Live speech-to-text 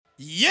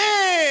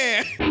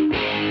Yeah!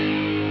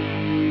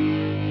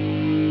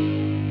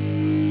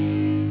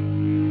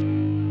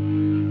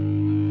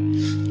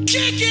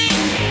 Kick it!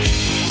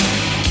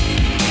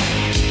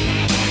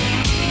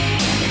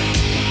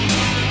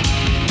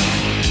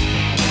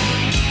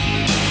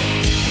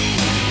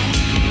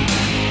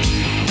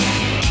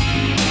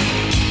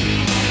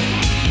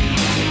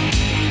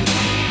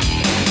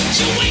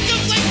 You wake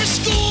up late for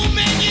school,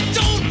 man, you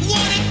don't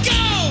wanna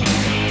go.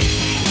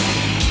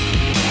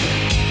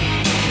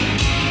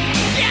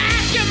 You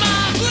ask your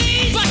mom,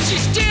 please, but she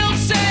still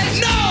says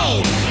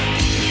no.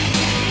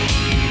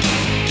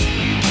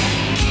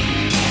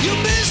 You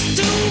missed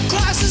 2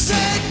 classes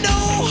and no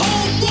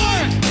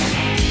homework.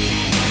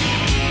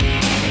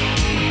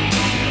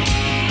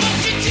 But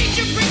your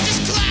teacher preaches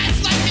class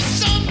like you're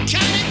some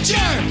kind of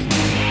jerk.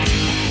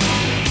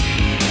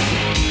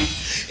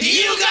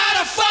 You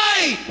gotta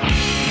fight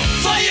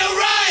for your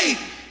right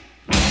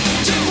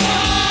to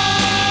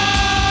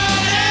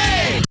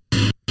party!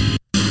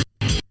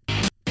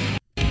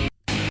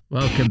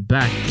 Welcome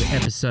back to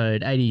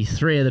episode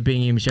 83 of the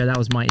Being Human Show. That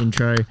was my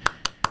intro.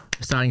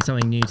 We're starting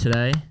something new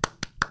today.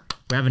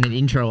 We're having an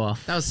intro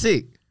off. That was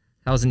sick.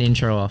 That was an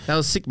intro off. That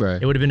was sick, bro.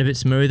 It would have been a bit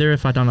smoother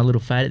if I'd done a little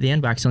fade at the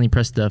end, but I accidentally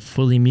pressed the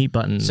fully mute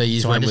button. So you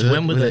just went with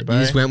it, bro.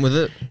 You just went with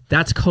it?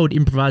 That's called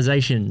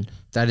improvisation.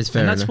 That is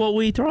fair And that's enough. what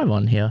we thrive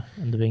on here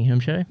on the Being Human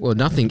Show. Well,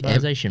 nothing's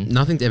Improvisation.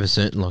 ever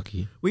certain,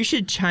 Lockie. We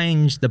should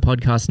change the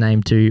podcast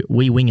name to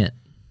We Wing It.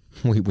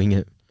 We wing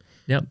it.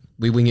 Yep.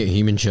 We wing it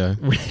human show.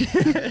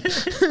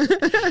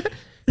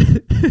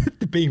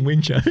 The Being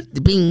Wing Show.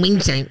 The being wing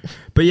show.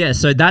 But yeah,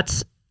 so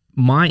that's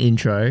my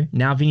intro.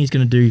 Now Vinny's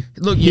going to do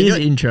his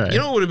intro. You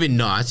know what would have been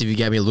nice if you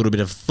gave me a little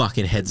bit of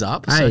fucking heads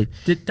up? Hey,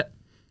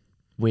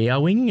 we are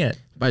winging it.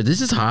 Bro,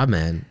 this is hard,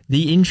 man.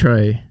 The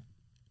intro.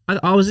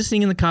 I was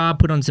listening in the car,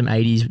 put on some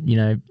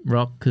 80s,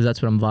 rock, because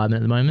that's what I'm vibing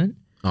at the moment.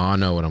 Oh, I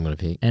know what I'm going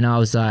to pick. And I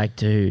was like,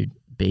 dude,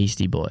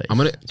 Beastie Boys. I'm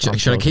gonna.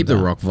 Should I keep the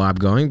rock vibe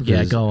going? Because,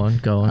 Yeah, go on.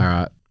 All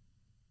right.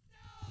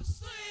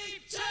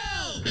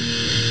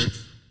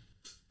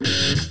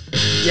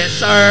 Yes,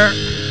 sir.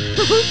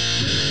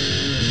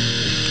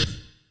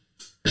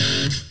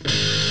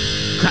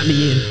 Clap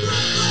me in.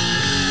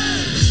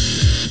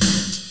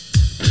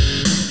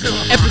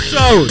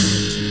 Episode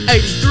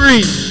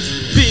 83,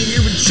 Being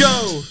Human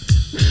Show.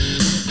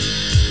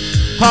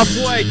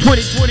 Halfway,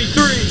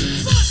 2023.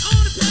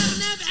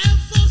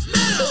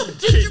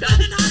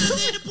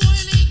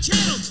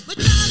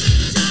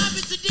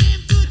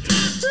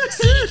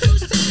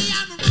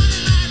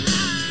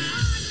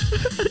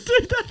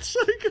 Dude, that's so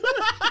good.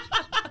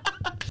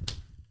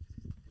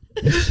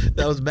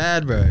 That was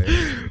bad, bro.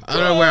 I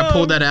don't know where I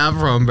pulled that out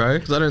from, bro.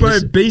 'Cause I don't Bro,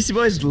 listen- Beastie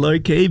Boys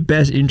low-key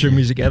best intro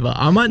music ever.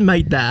 I might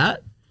make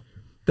that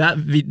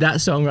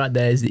song right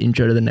there is the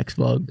intro to the next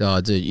vlog.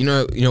 Oh, dude, you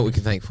know what we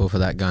can thank for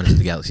that Guardians of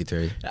the Galaxy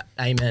 3.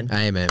 Amen.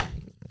 Amen.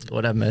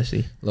 Lord have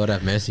mercy. Lord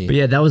have mercy. But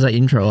yeah, that was our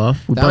intro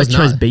off. We That both was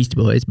chose nice. Beastie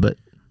Boys, but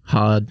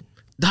hard.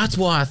 That's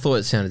why I thought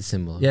it sounded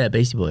similar. Yeah,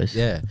 Beastie Boys.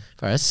 Yeah.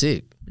 Bro, that's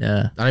sick.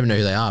 Yeah. I don't even know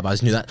who they are, but I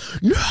just knew that.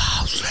 No,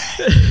 I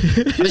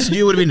just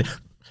knew it would have been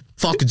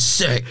fucking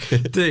sick.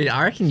 Dude,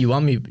 I reckon you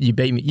won me. You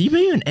beat me. You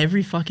beat me in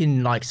every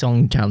fucking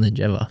song challenge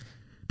ever.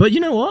 But you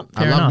know what?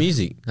 Fair I love enough.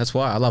 music. That's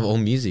why I love all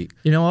music.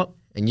 You know what?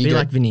 And you Be go,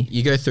 like Vinny.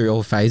 You go through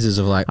all phases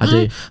of like, I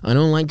do. I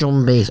don't like drum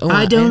and bass. Oh,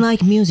 I don't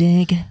like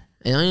music.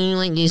 I don't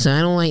like this.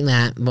 I don't like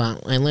that.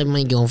 But I love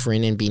my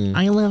girlfriend and being.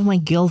 I love my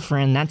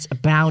girlfriend. That's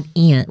about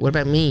it. What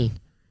about me?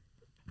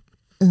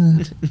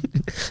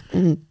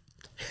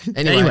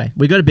 Anyway,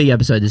 we got a big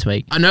episode this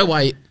week. I know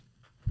why.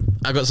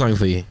 I got something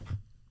for you.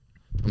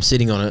 I'm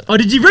sitting on it. Oh,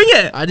 did you bring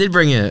it? I did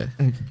bring it.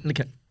 Look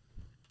at.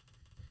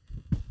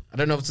 I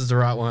don't know if this is the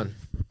right one.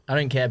 I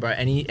don't care, bro.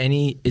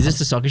 Any? Is this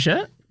the soccer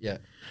shirt? Yeah.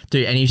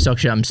 Dude, any soccer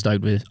shirt I'm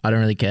stoked with. I don't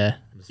really care.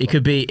 It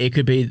could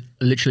be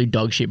literally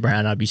dog shit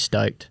brown. I'd be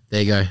stoked.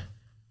 There you go.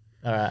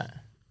 All right.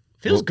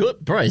 Feels good,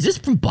 bro. Is this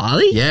from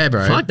Bali? Yeah,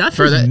 bro. Fuck, that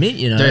Bro, feels mint,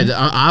 you know. Dude,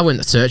 I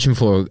went searching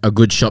for a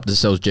good shop that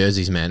sells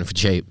jerseys, man, for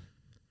cheap.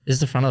 Is this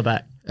the front or the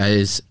back? That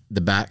is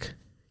the back.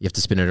 You have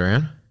to spin it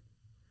around.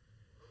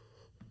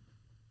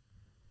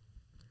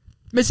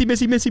 Messi.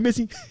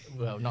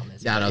 Well, not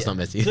Messi. Yeah, no, it's not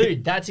Messi.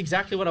 Dude, that's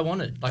exactly what I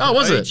wanted. Like Oh, an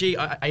was it?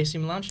 OG AC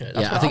Milan shirt.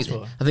 That's Yeah, what I I asked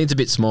think for. it's a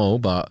bit small,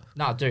 but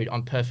Nah, dude,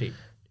 I'm perfect.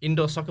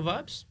 Indoor soccer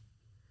vibes?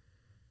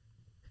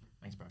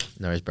 Thanks, bro.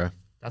 no worries, bro.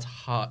 That's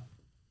hot.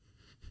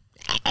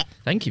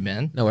 Thank you,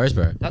 man. No worries,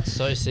 bro. That's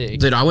so sick.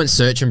 Dude, I went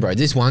searching, bro.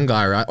 This one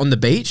guy, right, on the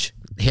beach,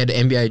 he had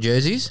NBA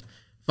jerseys.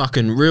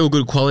 Fucking real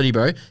good quality,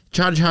 bro.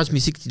 Tried to charge me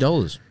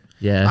 $60.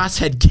 Yeah. I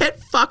said, get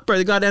fucked, bro.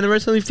 The guy down the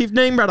road's only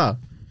 15, brother.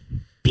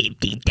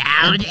 50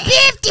 down.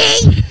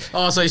 50!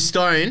 Oh, so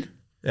Stone,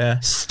 Yeah.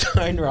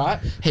 right?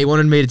 He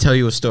wanted me to tell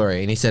you a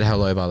story, and he said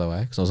hello, by the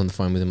way, because I was on the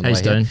phone with him on the Hey,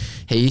 way here.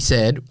 Stone. He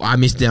said, I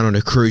missed out on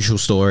a crucial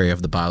story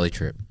of the Bali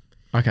trip.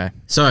 Okay.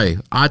 So,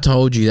 I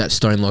told you that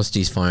Stone lost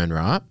his phone,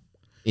 right?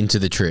 Into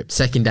the trip.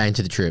 Second day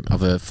into the trip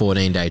of a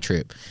 14-day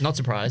trip. Not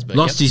surprised, but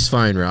Lost his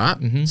phone, right?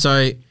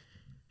 So,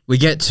 we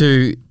get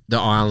to the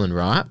island,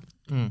 right?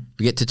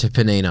 We get to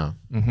Tepanina.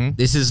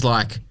 This is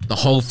like the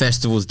whole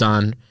festival's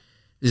done.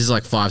 This is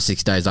like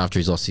 5-6 days after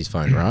he's lost his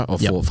phone, right? Or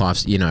 4 or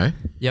 5, you know.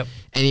 Yep.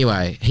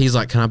 Anyway, he's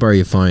like, "Can I borrow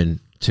your phone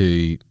to,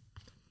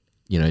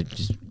 you know,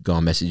 just go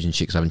on message and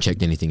shit? Because I haven't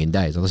checked anything in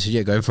days." I said,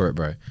 "Yeah, go for it,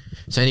 bro."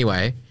 So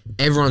anyway,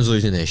 everyone's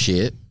losing their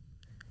shit,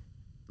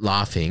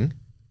 laughing,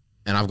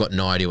 and I've got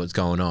no idea what's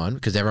going on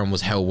because everyone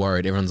was hell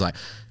worried. Everyone's like,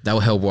 they were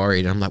hell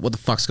worried, and I'm like, "What the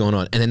fuck's going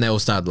on?" And then they all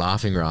started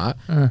laughing, right?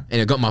 And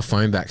I got my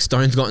phone back.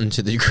 Stone's got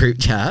into the group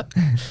chat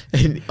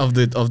of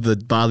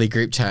the Bali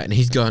group chat, and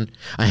he's gone,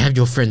 "I have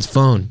your friend's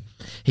phone."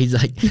 He's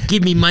like,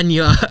 "Give me money,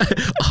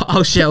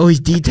 I'll share all his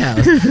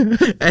details." And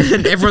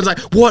then everyone's like,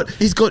 "What?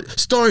 He's got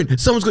Stone.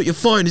 Someone's got your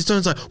phone." And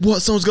Stone's like,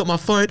 "What? Someone's got my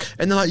phone?"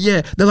 And they're like,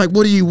 "Yeah." They're like,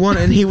 "What do you want?"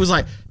 And he was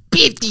like,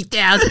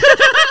 50,000.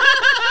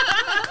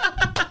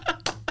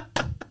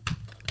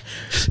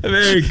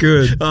 Very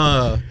good.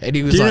 And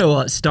he was Do you like, know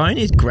what? Stone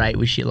is great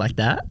with shit like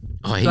that.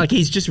 Oh, Like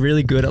he's just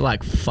really good at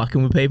like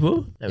fucking with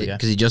people. There we go.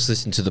 because he just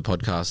listened to the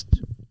podcast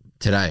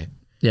today.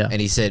 Yeah.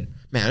 And he said,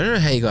 "Man, I don't know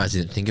how you guys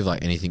didn't think of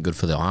like anything good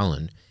for the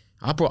island.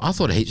 I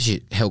thought of heaps of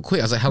shit hell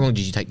quick." I was like, "How long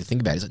did you take to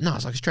think about it?" He's like, "No,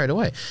 it's like straight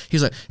away." He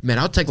was like, "Man,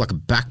 I'll take like a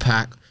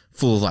backpack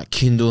full of like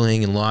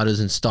kindling and lighters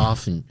and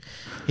stuff." And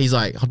he's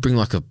like, "I'll bring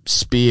like a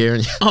spear."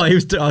 And Oh, he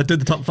was. I did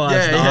the top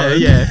 5.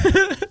 yeah.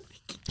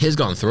 He's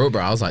gone through it,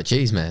 bro. I was like,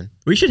 "Geez, man,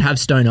 We should have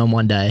Stone on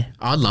one day,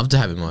 I'd love to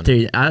have him on."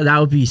 dude. That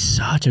would be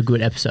such a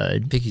good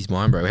episode. Pick his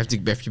mind, bro. We have to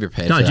be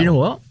prepared. No, for do you that know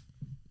one. what?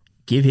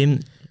 Give him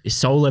a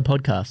solo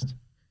podcast.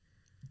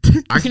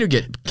 I reckon he'll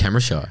get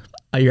camera shy.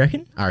 Oh, you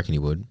reckon? I reckon he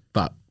would,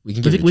 but we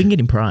can We give can get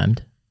him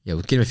primed. yeah,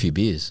 we'll give him a few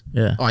beers.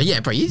 Yeah. Oh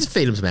yeah, bro. You just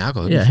feed him some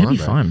alcohol. Yeah, he'll be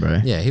fine,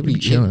 bro. Yeah, he'll be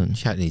chilling.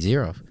 chatting his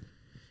ear off.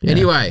 Yeah.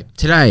 Anyway,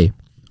 today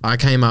I've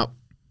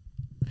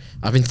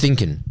been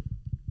thinking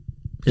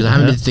because I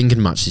haven't been thinking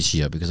much this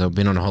year because I've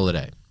been on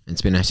holiday.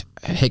 It's been a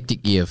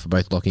hectic year for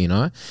both Lockie and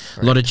I.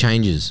 A lot of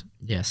changes.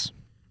 Yes,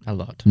 a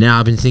lot. Now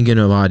I've been thinking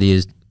of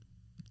ideas,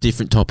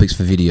 different topics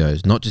for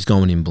videos, not just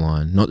going in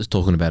blind, not just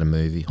talking about a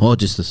movie or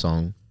just the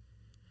song.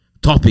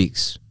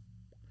 Topics.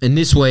 And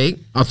this week,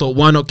 I thought,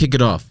 why not kick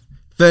it off?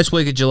 First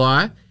week of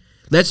July,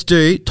 let's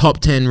do top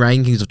 10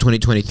 rankings of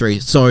 2023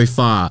 so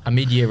far. A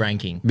mid-year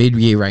ranking,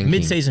 Mid-year ranking.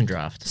 mid-season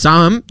draft.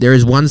 There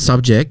is one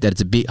subject that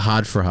it's a bit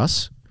hard for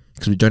us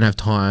because we don't have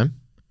time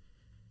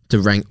to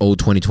rank all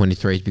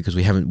 2023s because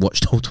we haven't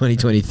watched all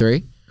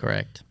 2023.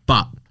 Correct.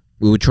 But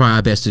we will try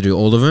our best to do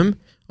all of them.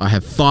 I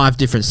have 5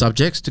 different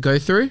subjects to go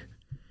through.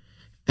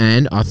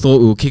 And I thought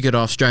we would kick it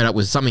off straight up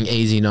with something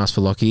easy and nice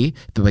for Lockie.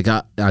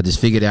 But I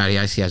just figured out he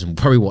actually hasn't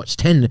probably watched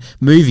 10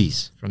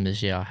 movies. From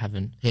this year, I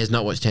haven't. He has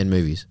not watched 10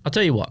 movies. I'll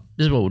tell you what.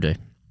 This is what we'll do.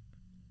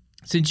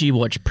 Since you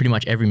watch pretty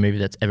much every movie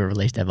that's ever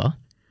released ever,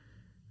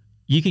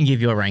 you can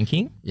give your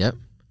ranking. Yep.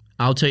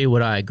 I'll tell you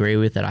what I agree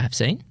with that I have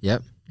seen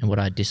Yep. and what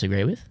I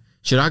disagree with.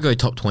 Should I go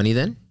top 20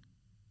 then?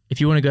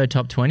 If you want to go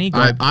top 20, go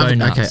nuts.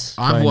 Okay,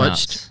 I've Go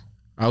watched... nuts.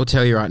 I will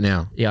tell you right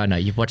now. Yeah, I know.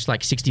 You've watched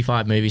like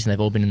 65 movies and they've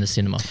all been in the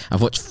cinema.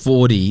 I've watched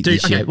 40 Dude,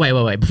 this okay, year.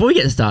 wait. Before we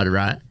get started,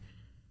 right?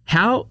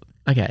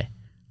 Okay,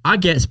 I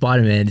get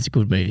Spider-Man is a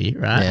good movie,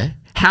 right? Yeah.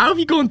 How have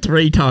you gone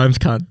 3 times,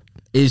 cunt?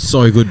 It's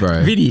so good,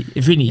 bro. Vinny,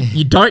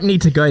 you don't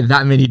need to go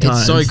that many times.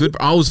 It's so good.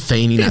 I was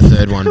fiending that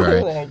third one,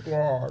 bro. Oh,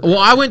 God. Well,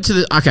 I went to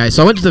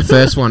the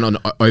first one on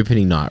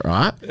opening night,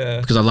 right?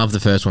 Yeah. Because I love the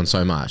first one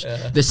so much.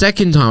 Yeah. The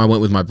second time I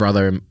went with my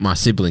brother and my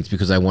siblings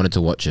because they wanted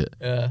to watch it.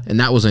 Yeah. And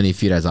that was only a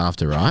few days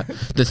after, right?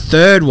 The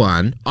third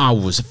one, I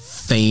was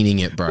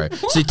fiending it, bro.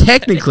 So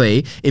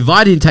technically, if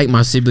I didn't take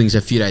my siblings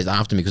a few days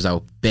after me because they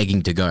were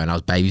begging to go and I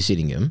was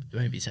babysitting them, It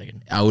won't be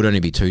second. I would only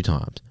be 2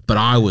 times. But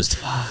I was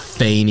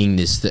fiending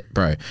this,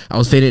 bro. I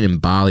was fiending it in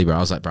Bali, bro. I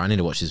was like, bro, I need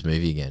to watch this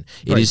movie again.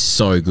 It is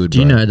so good, Do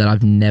bro. you know that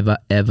I've never,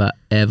 ever,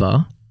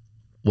 ever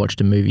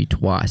watched a movie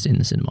twice in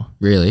the cinema?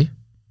 Really?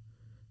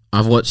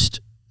 I've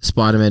watched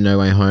Spider-Man No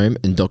Way Home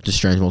and Doctor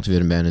Strange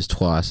Multiverse of Madness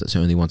twice. That's the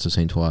only ones I've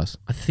seen twice.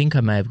 I think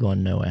I may have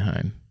gone No Way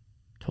Home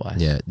twice.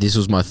 Yeah, this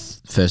was my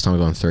first time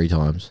I've gone 3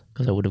 times.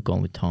 Because I would have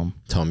gone with Tom.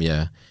 Tom,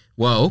 yeah.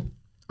 Well,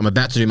 I'm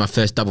about to do my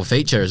first double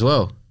feature as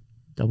well.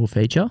 Double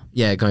feature?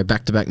 Yeah, going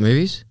back-to-back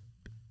movies.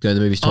 Go to the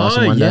movies twice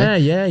in one day.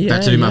 Yeah.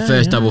 About to do my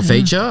first double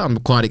feature. I'm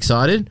quite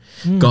excited.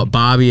 Got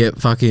Barbie at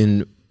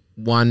fucking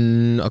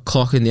 1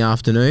 o'clock in the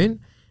afternoon.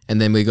 And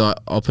then we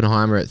got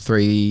Oppenheimer at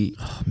 3.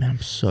 Oh, man, I'm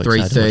so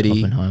excited to 3:30. watch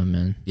Oppenheimer,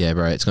 man. Yeah,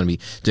 bro, it's going to be...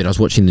 Dude, I was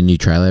watching the new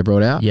trailer I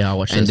brought out. Yeah, I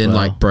watched it And as then, well.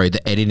 like, bro,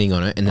 the editing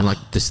on it. And then, like,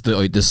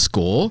 the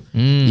score.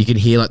 You can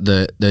hear, like,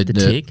 the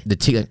tick? The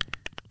tick. Like,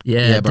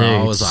 Yeah, bro, dude,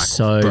 I was like,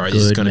 so bro, this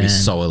is good, going to be man.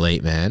 so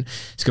elite, man.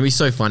 It's going to be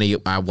so funny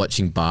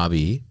watching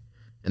Barbie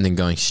and then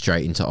going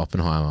straight into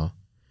Oppenheimer.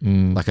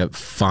 Like a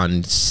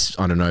fun,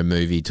 I don't know,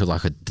 movie to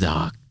like a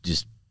dark,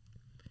 just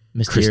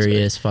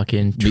Mysterious,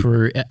 fucking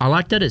true. I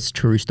like that it's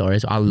true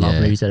stories. I love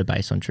Yeah. movies that are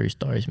based on true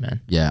stories, man.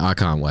 yeah, I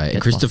can't wait. And That's my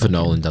Christopher fucking-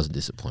 Nolan doesn't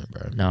disappoint,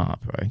 bro. Nah,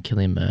 bro.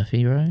 Cillian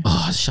Murphy, bro.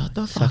 Oh, shut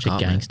the fuck Such up,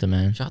 a gangster,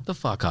 man. Shut the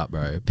fuck up,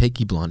 bro.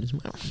 Peaky Blinders,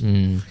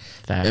 man.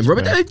 Facts, And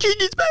Robert bro. Downey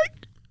Jr.'s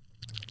back.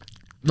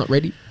 Not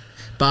ready,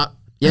 but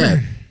yeah,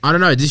 I don't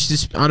know.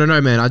 I don't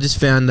know, man. I just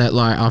found that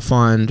like I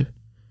find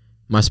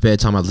my spare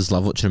time, I just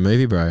love watching a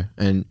movie, bro.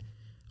 And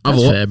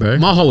That's fair, bro.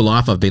 My whole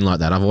life I've been like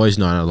that. I've always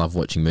known I love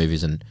watching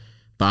movies,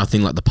 but I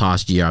think like the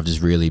past year I've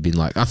just really been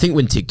like, I think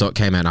when TikTok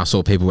came out and I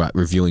saw people like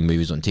reviewing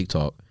movies on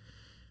TikTok,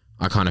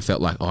 I kind of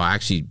felt like,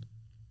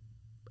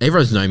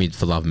 everyone's known me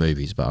for love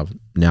movies, but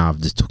now I've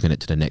just taken it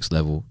to the next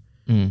level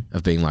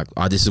of being like,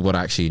 this is what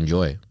I actually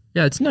enjoy.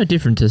 Yeah, it's no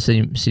different to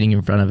sitting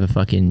in front of a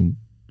fucking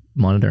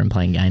monitor and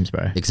playing games,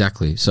 bro.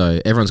 Exactly. So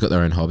everyone's got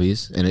their own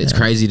hobbies, and it's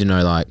crazy to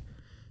know, like,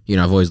 you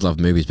know, I've always loved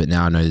movies, but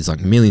now I know there's like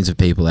millions of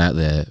people out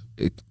there,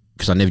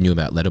 because I never knew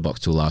about Letterboxd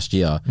till last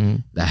year,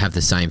 that have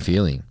the same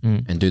feeling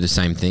and do the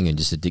same thing and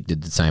just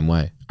addicted the same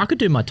way. I could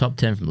do my top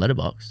 10 from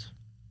Letterboxd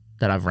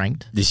that I've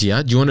ranked. This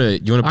year? Do you want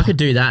to? I could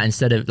do that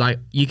instead of, like,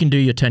 you can do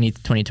your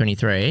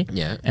 2023,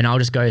 Yeah. and I'll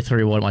just go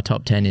through what my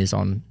top 10 is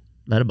on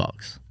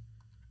Letterboxd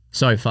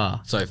so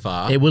far.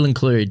 It will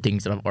include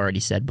things that I've already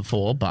said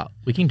before, but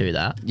we can do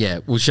that. Yeah.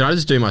 Well, should I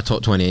just do my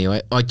top 20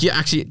 anyway? Like, you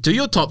actually do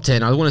your top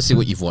 10. I want to see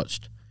what you've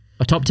watched.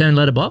 A top 10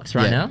 Letterboxd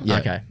right now? Yeah.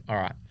 Okay. All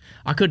right.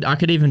 I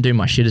could even do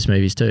my shittest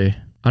movies too.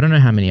 I don't know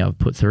how many I've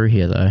put through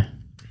here though.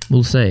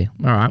 We'll see.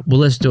 All right. Well,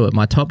 let's do it.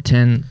 My top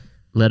 10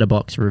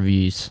 Letterboxd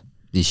reviews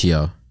This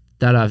year.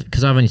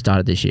 because I've only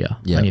started this year,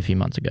 Yeah. only a few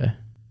months ago.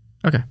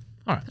 Okay.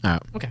 All right. All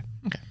right. Okay.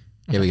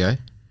 Here we go.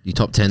 Your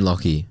top 10,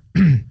 Lockie.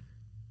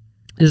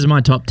 This is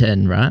my top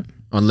 10, right?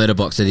 On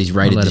Letterboxd that he's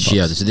rated this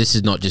year. Letterboxd. So this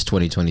is not just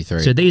 2023.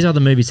 So these are the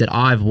movies that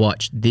I've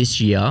watched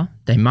this year.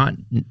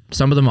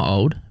 Some of them are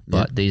old,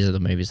 but these are the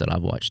movies that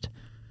I've watched.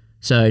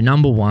 So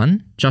number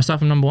 1, should I start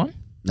from number 1?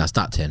 No,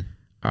 start 10.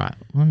 All right.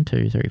 1,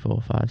 2, 3,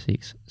 4, 5,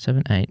 6,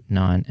 7, 8,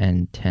 9,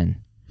 and 10.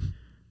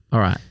 All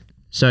right.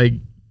 So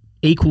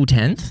equal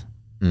 10th,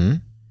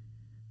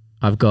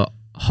 I've got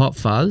Hot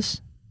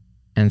Fuzz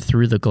and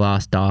Through the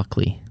Glass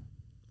Darkly.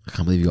 I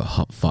can't believe you got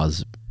Hot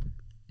Fuzz.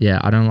 Yeah,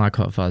 I don't like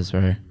Hot Fuzz,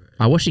 bro.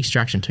 I watched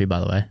Extraction 2, by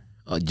the way.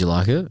 Oh, did you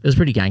like it? It was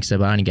pretty gangster,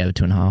 but I only gave it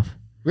 2.5.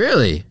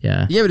 Really?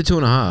 Yeah. You gave it a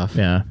 2.5.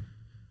 Yeah.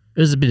 It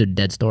was a bit of a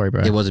dead story,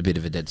 bro. It was a bit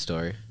of a dead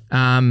story.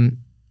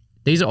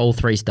 These are all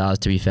 3 stars,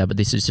 to be fair, but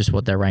this is just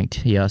what they're ranked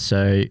here.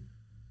 So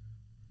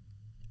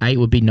 8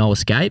 would be No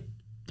Escape,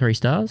 3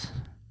 stars.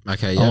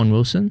 Okay, yeah. Owen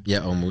Wilson. Yeah,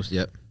 almost,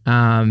 yep.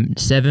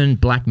 7,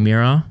 Black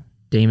Mirror,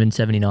 Demon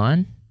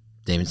 79.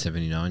 Demon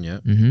 79,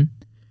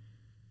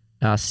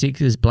 yeah.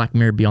 6 is Black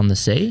Mirror Beyond the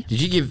Sea.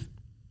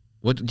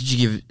 What did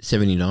you give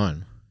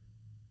 79?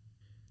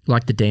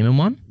 Like the Demon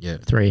one? Yeah.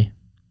 3.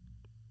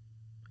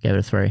 Gave it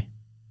a 3.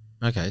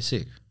 Okay,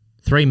 sick.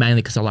 3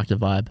 mainly because I like the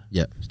vibe.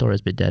 Yep. Story's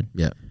a bit dead.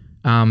 Yep.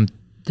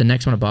 The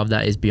next one above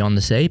that is Beyond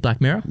the Sea, Black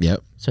Mirror.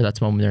 Yep. So that's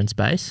one where they're in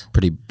space.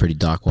 Pretty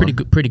dark one.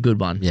 Pretty good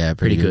one. Yeah,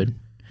 pretty good.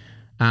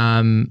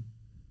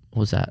 What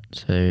was that?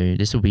 So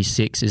this will be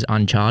 6 is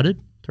Uncharted,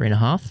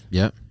 3.5.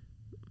 Yep.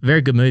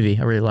 Very good movie.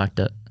 I really liked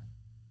it.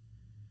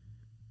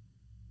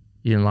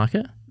 You didn't like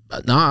it?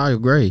 No, I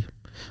agree.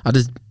 a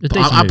decent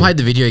I movie. played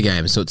the video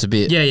game, so it's a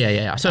bit.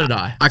 Yeah. So did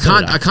I. I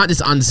can't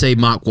just unsee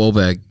Mark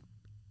Wahlberg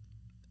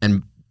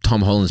and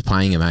Tom Holland's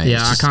playing him.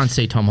 Yeah, I can't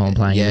see Tom Holland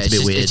playing. It's a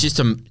bit weird.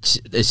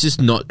 It's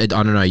just not. I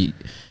don't know.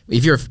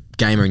 If you're a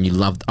gamer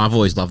and I've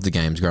always loved the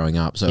games growing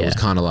up, so it was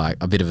kind of like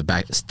a bit of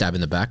a stab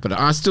in the back, but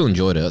I still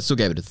enjoyed it. I still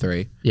gave it a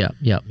 3. Yep.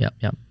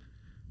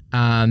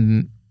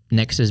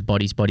 Next is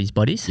Bodies.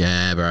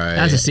 Yeah, bro.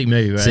 That's a sick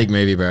movie, bro. Sick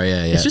movie, bro.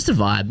 Yeah. It's just a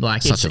vibe.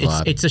 Like Such a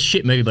vibe. It's a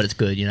shit movie, but it's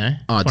good. You know.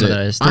 Oh, One dude. of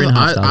those 3.5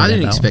 stars. I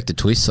didn't that expect a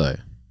twist though.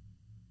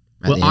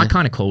 Well, I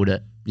kind of called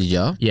it. Did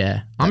you?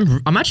 Yeah,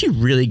 I'm actually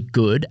really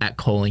good at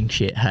calling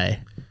shit.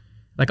 Hey,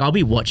 like I'll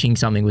be watching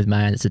something with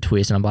man, it's a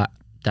twist, and I'm like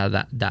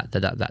that.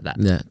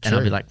 Yeah, and I'll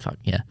true. be like, fuck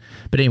yeah.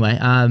 But anyway,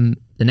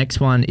 the next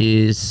one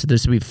is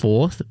this will be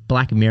 4th.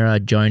 Black Mirror,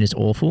 Joan is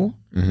Awful.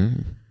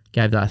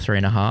 Gave that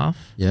 3.5.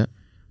 Yeah.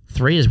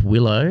 3 is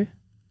Willow,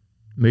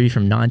 movie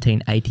from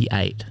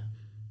 1988.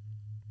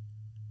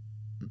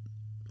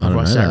 I don't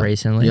watched know that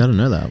recently. Yeah, I don't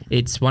know that.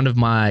 It's one of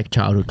my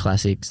childhood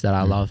classics that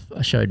I love.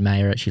 I showed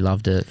Maya it. She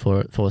loved it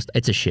for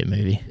it's a shit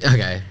movie.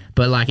 Okay.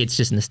 But like it's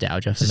just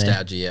nostalgia for me.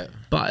 Nostalgia, yeah.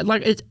 But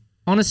like it's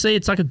honestly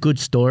it's like a good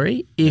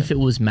story. If it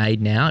was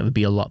made now, it would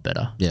be a lot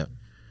better. Yeah.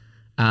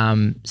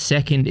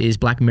 Second is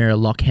Black Mirror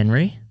Lock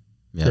Henry.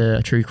 Yeah.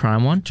 The true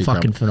crime one.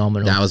 Fucking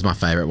phenomenal. That was my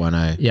favourite one,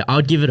 eh? Yeah, I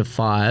would give it a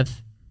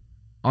 5.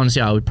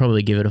 Honestly, I would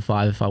probably give it a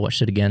 5 if I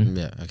watched it again.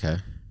 Yeah, okay.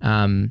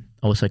 I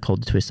also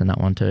called the twist on that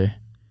one too.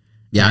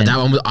 Yeah, And- that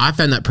one I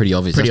found that pretty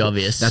obvious. Pretty That's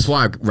obvious. That's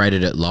why I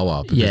rated it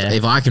lower. Because Yeah.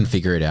 if I can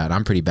figure it out,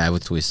 I'm pretty bad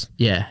with twists.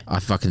 Yeah. I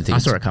fucking think I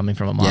saw it coming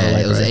from a mile Yeah,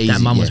 away. it was bro. easy,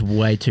 That mum was yeah.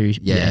 way too.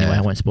 Yeah. Anyway,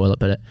 I won't spoil it,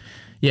 but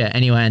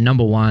anyway,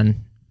 number 1,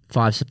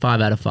 5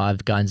 out of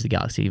 5, Guardians of the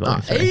Galaxy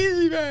Volume 3.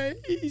 easy, bro.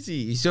 Easy.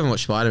 You still haven't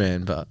watched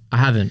Spider-Man, but I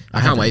haven't.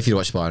 I can't wait for you to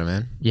watch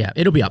Spider-Man. Yeah,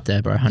 it'll be up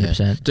there, bro.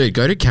 100%. Dude,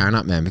 go to Karen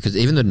Up, man, because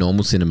even the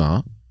normal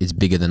cinema is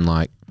bigger than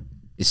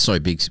it's so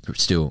big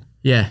still.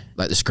 Yeah.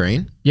 Like the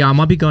screen. Yeah, I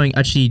might be going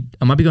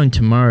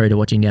tomorrow to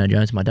watch Indiana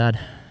Jones with my dad.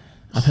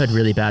 I've heard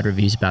really bad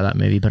reviews about that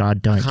movie, but I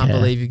don't I can't care.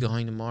 believe you're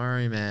going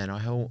tomorrow, man.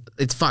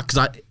 It's fucked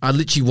because I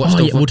literally watched.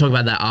 Oh, yeah, we'll talk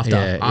about that after.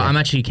 Yeah, yeah. I'm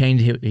actually keen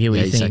to hear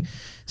what you think.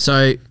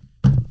 So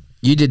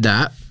you did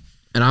that.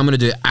 and I'm going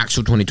to do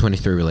actual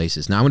 2023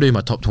 releases. Now I'm going to do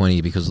my top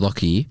 20 because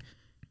Lockie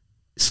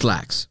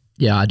slacks.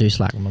 Yeah, I do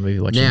slack on my movie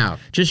watching. Now-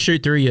 just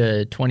shoot through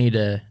your 20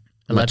 to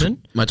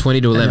 11. My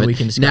 20 to then 11. we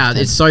can discuss Now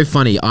 10. it's so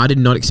funny. I did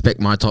not expect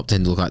my top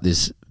 10 to look like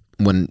this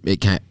when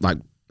it came like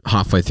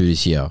halfway through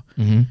this year.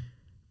 Mm-hmm.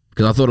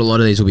 Because I thought a lot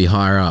of these will be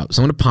higher up.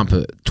 So I'm going to pump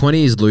it.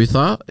 20 is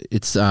Luther.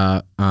 It's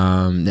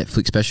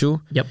Netflix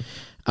special. Yep.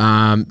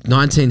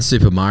 19 is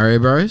Super Mario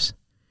Bros.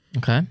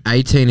 Okay.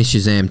 18 is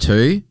Shazam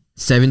 2.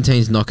 17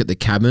 is Knock at the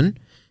Cabin.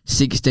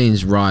 16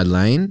 is Ride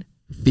Lane.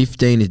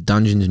 15 is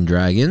Dungeons and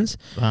Dragons.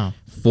 Wow.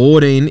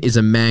 14 is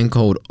A Man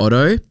Called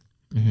Otto.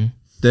 Mm-hmm.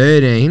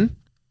 13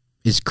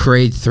 is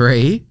Creed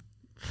 3.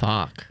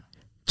 Fuck.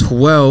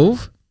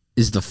 12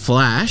 is The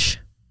Flash.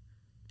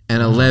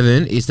 And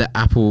 11 is the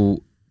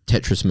Apple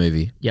Tetris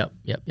movie. Yep.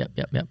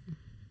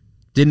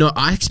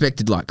 I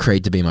expected like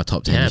Creed to be my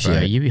top 10 Yeah, this bro.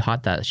 year. You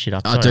hyped that shit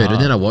up. I so did, hard.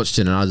 and then I watched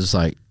it and I was just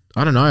like,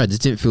 I don't know, I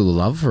just didn't feel the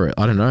love for it.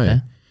 I don't know. Yeah.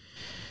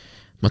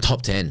 My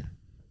top 10.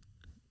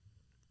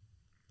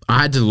 I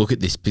had to look at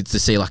this bit to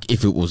see like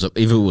if it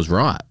was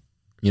right.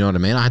 You know what I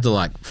mean? I had to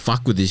like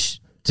fuck with this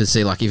to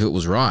see like if it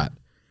was right.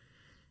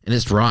 And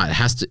it's right. It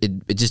has to.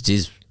 It just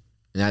is.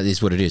 That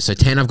is what it is. So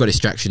 10, I've got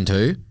Extraction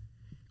 2.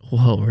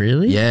 Whoa,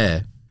 really?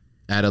 Yeah.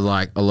 Out of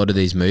like a lot of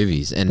these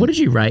movies. And What did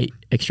you rate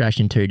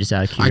Extraction 2 just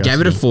out of I curiosity?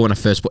 gave it a 4 when I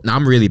first. Now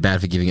I'm really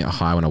bad for giving it a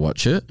high when I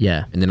watch it.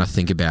 Yeah. And then I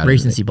think about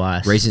Recency it.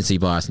 bias. Recency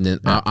bias. And then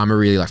I'm a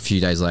really like few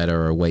days later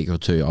or a week or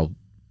two,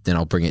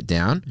 I'll bring it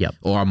down. Yep.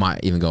 Or I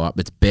might even go up.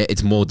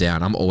 It's more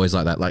down. I'm always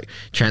like that. Like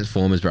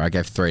Transformers, where I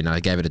gave 3, and I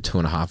gave it a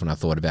 2.5 when I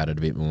thought about it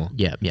a bit more.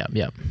 Yep.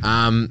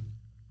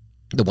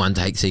 The one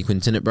take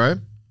sequence in it, bro.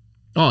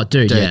 Oh,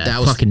 dude, yeah, that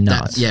was fucking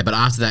nuts. Yeah, but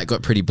after that, it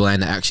got pretty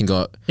bland. The action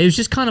got. It was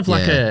just kind of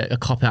like Yeah. a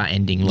cop-out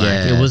ending. Like,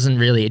 Yeah.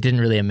 it didn't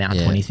really amount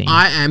to anything.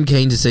 I am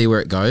keen to see where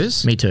it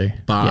goes. Me too.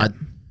 But Yep.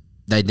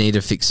 they need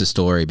to fix the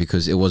story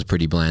because it was a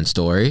pretty bland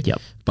story.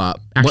 Yep. But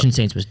Action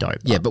scenes was dope.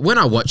 Yeah, but when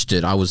I watched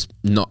it, I was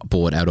not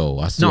bored at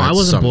all. I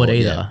wasn't bored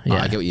either.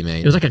 Yeah. I get what you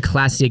mean. It was like a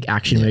classic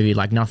action movie,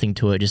 like nothing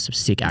to it, just some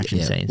sick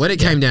action scenes. When it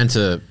came down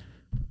to,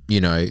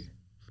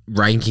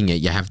 ranking it,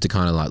 you have to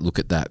kind of like look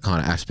at that kind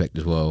of aspect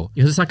as well.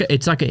 Because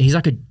he's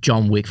like a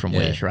John Wick from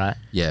Wish, right?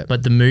 Yeah.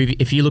 But the movie,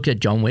 if you look at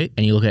John Wick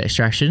and you look at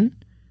Extraction,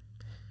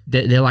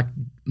 they're like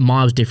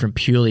miles different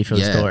purely for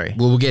the story.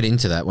 Well, we'll get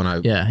into that when I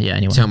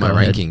Anyway, tell my go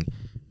ahead. ranking.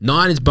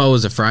 9 is Beau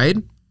is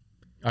Afraid.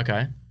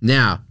 Okay.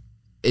 Now,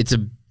 I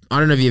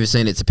don't know if you've ever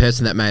seen it. It's a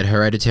person that made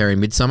Hereditary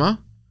and Midsommar.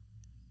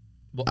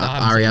 Well,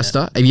 Ari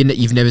Aster.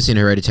 You've never seen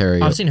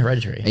Hereditary? I've seen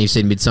Hereditary. And you've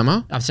seen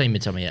Midsommar? I've seen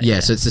Midsommar, Yeah,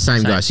 so it's the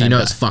same guy. So you know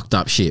it's fucked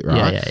up shit,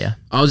 right? Yeah.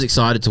 I was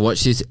excited to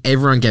watch this.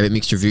 Everyone gave it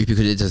mixed review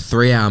because it's a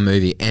 3-hour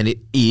movie and it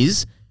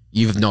is.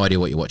 You have no idea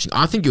what you're watching.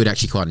 I think you would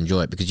actually quite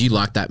enjoy it because you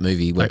like that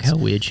movie where Like how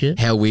weird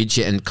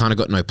shit. and kind of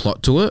got no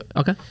plot to it.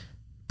 Okay.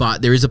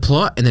 But there is a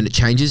plot and then it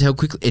changes how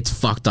quickly. It's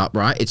fucked up,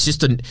 right? It's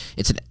just an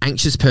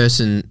anxious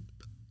person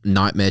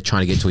nightmare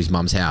trying to get to his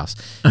mum's house.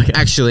 Okay.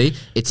 Actually,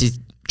 it's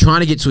trying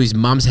to get to his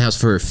mum's house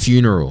for a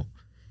funeral.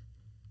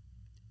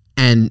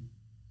 And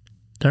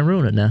Don't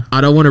ruin it now.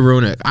 I don't want to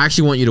ruin it. I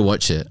actually want you to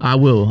watch it. I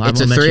will. It's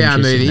a 3-hour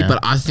movie, now. but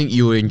I think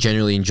you would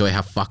generally enjoy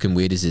how fucking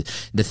weird this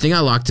is. The thing I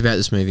liked about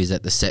this movie is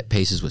that the set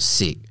pieces were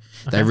sick.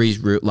 They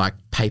rewrote like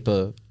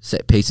paper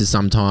set pieces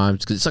sometimes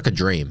because it's like a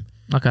dream.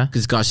 Okay.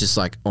 Because this guy's just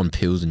like on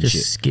pills and Just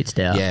shit.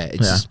 skitzed out. Yeah, it's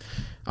just,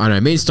 I don't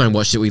know. Me and Stone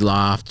watched it. We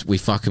laughed. We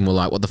fucking were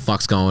like, what the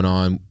fuck's going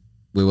on?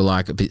 We were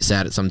like a bit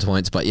sad at some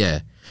points, but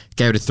yeah,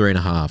 gave it a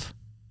 3.5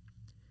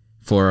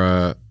 for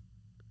a.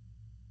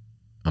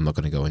 I'm not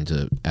going to go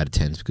into out of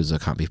 10s because I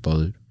can't be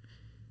bothered.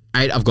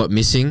 8, I've got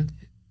Missing.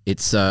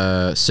 It's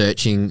a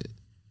searching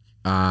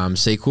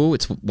sequel.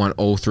 It's one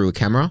all through a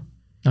camera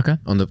Okay.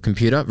 on the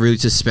computer. Really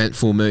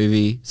suspenseful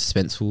movie.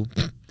 Suspenseful.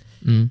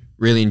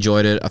 Really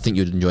enjoyed it. I think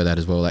you'd enjoy that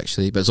as well,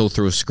 actually. But it's all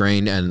through a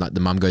screen and like the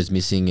mum goes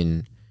missing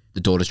and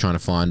the daughter's trying to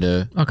find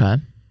her. Okay.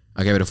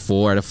 I gave it a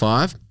 4 out of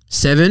 5.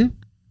 7,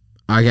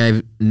 I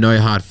gave No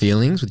Hard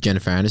Feelings with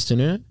Jennifer Aniston in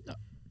it.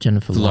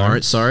 Jennifer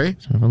Lawrence.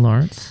 Jennifer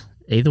Lawrence.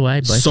 Either way,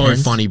 both So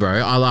tens. funny, bro.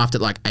 I laughed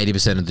at like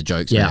 80% of the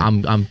jokes. Yeah,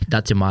 man. I'm.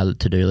 That's in my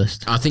to-do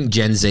list. I think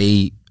Gen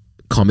Z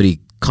comedy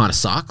kind of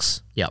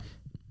sucks, Yep.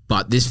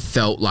 but this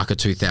felt like a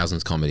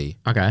 2000s comedy.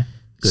 Okay.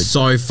 Good.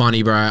 So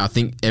funny, bro. I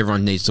think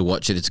everyone needs to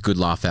watch it. It's a good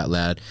laugh out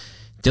loud.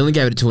 Dylan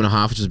gave it a 2.5,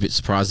 which I was a bit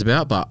surprised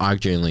about, but I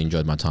genuinely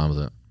enjoyed my time with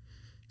it.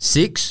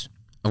 6,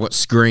 I've got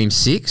Scream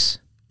 6.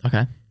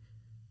 Okay.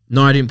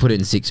 No, I didn't put it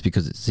in 6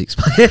 because it's 6.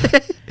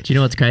 Do you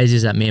know what's crazy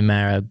is that me and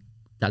Mara,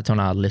 that's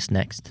on our list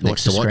next. To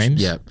watch the Screams.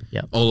 Yeah.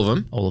 Yep. All of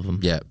them. All of them.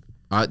 Yeah.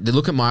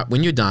 Look at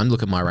when you're done,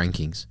 look at my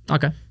rankings.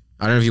 Okay.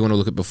 I don't know if you want to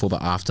look at before,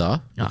 but after.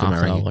 Look at my After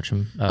I'll ranking. watch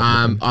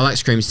them. I like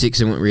Scream 6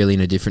 and went really in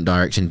a different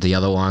direction to the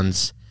other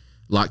ones.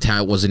 Liked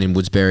how it wasn't in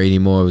Woodsbury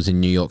anymore. It was in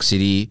New York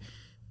City.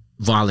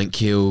 Violent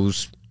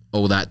kills.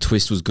 All that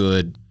twist was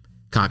good.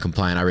 Can't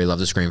complain. I really love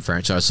the Scream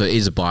franchise. So it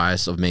is a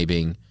bias of me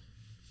being,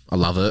 I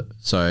love it.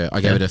 So I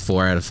gave it a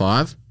 4 out of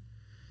 5.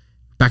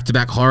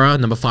 Back-to-back horror.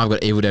 Number 5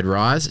 got Evil Dead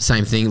Rise.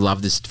 Same thing.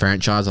 Love this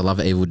franchise. I love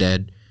Evil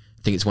Dead.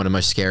 I think it's one of the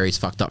most scariest,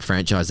 fucked up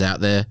franchise out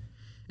there.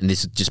 and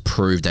this just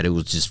proved that it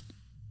was just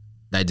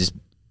they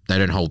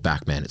don't hold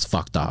back, man. It's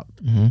fucked up.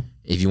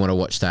 If you want to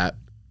watch that,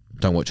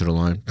 don't watch it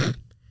alone.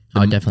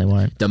 I definitely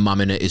won't. The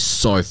mum in it is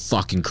so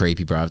fucking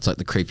creepy, bro. It's like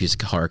the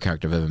creepiest horror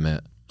character I've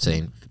ever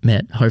seen.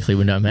 Met. Hopefully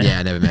we don't met. Yeah,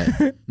 I never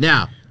met.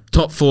 Now,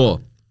 top 4.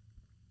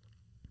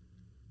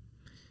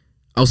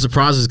 I was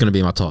surprised it was going to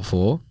be my top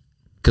 4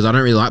 because I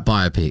don't really like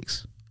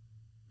biopics.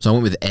 So I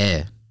went with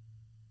Air.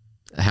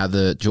 How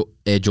the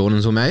Air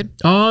Jordans were made.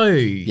 Oh.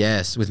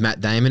 Yes, with Matt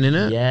Damon in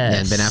it. Yes.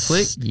 And Ben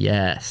Affleck.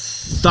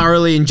 Yes.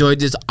 Thoroughly enjoyed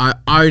this. I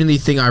only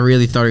think I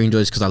really thoroughly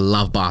enjoyed this because I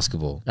love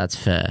basketball. That's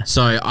fair.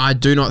 So I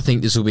do not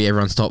think this will be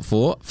everyone's top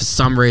 4. For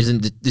some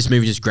reason, this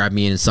movie just grabbed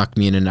me in and sucked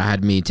me in, and I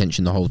had me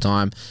attention the whole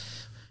time.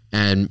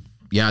 And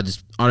yeah,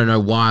 I don't know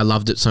why I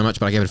loved it so much,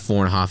 but I gave it a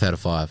 4.5 out of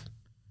 5.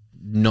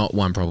 Not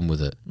one problem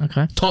with it.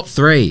 Okay. Top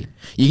 3.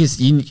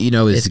 You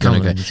know where this is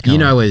going to go. You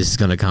know where this is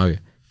going to go.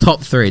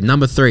 Top 3.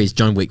 Number 3 is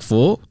John Wick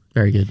 4.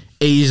 Very good.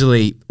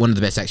 Easily one of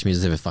the best action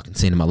movies I've ever fucking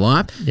seen in my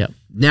life. Yep.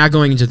 Now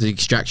going into the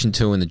Extraction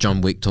 2 and the John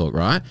Wick talk,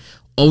 right?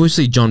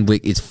 Obviously, John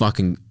Wick is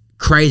fucking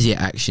crazy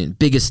action,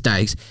 bigger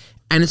stakes,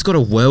 and it's got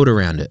a world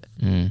around it.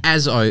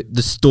 The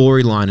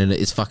storyline in it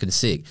is fucking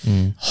sick.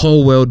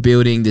 Whole world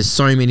building. There's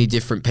so many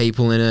different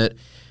people in it.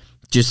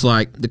 Just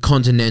like the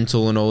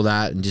Continental and all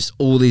that, and just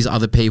all these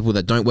other people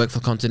that don't work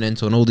for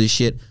Continental and all this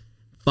shit.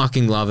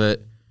 Fucking love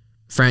it.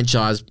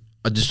 Franchise.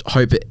 I just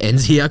hope it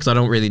ends here because I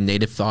don't really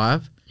need a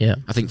 5. Yeah.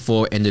 I think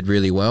 4 ended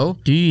really well.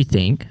 Do you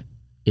think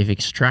if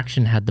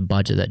Extraction had the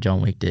budget that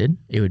John Wick did,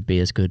 it would be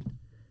as good?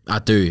 I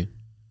do.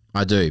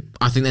 I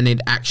think they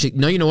need actually...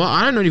 No, you know what?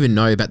 I don't even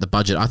know about the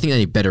budget. I think they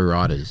need better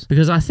writers.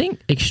 Because I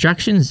think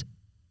Extraction's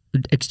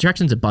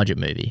a budget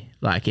movie.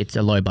 Like, it's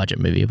a low budget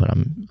movie, what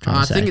I'm trying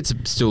to say. I think it's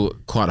still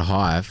quite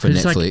high for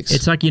Netflix.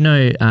 It's like, you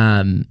know,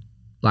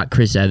 like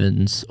Chris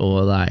Evans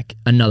or like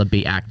another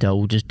big actor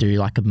will just do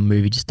like a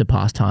movie just to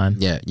pass time.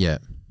 Yeah.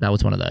 That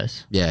was one of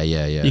those. Yeah.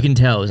 You can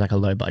tell it was like a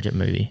low budget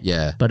movie.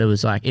 Yeah. But it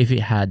was like, if it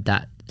had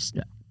that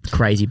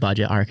crazy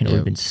budget, I reckon it would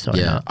have been so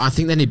nuts. I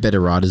think they need better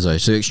writers though.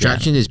 So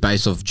Extraction is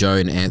based off Joe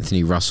and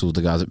Anthony Russell,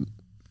 the guys that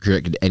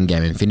directed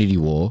Endgame, Infinity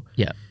War.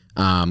 Yeah.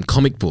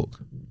 Comic book.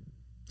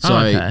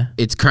 So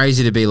it's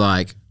crazy to be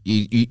like,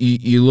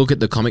 you look at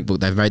the comic book,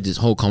 they've made this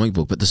whole comic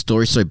book, but the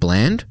story's so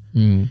bland.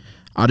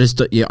 I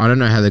don't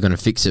know how they're going to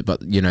fix it,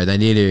 but you know, they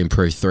need to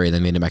improve 3. They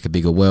need to make a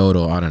bigger world,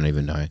 or I don't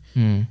even know.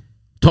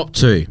 Top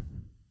 2.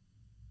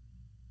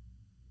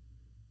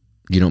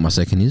 You know what my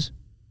second is?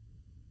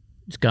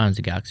 It's Guardians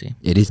of the Galaxy.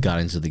 It is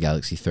Guardians of the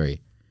Galaxy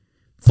 3.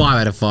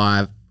 5 out of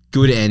 5.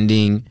 Good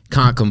ending.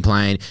 Can't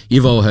complain.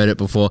 You've all heard it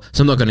before,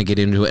 so I'm not going to get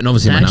into it. And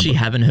obviously, I actually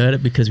haven't heard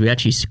it because we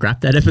actually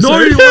scrapped that episode.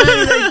 No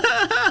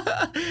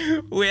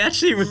way! We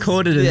actually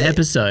recorded an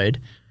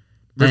episode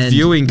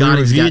Reviewing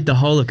Guardians. We reviewed the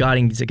whole of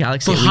Guardians of the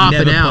Galaxy. For half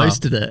an hour.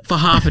 Posted it. For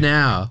half an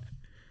hour.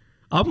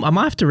 I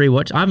might have to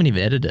rewatch. I haven't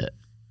even edited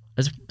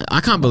it.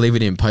 I can't believe we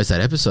didn't post that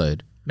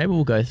episode. Maybe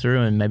we'll go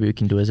through and maybe we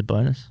can do it as a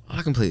bonus.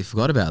 I completely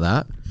forgot about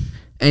that.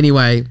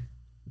 Anyway,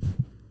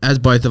 as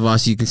both of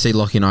us, you can see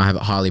Lockie and I have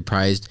it highly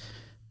praised.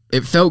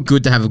 It felt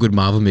good to have a good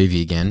Marvel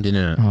movie again,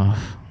 didn't it?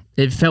 Oh,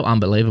 it felt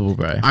unbelievable,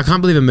 bro. I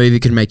can't believe a movie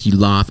could make you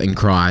laugh and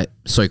cry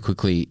so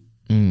quickly.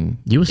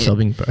 You were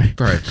sobbing, bro.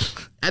 Bro,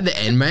 at the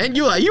end, man,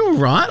 you were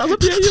right. I was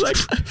like, yeah, you're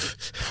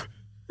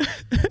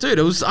like... Dude,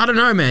 it was... I don't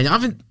know, man.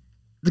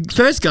 The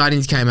first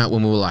Guardians came out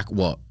when we were like,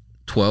 what,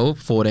 12,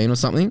 14 or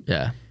something?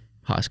 Yeah.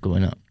 High school,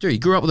 innit? Dude, you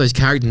grew up with those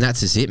characters and that's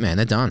just it, man.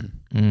 They're done.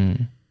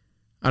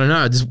 I don't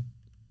know.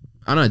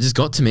 It just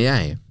got to me,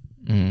 eh?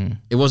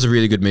 It was a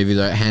really good movie,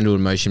 though. It handled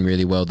emotion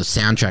really well. The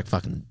soundtrack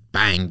fucking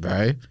bang,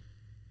 bro.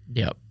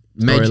 Yep.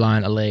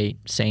 Storyline elite,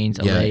 scenes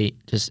elite,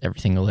 just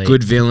everything elite.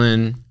 Good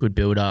villain. Good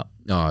build up.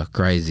 Oh,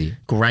 crazy.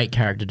 Great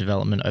character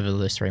development over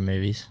those 3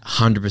 movies.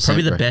 100%.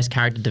 Probably the best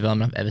character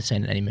development I've ever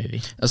seen in any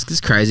movie. It's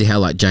just crazy how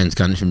like James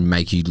Gunn can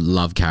make you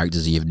love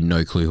characters that you have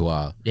no clue who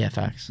are. Yeah,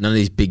 facts. None of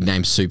these big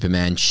name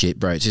Superman shit,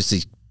 bro. It's just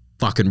this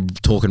fucking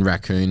talking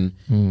raccoon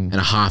and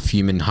a half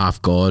human,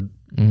 half god.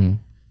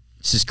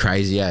 It's just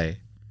crazy, eh?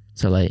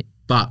 It's elite.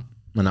 But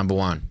my number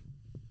 1.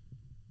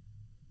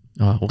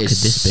 Oh, what could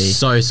this be?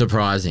 So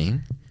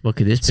surprising. What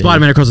could this be?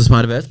 Spider-Man Across the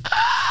Spider-Verse.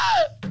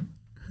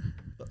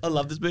 I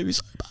love this movie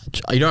so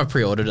much. You know I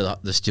pre-ordered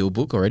the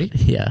Steelbook already?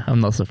 Yeah, I'm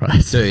not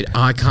surprised. Dude,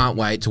 I can't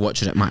wait to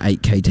watch it at my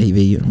 8K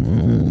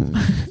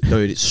TV.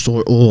 Dude, it's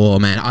so... Oh,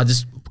 man. I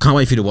just can't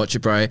wait for you to watch it,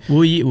 bro.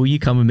 Will you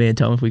come with me and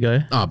tell me if we go?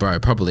 Oh, bro,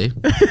 probably.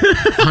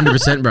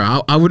 100%,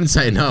 bro. I wouldn't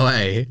say no,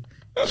 eh?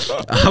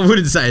 I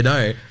wouldn't say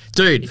no.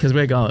 Dude. Because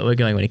we're going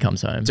when he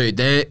comes home. Dude,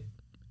 there's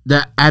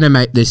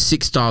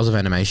 6 styles of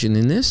animation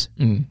in this.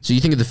 So you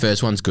think of the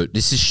first one's good.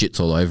 This is shit's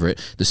all over it.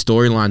 The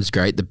storyline's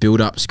great. The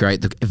build-up's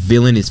great. The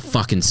villain is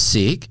fucking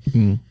sick.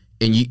 And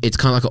it's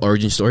kind of like an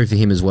origin story for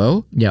him as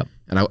well. Yep.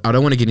 And I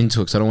don't want to get into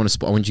it because I don't want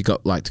to. I want you to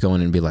go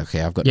in and be like,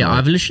 okay, I've got. Yeah,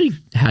 I've literally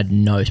had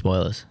no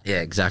spoilers.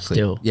 Yeah, exactly.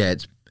 Still. Yeah,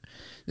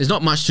 there's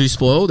not much to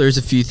spoil. There's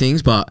a few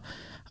things, but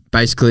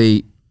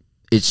basically,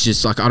 it's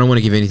just like I don't want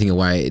to give anything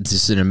away. It's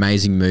just an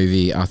amazing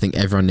movie. I think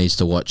everyone needs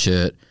to watch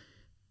it.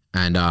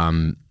 And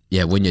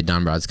yeah, when you're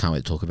done, bro, I just can't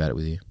wait to talk about it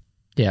with you.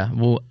 Yeah.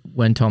 Well,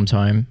 when Tom's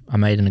home, I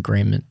made an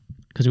agreement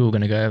because we were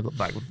going to go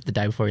like the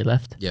day before he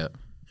left. Yeah.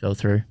 Fell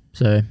through.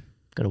 So,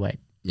 got to wait.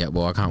 Yeah,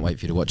 well, I can't wait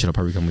for you to watch it. I'll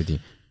probably come with you.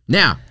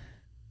 Now,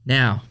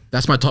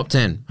 That's my top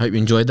 10. Hope you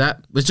enjoyed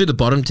that. Let's do the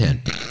bottom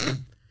 10.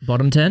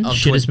 bottom 10 Of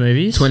shittest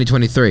movies.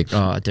 2023.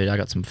 Oh, dude, I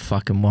got some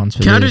fucking ones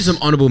for Can I do this. some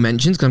honorable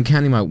mentions? Because I'm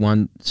counting my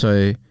one. So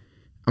I'm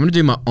going to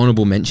do my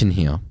honorable mention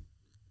here.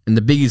 And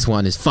the biggest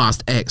one is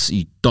Fast X,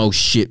 you dog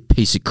shit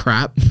piece of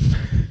crap.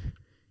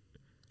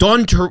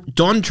 Don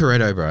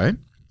Toretto, bro.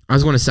 I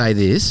just want to say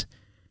this.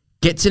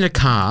 Gets in a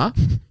car,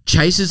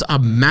 chases a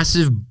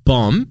massive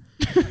bomb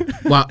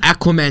while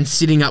Aquaman's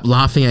sitting up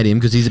laughing at him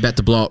because he's about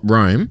to blow up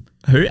Rome.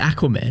 Who?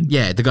 Aquaman?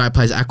 Yeah, the guy who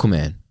plays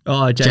Aquaman.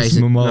 Oh,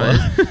 Jason Momoa.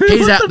 No,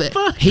 he's out there.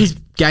 Fuck? He's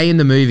gay in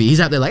the movie. He's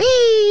out there like,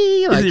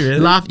 "Ee," like he really?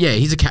 laugh. Yeah,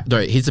 he's a cat.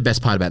 He's the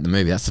best part about the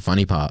movie. That's the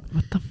funny part.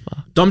 What the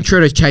fuck? Dom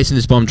Toretto's chasing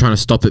this bomb, trying to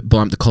stop it,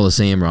 blow up the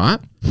Colosseum, right?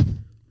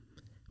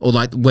 Or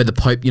like where the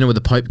Pope, where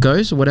the Pope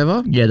goes or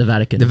whatever. Yeah, the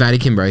Vatican. The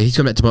Vatican, bro. He's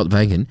coming back to blow up the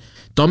Vatican.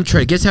 Dom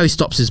Toretto, guess how he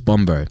stops this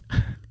bomb, bro?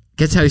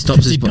 Guess how he stops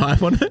Does this he bomb?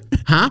 dive on it?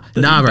 Huh?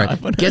 Does Nah, he bro.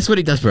 dive on it? Guess what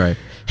he does, bro?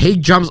 He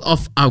jumps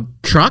off a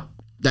truck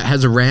that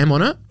has a ram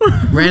on it.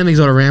 Randomly's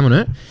got a ram on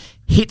it.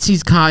 Hits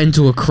his car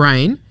into a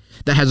crane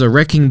that has a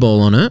wrecking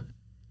ball on it.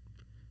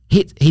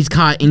 Hit his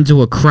car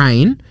into a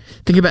crane.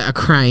 Think about a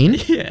crane.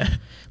 Yeah.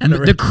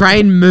 The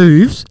crane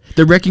moves.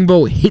 The wrecking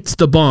ball hits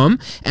the bomb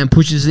and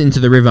pushes it into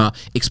the river.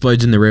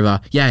 Explodes in the river.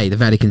 Yay, the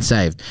Vatican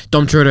saved.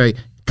 Dom Toretto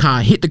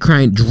car hit the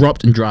crane,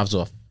 dropped, and drives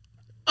off.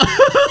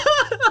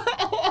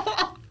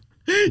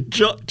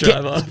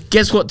 Driver.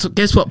 Guess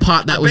what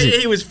part that was?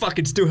 He was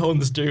fucking still holding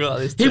the steering like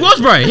this. He was,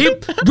 bro.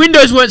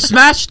 Windows weren't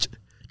smashed.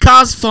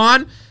 Car's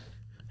fine.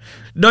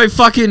 No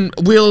fucking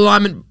wheel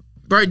alignment.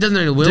 Bro, it doesn't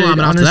need a wheel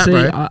alignment after that,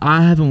 bro.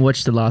 I haven't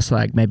watched the last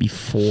like maybe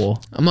 4.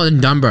 I'm not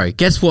even done, bro.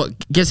 Guess what?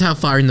 Guess how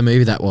far in the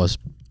movie that was?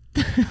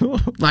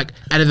 Like,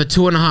 out of a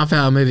 2.5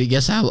 hour movie,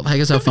 guess how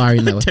far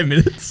in that was? 10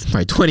 minutes.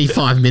 Bro,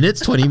 25 minutes,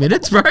 20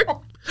 minutes, bro.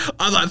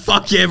 I'm like,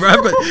 fuck yeah, bro.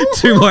 I've got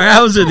 2 more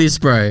hours of this,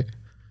 bro.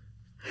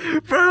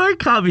 Bro, I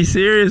can't be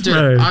serious, Dude,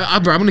 bro.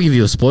 I'm going to give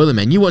you a spoiler,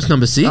 man. You watched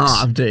number 6?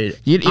 Oh, dude.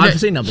 You know- I've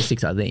seen number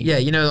 6, I think. Yeah,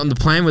 on the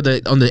plane on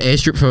the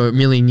airstrip for a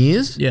million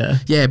years? Yeah.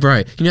 Yeah,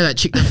 bro. You know that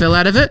chick that fell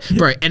out of it?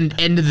 Bro, and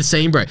end of the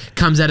scene, bro.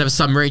 Comes out of a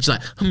submarine, she's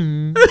like,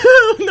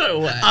 No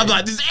way. I'm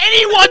like, does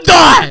anyone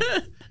die?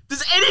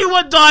 Does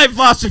anyone die in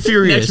Fast and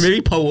Furious? Next movie,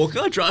 Paul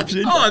Walker drives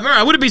in. Oh, bro,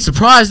 I wouldn't be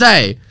surprised,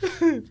 eh?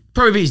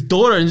 Probably be his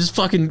daughter and just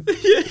fucking...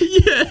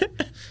 yeah.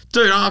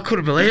 Dude, I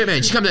couldn't believe it,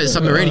 man. She comes out of the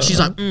submarine and she's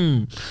like,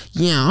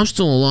 yeah, I'm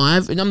still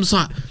alive. And I'm just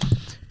like,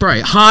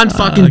 bro, Han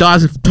fucking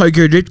dies in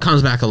Tokyo Drift,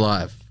 comes back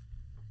alive.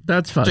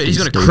 That's fucking Dude, he's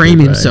going to stupid, cream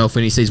bro. himself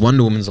when he sees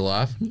Wonder Woman's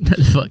alive.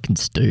 That's fucking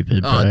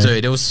stupid, bro. Oh,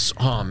 dude, it was...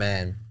 Oh,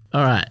 man.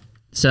 All right.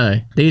 So,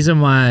 these are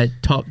my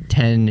top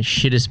 10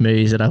 shittest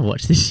movies that I've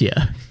watched this year.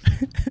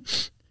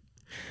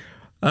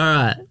 All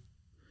right.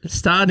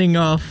 Starting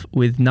off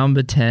with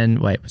number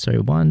 10. Wait, sorry.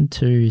 1,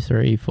 2,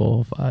 3,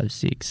 4, 5,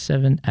 6,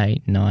 7,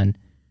 8, 9.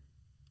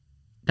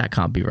 That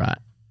can't be right.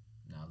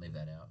 No, leave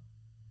that out.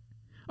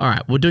 All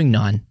right. We're doing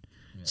 9.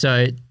 Yeah.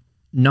 So,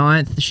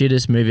 9th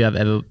shittest movie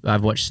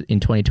I've watched in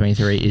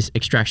 2023 is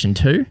Extraction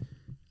 2.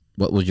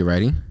 What was your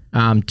rating?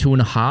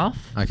 2.5.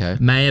 Okay.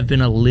 May have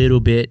been a little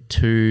bit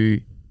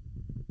too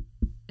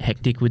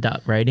hectic with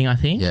that rating, I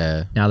think.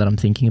 Yeah. Now that I'm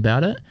thinking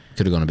about it.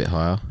 Could have gone a bit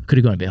higher. Could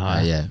have gone a bit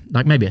higher. Yeah.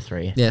 Like maybe a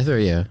 3. Yeah,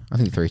 3, yeah. I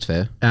think 3's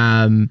fair.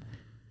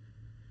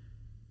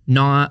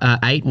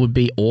 8 would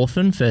be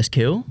Orphan, First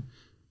Kill.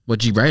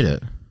 What'd you rate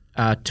it?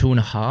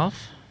 2.5.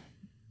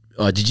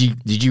 Oh, did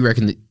you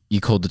reckon that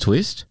you called the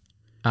twist?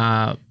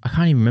 I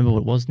can't even remember what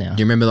it was now. Do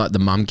you remember like the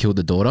mum killed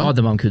the daughter? Oh,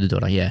 the mum killed the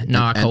daughter, yeah.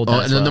 No, I called that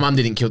and as then well. the mum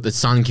didn't kill the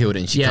son killed it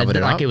and she covered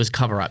it like up. it was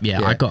cover up, yeah.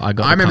 Yeah. I got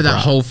I remember that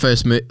cover-up. whole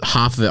first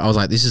half of it. I was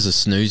like, this is a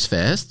snooze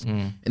fest.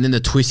 And then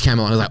the twist came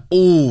along. I was like,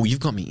 oh, you've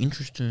got me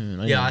interested.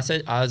 Yeah,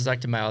 I was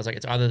like to May, I was like,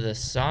 it's either the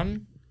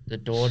son, the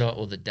daughter,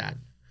 or the dad.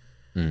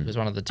 It was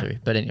one of the 2,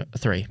 but anyway,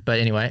 3. But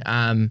anyway,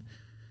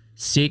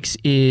 6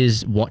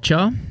 is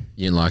Watcher.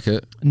 You didn't like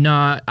it?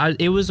 No,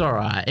 it was all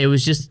right. It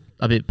was just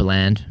a bit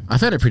bland. I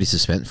found it a pretty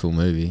suspenseful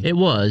movie. It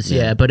was,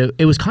 yeah, but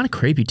it was kind of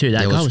creepy too.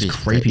 That guy was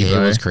creepy, yeah,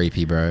 bro. it was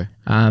creepy, bro.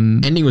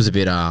 Ending was a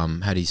bit, how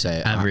do you say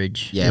it?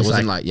 Average. Yeah, it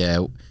wasn't like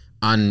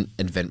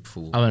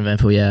uneventful.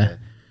 Uneventful, yeah.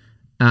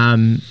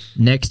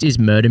 Next is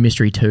Murder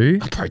Mystery 2.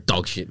 Bro,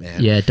 dog shit,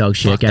 man. Yeah, dog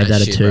shit. Fuck Gave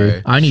that a shit, 2.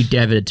 bro. I only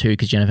gave it a 2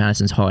 because Jennifer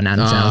Aniston's hot and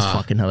Adam Sandler's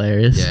fucking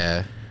hilarious.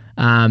 Yeah.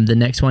 The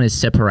next one is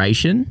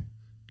Separation.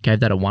 Gave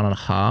that a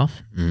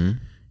 1.5.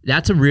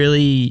 That's a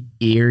really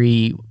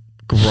eerie,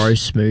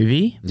 gross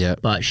movie. Yeah.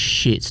 But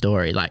shit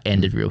story. Like,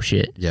 ended real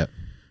shit. Yeah.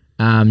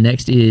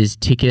 Next is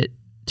Ticket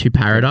to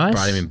Paradise.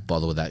 Bro, I didn't even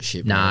bother with that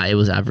shit, bro. Nah, it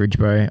was average,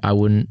 bro. I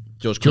wouldn't.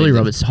 Clooney- Julia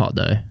Roberts is hot,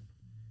 though.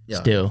 Yeah.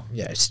 Still.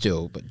 Yeah,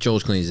 still. But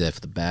George Clooney's there for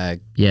the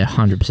bag. Yeah,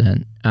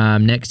 100%.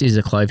 Next is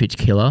A Clovehitch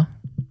Killer.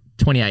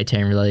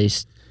 2018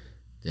 release.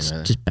 You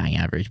know, Just bang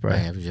average, bro.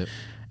 bang average, yep.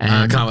 And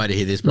I can't wait to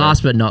hear this, bro.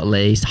 last but not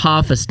least,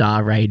 0.5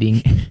 star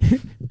rating.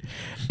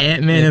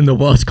 Ant-Man and the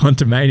Wasp: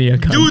 Quantumania.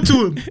 Do it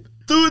to him.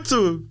 Do it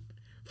to him.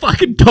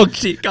 Fucking dog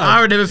shit. Go.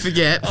 I would never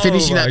forget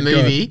finishing my that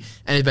movie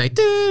and it's like,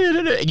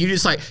 and you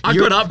just like, I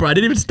you're- got up, bro. I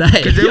didn't even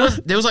stay.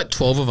 'cause there was like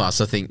 12 of us,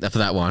 I think, for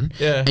that one.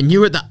 Yeah. And you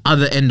were at the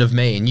other end of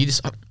me and you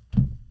just,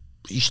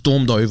 you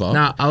stormed over.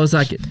 Nah, I was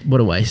like, what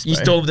a waste. You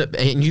bro. stormed it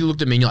and you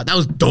looked at me and you're like, that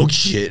was dog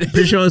shit.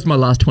 Pretty sure it was my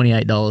last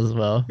 $28 as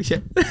well.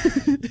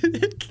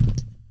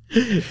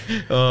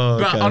 Oh,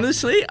 But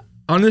honestly,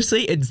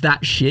 it's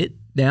that shit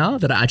now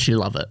that I actually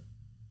love it.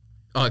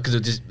 Oh, because it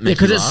just Yeah, makes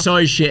because you it's laugh.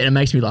 so shit and it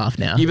makes me laugh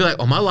now. You'd be like,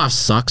 oh, my life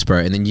sucks, bro.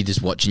 And then you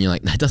just watch and you're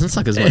like, that doesn't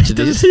suck as much as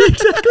this.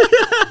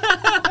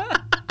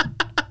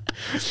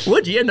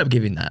 What'd you end up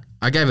giving that?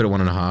 I gave it a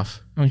 1.5.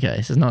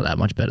 Okay, so it's not that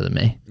much better than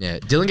me. Yeah.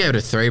 Dylan gave it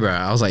a 3, bro.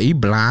 I was like, are you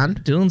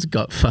blind? Dylan's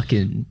got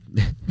fucking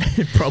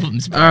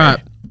problems, bro. All right.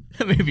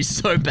 That movie's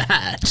so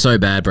bad. So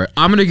bad, bro.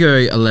 I'm going to go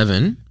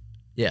 11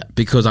 Yeah.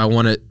 because I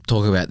want to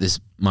talk about this,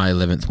 my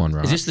 11th one,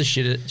 right? Is this the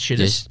shittest?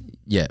 Yes.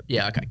 Yeah.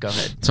 Yeah, okay, go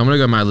ahead. So I'm going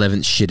to go my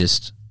 11th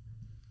shittest.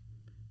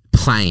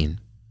 Plane.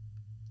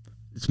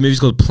 This movie's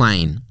called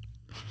Plane.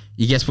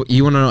 You guess what?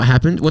 You want to know what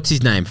happened? What's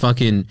his name?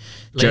 Fucking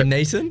Liam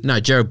Neeson? No,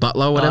 Jared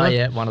Butler, or whatever. Oh,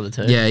 yeah, one of the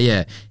two.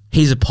 Yeah.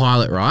 He's a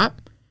pilot, right?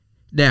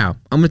 Now,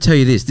 I'm going to tell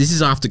you this. This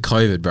is after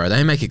COVID, bro.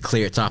 They make it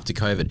clear it's after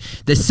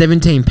COVID. There's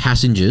 17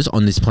 passengers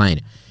on this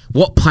plane.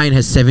 What plane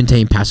has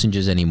 17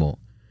 passengers anymore?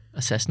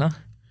 A Cessna?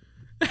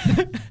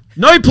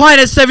 No plane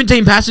has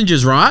 17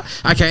 passengers, right?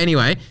 Okay,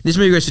 anyway, this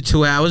movie goes for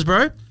 2 hours,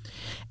 bro.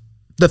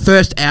 The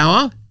first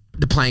hour,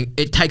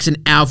 it takes an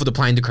hour for the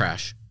plane to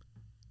crash.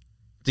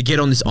 To get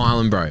on this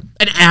island, bro.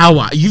 An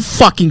hour. Are you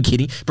fucking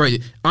kidding? Bro,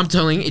 I'm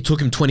telling you, it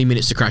took him 20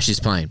 minutes to crash this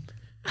plane.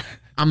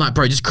 I'm like,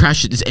 bro, just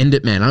crash it. Just end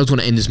it, man. I just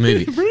want to end this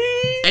movie.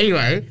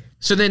 Anyway,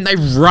 so then they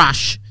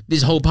rush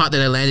this whole part that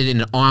they landed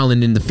in an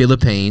island in the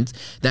Philippines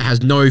that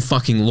has no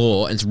fucking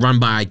law and it's run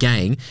by a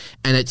gang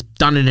and it's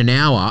done in an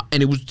hour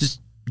and it was just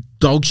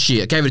dog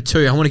shit. I gave it a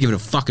 2. I want to give it a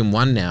fucking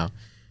 1 now.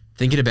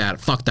 Thinking about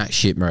it. Fuck that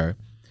shit, bro.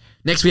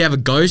 Next we have a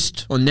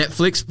Ghost on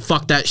Netflix.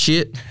 Fuck that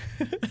shit.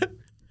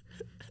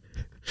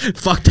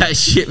 Fuck that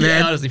shit,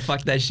 man. Yeah, honestly,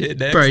 fuck that shit,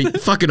 next. Bro,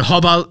 fucking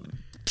hobber,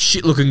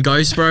 shit looking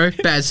ghost, bro.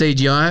 Bad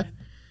CGI.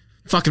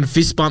 Fucking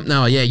fist bump.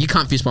 No, yeah, you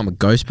can't fist bump a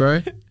ghost, bro.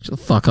 Shut the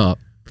fuck up.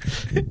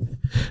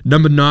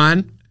 Number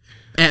 9,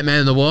 Ant-Man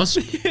and the Wasp.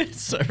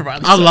 So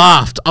right. I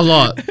laughed a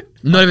lot.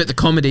 Not about the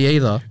comedy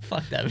either.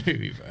 Fuck that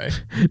movie, bro.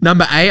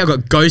 Number 8, I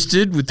got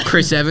Ghosted with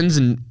Chris Evans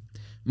and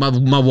my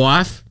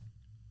wife.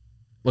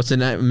 What's her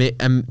name? I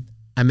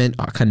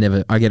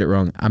get it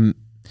wrong.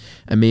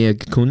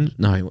 Amia Kun.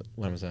 No,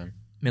 what am I saying?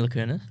 Mila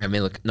Kunis?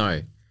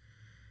 No.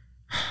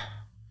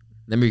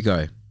 Let me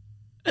go.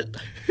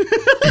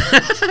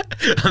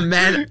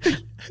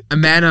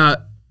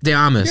 Amanda de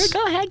Armas.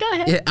 Go ahead.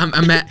 Yeah,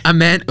 Amanda.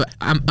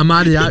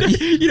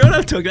 You know what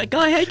I'm talking about?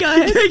 Go ahead. Go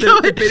ahead. He's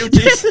like,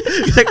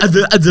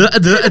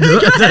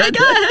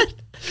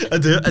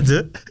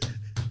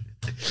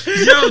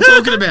 You know what I'm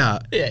talking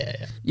about?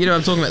 Yeah. You know what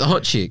I'm talking about? The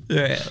hot chick.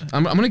 Yeah.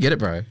 I'm gonna get it,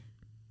 bro.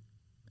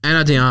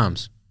 Anna de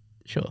Armas.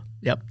 Sure.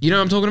 Yep. You know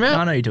what I'm talking about?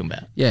 I know what you're talking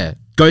about. Yeah.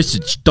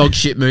 Ghosted dog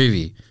shit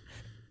movie.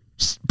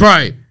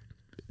 Bro,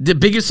 the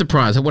biggest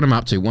surprise. What am I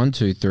up to? 1,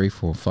 2, 3,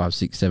 4, 5,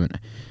 6, 7.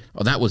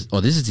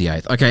 This is the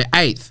 8th. Okay,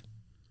 8th.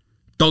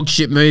 Dog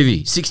shit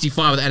movie.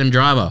 65 with Adam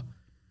Driver.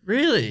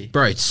 Really?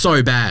 Bro, it's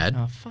so bad.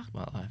 Oh, fuck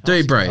my life.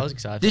 Dude, bro. I was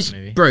excited for This, that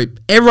movie. bro,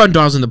 everyone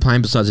dies on the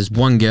plane besides this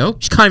one girl.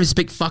 She can't even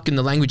speak fucking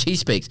the language he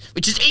speaks,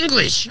 which is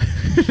English.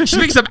 She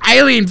speaks some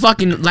alien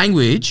fucking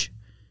language.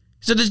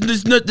 So there's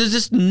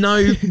just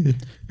no.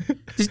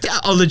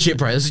 Legit,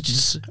 bro. This is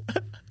just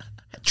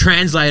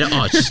translator.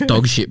 Oh, it's just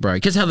dog shit, bro.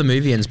 Guess how the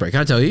movie ends, bro? Can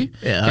I tell you?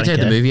 Yeah, Can I tell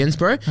you how the movie ends,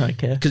 bro?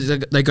 Okay. Because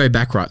they go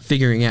back, right,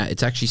 figuring out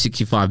it's actually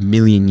 65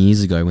 million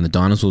years ago when the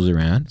dinosaurs were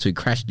around. So he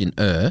crashed in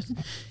Earth.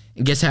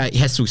 And guess how he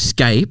has to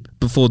escape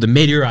before the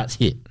meteorites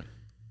hit?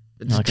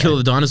 To kill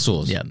the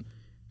dinosaurs. Yeah.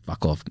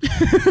 Fuck off.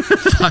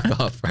 Fuck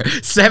off, bro.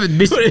 7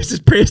 missing. What is this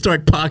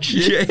prehistoric park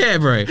shit? Yeah,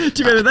 bro. Do you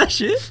remember that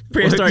shit?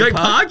 Prehistoric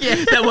Park? park? Yeah.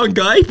 That one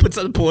guy he puts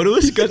on the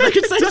portals, goes back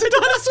and saves the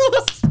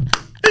dinosaurs.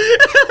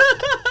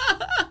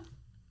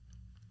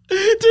 Dude,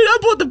 I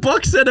bought the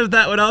box set of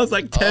that when I was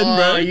like 10,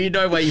 bro. You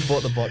know where you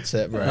bought the box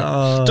set,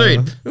 bro.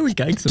 Dude, it was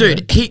gangster.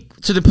 Dude,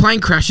 so the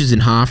plane crashes in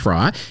half,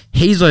 right?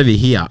 He's over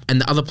here,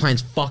 and the other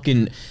plane's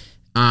fucking.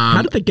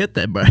 How did they get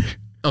there, bro?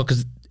 Oh,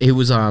 because he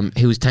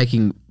was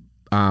taking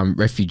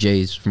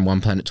refugees from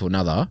one planet to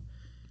another.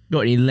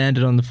 What, he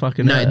landed on the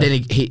fucking No, Earth? then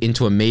he hit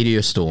into a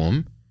meteor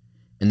storm,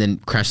 and then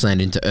crash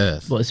landed into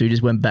Earth. What, so he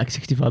just went back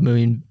 65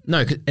 million?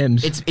 No, 'cause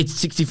M's. it's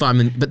 65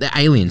 million, but they're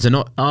aliens. They're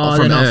not. Oh,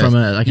 from they're not Earth. from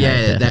Earth. Okay, Yeah,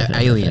 fair, they're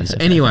fair, aliens.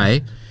 fair.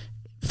 Anyway,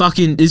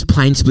 fucking this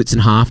plane splits in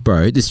half,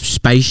 bro. This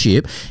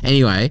spaceship.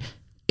 Anyway,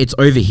 it's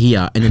over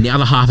here, and then the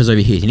other half is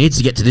over here. He needs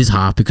to get to this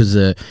half because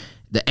the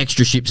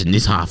extra ship's in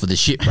this half of the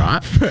ship,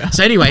 right?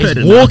 So anyway,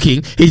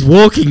 he's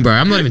walking, bro.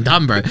 I'm not even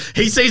done, bro.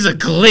 He sees a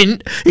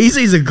glint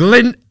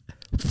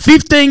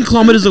 15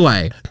 kilometers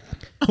away.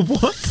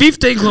 What?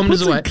 15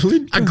 kilometers What's a away.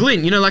 glint? A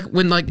glint, you know, like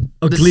when the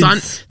glints.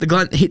 sun, the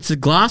glint hits the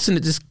glass and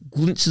it just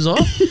glints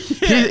off.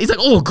 He's like,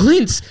 oh,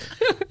 glints.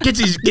 Gets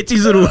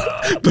his little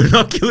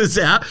binoculars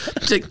out.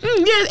 He's like,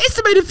 yeah,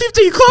 estimated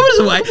 15 kilometers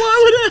away.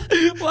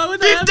 Why would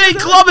they 15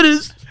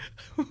 kilometers.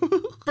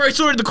 Bro, he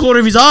saw it in the corner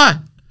of his eye.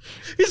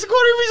 It's the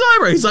corner of his eye,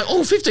 bro. He's like,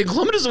 oh, 15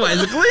 kilometers away.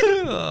 Is the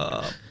glint.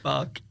 Oh,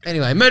 fuck.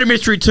 Anyway, Murder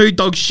Mystery 2,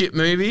 dog shit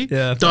movie.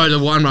 Yeah. Though the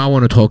one I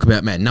want to talk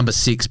about, man. Number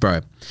 6, bro.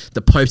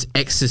 The Pope's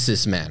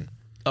Exorcist, man.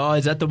 Oh,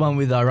 is that the one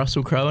with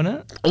Russell Crowe in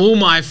it? All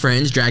my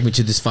friends dragged me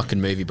to this fucking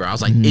movie, bro. I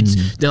was like,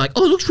 they're like,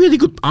 oh, it looks really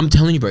good. I'm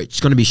telling you, bro, it's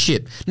going to be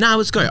shit. Nah,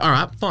 let's go. All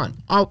right, fine.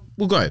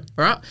 We'll go. All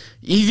right.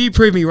 If you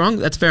prove me wrong,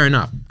 that's fair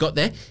enough. Got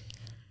there.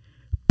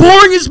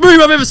 Boringest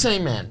movie I've ever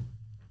seen, man.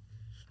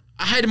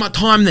 I hated my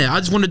time there. I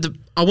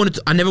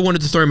never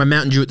wanted to throw my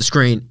Mountain Dew at the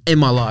screen in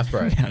my life,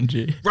 bro. Mountain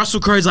Dew.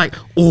 Russell Crowe's like,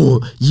 oh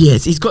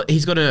yes, he's got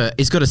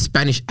a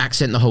Spanish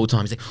accent the whole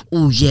time. He's like,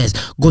 oh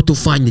yes, got to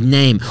find the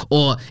name,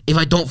 or if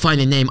I don't find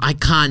the name, I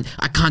can't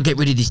get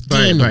rid of this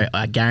demon. Bro,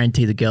 I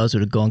guarantee the girls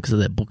would have gone because of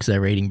the books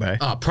they're reading, bro.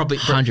 Oh, probably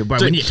 100, bro.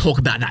 Dude, We need to talk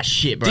about that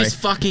shit, bro. this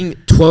fucking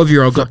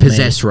 12-year-old got Fuck me.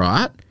 possessed,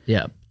 right?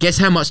 Yeah. Guess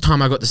how much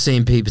time I got to see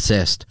him be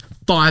possessed?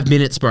 5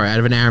 minutes, bro, out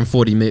of an hour and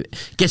 40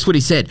 minutes. Guess what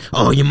he said?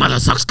 Oh, your mother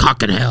sucks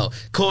cock in hell.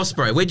 Of course,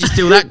 bro. Where'd you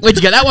steal that? Where'd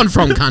you get that one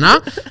from,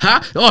 cunner?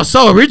 Huh? Oh,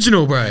 so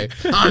original, bro.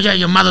 Oh, yeah,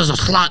 your mother's a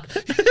slut.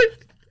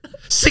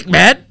 Sick,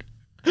 man.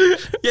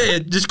 Yeah,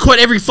 just quote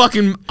every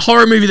fucking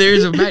horror movie there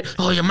is, mate.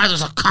 Oh, your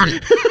mother's a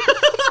cunt.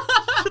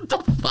 Shut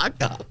the fuck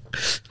up.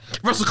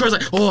 Russell Crowe's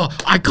like, oh,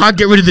 I can't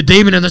get rid of the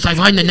demon unless I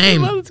find the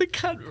name. That was a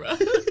cunt, bro.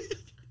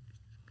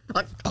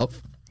 Fuck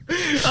off.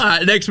 All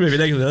right, next movie.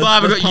 5,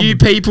 I got You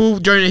People,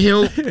 Jonah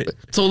Hill.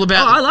 It's all Oh,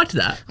 about... I liked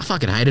that. I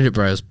fucking hated it,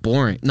 bro. It was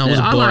boring. No, it Yeah,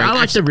 wasn't boring. I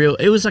liked the real.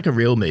 It was like a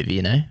real movie,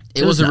 you know.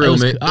 It was a real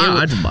movie.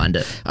 I didn't mind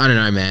it. I don't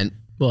know, man.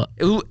 What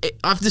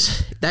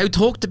They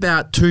talked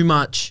about too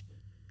much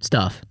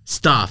stuff?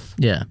 stuff.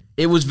 Yeah.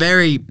 It was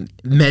very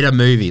meta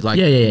movie. Like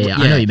Yeah.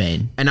 I know what you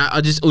mean. And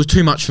it was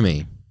too much for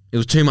me. It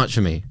was too much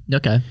for me.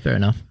 Okay, fair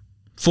enough.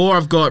 4,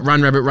 I've got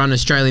Run Rabbit Run,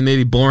 Australian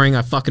movie. Boring.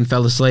 I fucking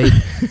fell asleep.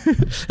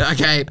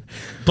 Okay.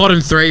 Bottom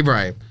 3,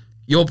 bro.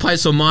 Your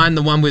Place or Mine,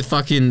 the one with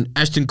fucking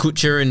Ashton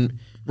Kutcher and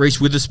Reese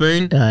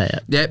Witherspoon. Yeah.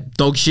 Yep.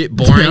 Dog shit.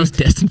 That Boring. was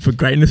destined for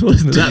greatness,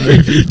 wasn't it? That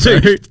movie.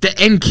 Dude, the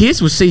end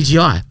kiss was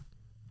CGI.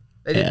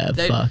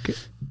 Fuck.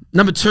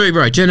 Number 2,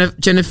 bro.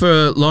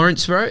 Jennifer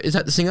Lawrence, bro. Is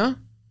that the singer?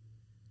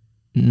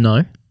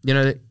 No. You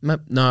know,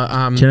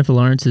 no. Jennifer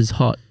Lawrence is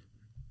hot.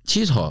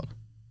 She's hot.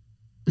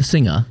 The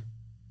singer.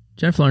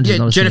 Jennifer Lawrence is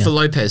not Yeah, a Jennifer singer.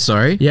 Lopez.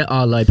 Sorry. Yeah,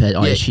 Lopez.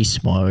 Oh, Yeah. yeah, she's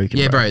smoking.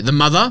 Yeah, bro. The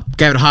mother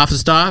gave it half a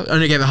star.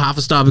 Only gave it half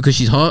a star because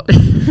she's hot.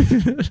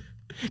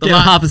 Get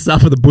half a star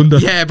for the bunda.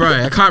 Yeah, bro.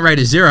 I can't rate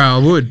it 0. I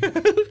would.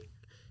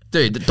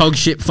 Dude, the dog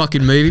shit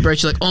fucking movie, bro.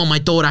 She's like, oh, my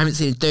daughter, I haven't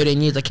seen in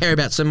 13 years. I care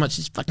about so much.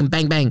 It's fucking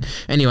bang, bang.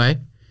 Anyway,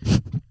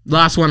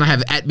 last one I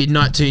have, At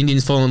Midnight, 2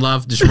 Indians Fall in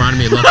Love. Just reminded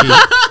me of Lucky.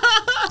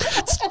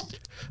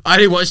 I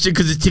only watched it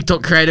because the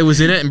TikTok creator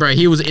was in it. And, bro,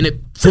 he was in it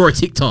for a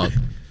TikTok.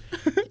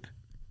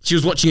 She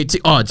was watching it.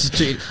 I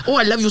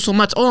love you so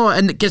much. Oh,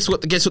 and guess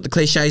what? Guess what the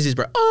cliches is,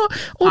 bro?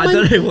 I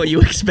don't know what you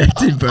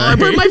expected, bro. Oh,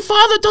 bro, my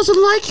father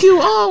doesn't like you.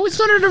 Oh, it's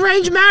not an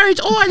arranged marriage.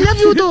 Oh, I love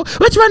you, though.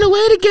 Let's run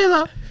away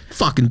together.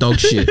 Fucking dog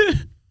shit.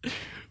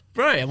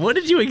 Bro, what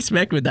did you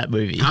expect with that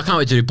movie? I can't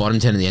wait to do bottom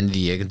 10 at the end of the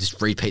year and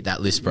just repeat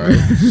that list, bro.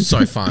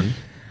 So fun.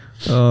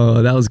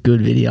 Oh, that was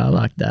good video. I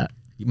like that.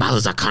 Your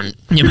mother's a cunt.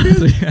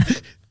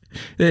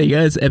 There you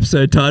go. It's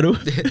episode title.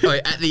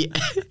 At the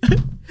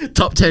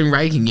top 10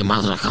 ranking, your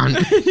mother's a cunt.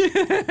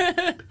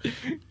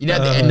 You know, at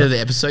the end of the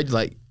episode,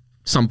 like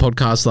some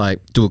podcasts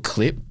like do a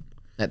clip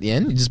at the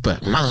end. You just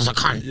put mother's a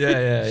cunt.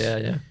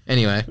 Yeah.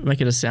 Anyway, Make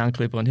it a sound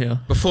clip on here.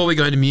 before we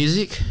go to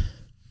music,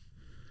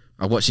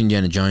 I watched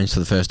Indiana Jones for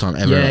the first time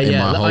ever in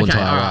my whole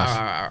entire life.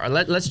 All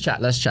right. Let's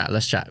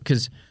chat.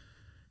 Because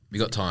We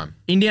got time.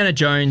 Indiana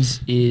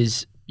Jones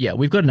is,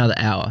 we've got another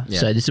hour. Yeah.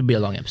 So this will be a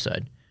long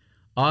episode.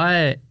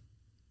 I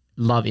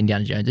love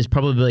Indiana Jones. It's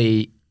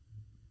probably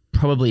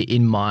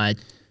in my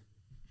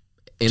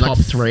top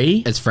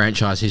 3. It's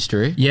franchise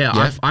history.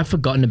 Yeah, I've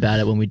forgotten about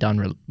it when we've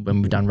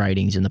done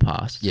ratings in the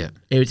past. Yeah.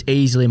 It was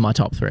easily my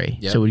top 3.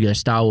 Yeah. So we go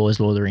Star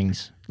Wars, Lord of the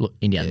Rings,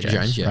 Indiana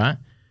Jones, yeah. right?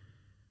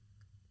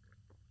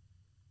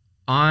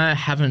 I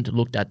haven't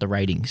looked at the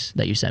ratings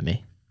that you sent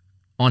me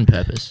on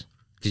purpose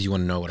Because you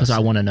want to know what because I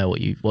want to know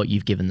what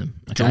you've given them.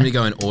 Okay? Do you want me to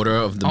go in order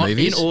of the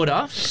movies? In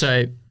order.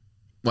 So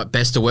What,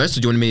 best to worst,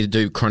 or do you want me to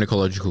do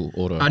chronological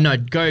order? no,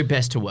 go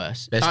best to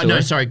worst. Best to no,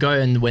 worst? sorry,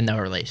 go when they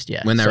were released.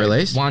 Yeah, When they were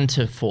released? 1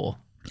 to 4.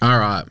 All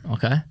right.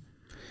 Okay.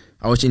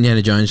 I watched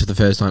Indiana Jones for the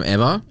first time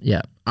ever.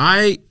 Yeah.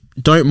 I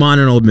don't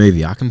mind an old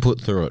movie. I can put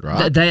through it,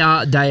 right? They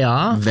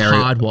are Very-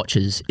 hard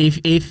watches.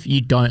 If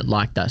you don't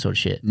like that sort of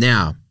shit.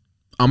 Now,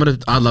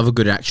 I love a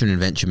good action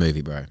adventure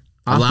movie, bro.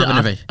 I love an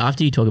adventure.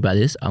 After you talk about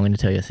this, I'm going to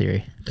tell you a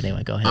theory. But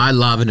anyway, go ahead. I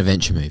love an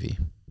adventure movie.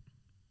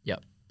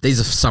 Yep.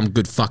 These are some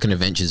good fucking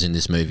adventures in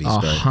this movie,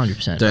 Oh, bro.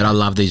 100%. Dude, I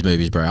love these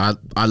movies, bro.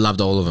 I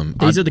loved all of them.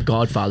 These are the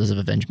godfathers of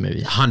adventure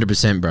movies.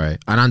 100%, bro.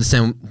 I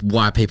understand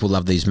why people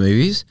love these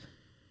movies.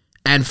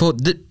 And for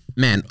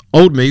man,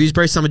 old movies,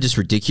 bro, some are just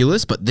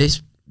ridiculous, but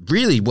this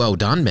really well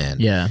done, man.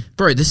 Yeah.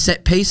 Bro, the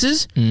set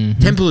pieces,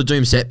 Temple of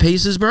Doom set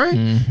pieces, bro.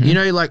 You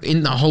know, like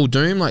in the whole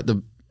Doom, like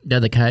the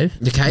cave.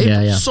 the cave,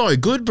 Yeah. so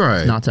good,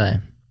 bro. Nuts,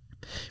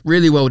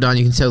 Really well done.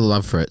 You can tell the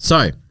love for it.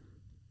 So,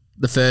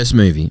 the first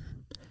movie,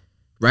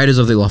 Raiders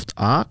of the Lost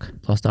Ark.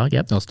 Lost Ark,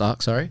 yep. Lost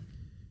Ark, sorry.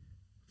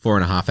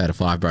 4.5 out of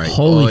 5, bro.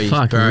 Holy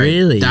fuck, bro,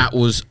 really? That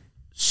was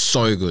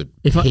so good.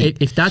 If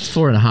that's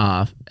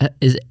 4.5,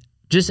 is it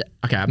just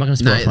okay? I'm not going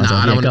to spoil No, myself.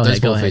 I don't want to Go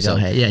spoil for yourself.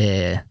 ahead.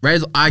 Yeah.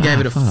 Raiders, I gave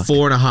it a fuck.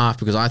 4.5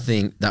 because I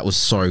think that was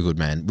so good,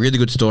 man. Really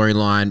good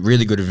storyline,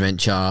 really good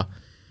adventure.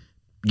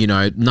 You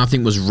know,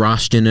 nothing was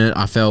rushed in it.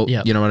 I felt,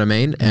 Yep. you know what I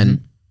mean?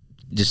 And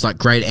just like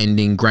great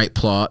ending, great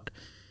plot.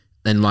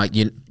 And like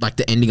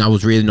the ending, I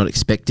was really not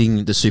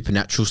expecting the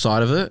supernatural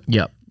side of it.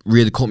 Yep.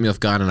 Really caught me off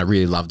guard, and I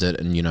really loved it.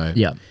 And you know,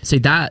 Yep. See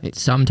that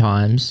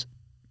sometimes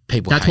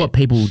people that's hate what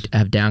people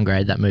have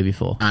downgraded that movie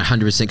for. 100%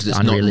 because it's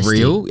not Unrealistic.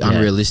 real, Yeah.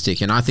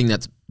 unrealistic, and I think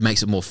that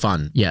makes it more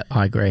fun. Yeah,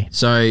 I agree.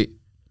 So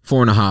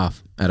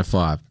 4.5 out of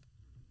 5.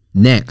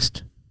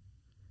 Next,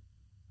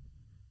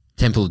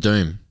 Temple of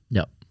Doom,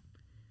 Yep.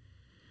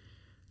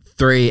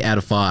 3 out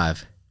of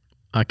 5.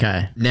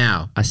 Okay.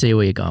 Now, I see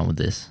where you're going with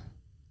this.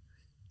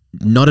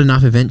 not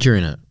enough adventure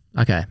in it.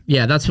 Okay.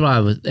 Yeah, that's what I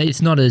was.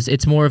 It's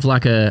more of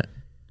like a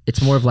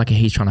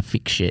he's trying to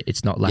fix shit.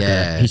 It's not like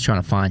Yeah. he's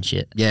trying to find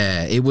shit.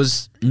 Yeah, it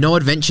was no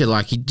adventure.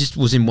 Like he just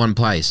was in one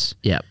place.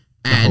 Yep.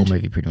 The And- whole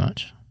movie pretty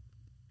much.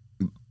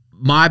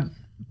 My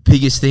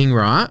biggest thing,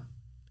 right?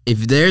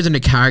 If there's a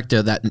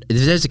character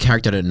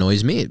that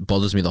annoys me, it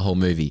bothers me the whole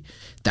movie.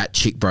 That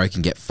chick, bro,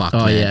 can get fucked.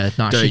 Oh, man. yeah.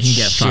 No, she Dude, can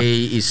get fucked.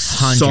 She is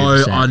so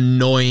 100%.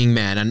 annoying,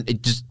 man, and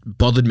it just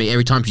bothered me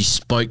every time she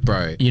spoke,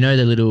 bro. You know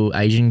the little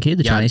Asian kid,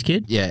 the Yeah, Chinese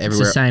kid? yeah, It's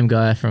everywhere- the same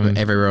guy from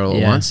Everywhere all at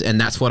Yeah. once, and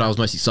that's what I was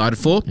most excited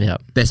for.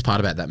 Yep. Best part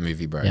about that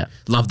movie, bro. Yeah.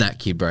 Love that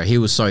kid, bro. He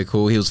was so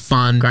cool. He was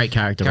fun. Great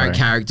character, Great bro.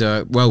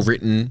 character. Well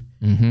written.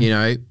 You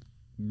know,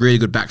 really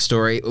good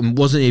backstory. It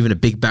wasn't even a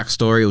big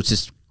backstory. It was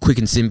just quick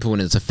and simple,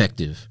 and it's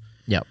effective.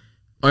 Yep.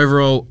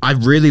 Overall, I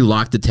really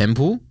liked the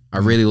temple. I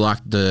really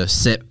liked the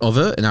set of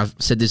it, and I've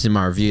said this in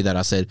my review that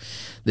I said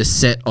the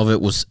set of it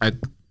was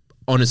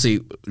honestly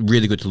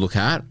really good to look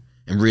at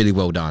and really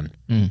well done.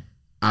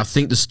 I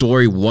think the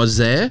story was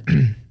there,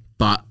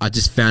 but I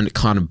just found it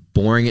kind of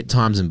boring at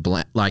times and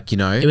like, you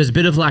know, It was a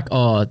bit of like,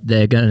 oh,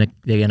 they're gonna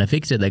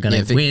fix it, they're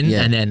gonna win,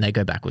 yeah. and then they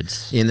go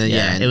backwards. And then,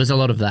 yeah, it was a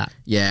lot of that.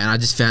 yeah, and I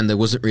just found there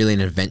wasn't really an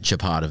adventure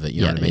part of it.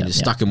 You know Yeah, what I mean? yeah, Just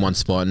yeah. stuck in one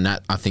spot, and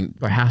that I think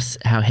Or how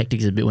hectic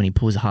is it a bit when he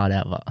pulls the heart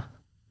out of it?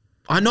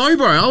 I know,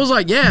 bro. I was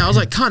like,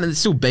 kind of it's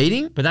still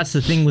beating. But that's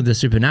the thing with the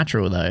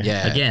supernatural, though.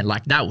 Yeah. Again,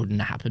 like that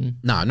wouldn't happen.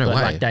 No, no but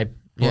way. like they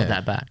brought Yeah.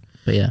 that back.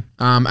 But yeah,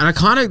 And I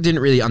kind of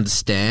didn't really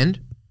understand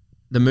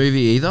the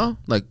movie either,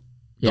 like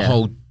the Yeah.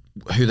 whole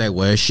who they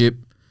worship,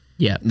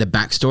 yeah. the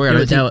backstory. I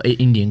They don't were think,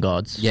 Indian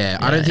gods.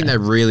 I don't think they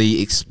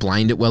really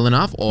explained it well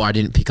enough, or I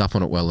didn't pick up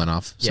on it well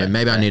enough. So Yeah,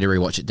 maybe I fair. need to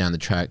rewatch it down the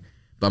track.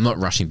 But I'm not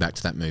rushing back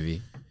to that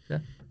movie. Yeah.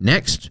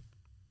 Next,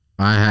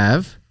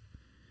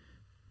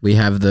 we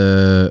have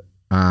the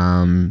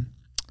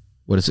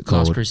what is it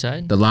called? Last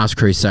Crusade. The Last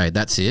Crusade.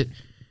 That's it.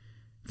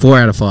 4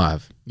 out of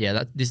 5.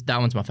 Yeah, that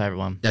one's my favorite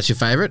one. That's your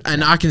favorite,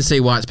 and I can see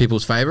why it's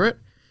people's favorite.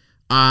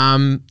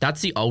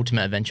 That's the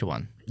ultimate adventure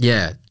one.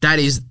 Yeah, that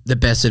is the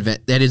best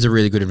event. That is a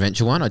really good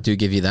adventure one. I do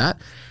give you that.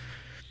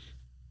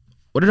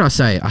 What did I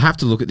say? I have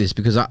to look at this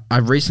because I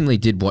recently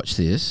did watch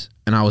this,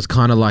 and I was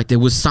kind of like, there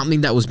was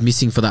something that was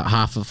missing for that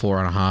half of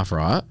 4.5,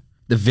 right?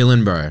 The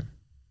villain, bro.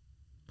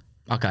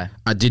 Okay,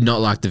 I did not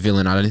like the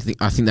villain. I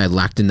think they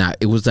lacked in that.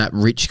 It was that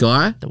rich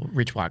guy. the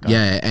rich white guy.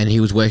 Yeah, and he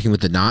was working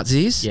with the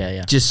Nazis. Yeah,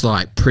 yeah. Just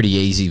like pretty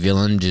easy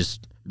villain,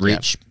 just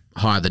rich,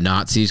 hire the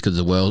Nazis because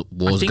the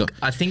war's got.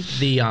 I think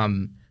the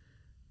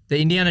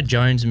Indiana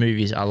Jones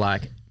movies are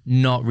like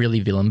not really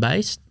villain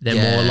based. They're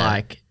Yeah. more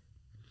like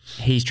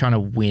he's trying to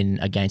win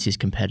against his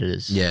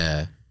competitors.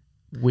 Yeah.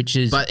 Which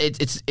is But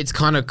it's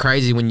kind of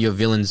crazy when your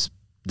villain's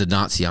the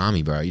Nazi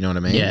army, bro. You know what I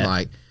mean? Yeah.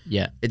 Like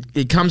yeah.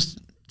 it comes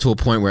to a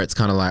point where it's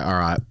kind of like, all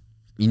right,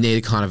 you need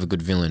a kind of a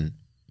good villain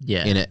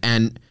Yeah. in it.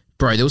 And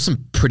bro, there was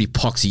some pretty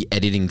poxy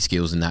editing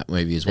skills in that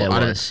movie as well. There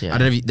I was, yeah.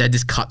 don't know if they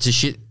just cut to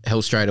shit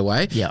hell straight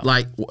away. Yeah.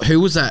 Like who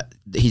was that?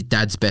 His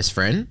dad's best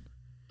friend,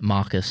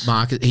 Marcus.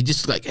 Marcus. He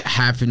just like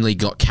happenly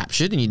got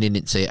captured, and you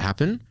didn't see it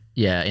happen.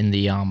 Yeah, in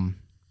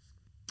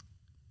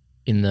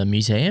the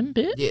museum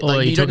bit? Yeah, Or like,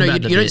 are you don't talking know.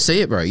 about You the don't bit-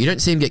 see it, bro. You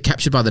don't see him get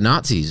captured by the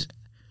Nazis,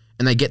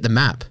 and they get the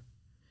map.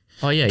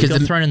 Oh yeah, he 'cause got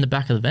the- thrown in the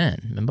back of the van,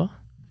 remember?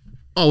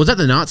 Oh, was that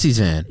the Nazis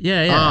van?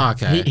 Yeah, yeah. Oh,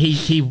 okay.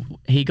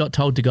 He got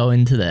told to go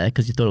into there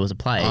because he thought it was a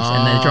place,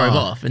 and then drove Oh.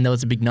 off, and there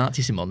was a big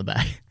Nazi symbol on the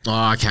back.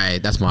 Oh, okay,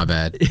 that's my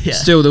bad. Yeah.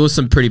 Still, there was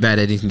some pretty bad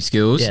editing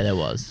skills. Yeah, there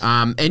was.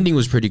 Ending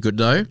was pretty good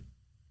though.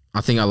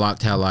 I think I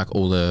liked how like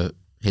all the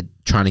head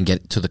trying to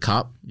get to the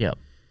cup. Yep.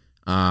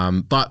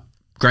 But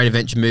great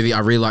adventure movie. I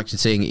really liked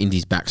seeing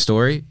Indy's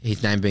backstory.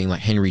 His name being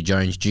like Henry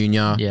Jones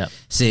Jr. Yeah.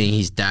 Seeing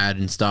his dad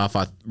and stuff.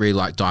 I really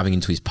like diving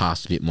into his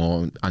past a bit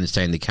more, and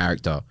understanding the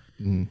character.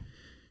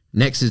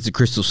 Next is the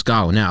Crystal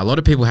Skull. Now, a lot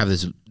of people have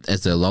this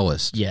as their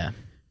lowest. Yeah.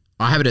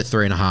 I have it at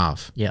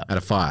 3.5 Yeah. out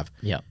of 5.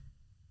 Yep.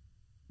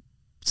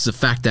 it's the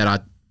fact that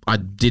I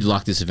did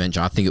like this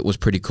adventure. I think it was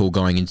pretty cool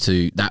going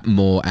into that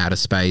more outer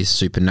space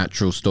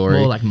supernatural story.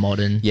 More like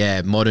modern.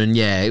 Yeah, modern.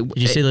 Yeah. Did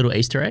you see a little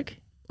Easter egg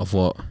Of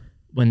what?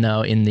 when they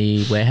were in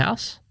the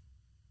warehouse?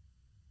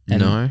 And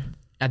No.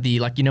 At the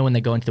when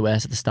they go into the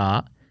warehouse at the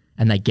start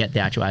and they get the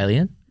actual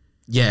alien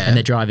Yeah. and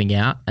they're driving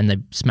out and they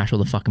smash all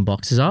the fucking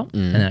boxes up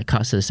and then it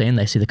cuts to the scene.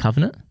 They see the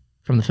Covenant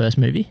from the first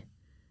movie.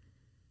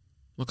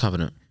 What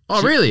Covenant?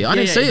 Oh, really? I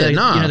didn't see it.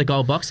 No. You know the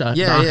gold box, the Ark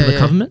Yeah, of the yeah.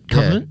 Covenant. Yeah,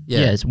 Covenant. yeah.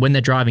 Yes. When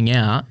they're driving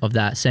out of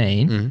that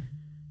scene,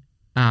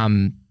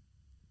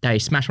 they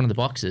smash one of the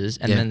boxes,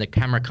 and Yeah. then the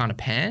camera kind of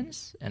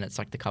pans, and it's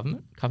like the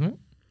Covenant.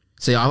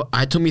 See,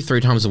 it took me 3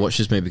 times to watch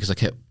this movie because I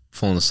kept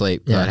falling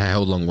asleep. Yeah. I had a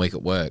hell long week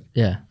at work.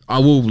 Yeah. I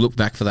will look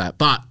back for that.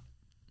 But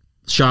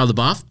Shia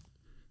LaBeouf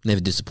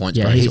never disappoints,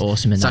 Yeah, bro. he's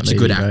awesome in that such a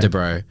good movie, bro. actor,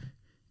 bro.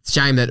 It's a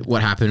shame that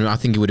what happened. I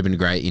think he would have been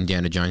great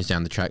Indiana Jones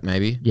down the track,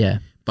 maybe. Yeah.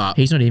 But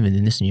He's not even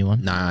in this new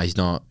one. nah, he's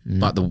not.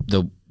 But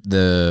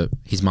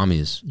his mum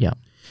is. Yeah.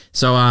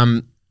 So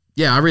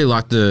yeah, I really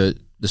like the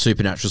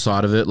supernatural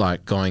side of it,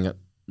 like going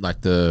like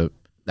the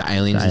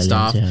aliens and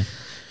stuff. Yeah.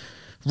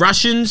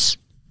 Russians,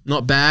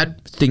 not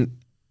bad. Think,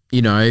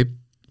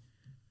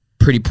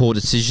 pretty poor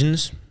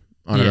decisions.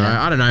 I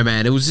don't know,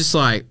 man. It was just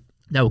like,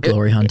 They were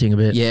glory hunting a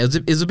bit. yeah,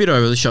 it was a bit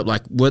over the shop.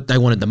 Like, what they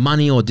wanted the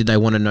money, or did they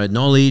want to know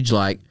knowledge?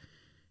 Like,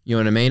 you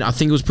know what I mean? I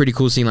think it was pretty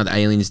cool seeing like the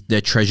aliens.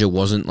 Their treasure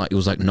wasn't like, it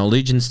was like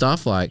knowledge and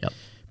stuff. Like, Yep.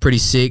 pretty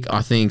sick.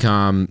 I think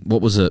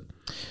what was it?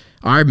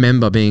 I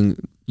remember being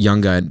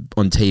younger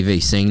on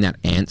TV seeing that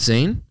ant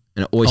scene,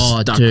 and it always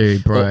stuck.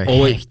 Dude, bro.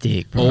 Always,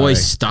 Hectic, bro.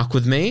 always stuck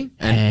with me.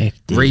 And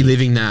Hectic.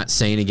 reliving that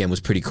scene again was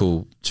pretty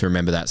cool to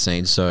remember that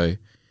scene. So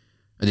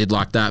I did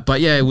like that.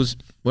 But yeah, it was.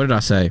 What did I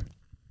say?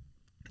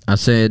 I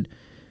said,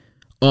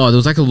 there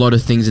was like a lot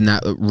of things in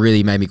that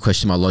really made me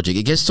question my logic.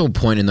 It gets to a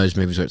point in those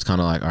movies where it's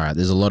kind of like, all right,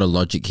 there's a lot of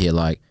logic here.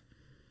 Like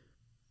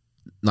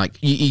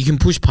you can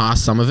push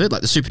past some of it.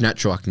 Like the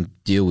supernatural I can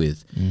deal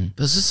with. But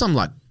there's just some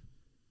like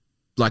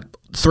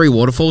 3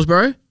 waterfalls,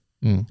 bro.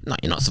 No,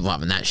 you're not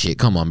surviving that shit.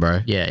 Come on, bro.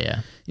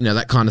 Yeah.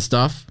 That kind of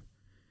stuff.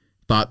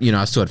 But,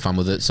 I still had fun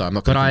with it, so I'm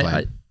not going to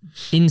But complain.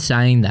 in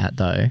saying that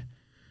though,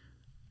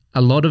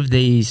 a lot of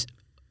the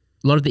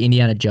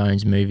Indiana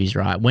Jones movies,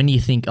 right? When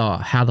you think, oh,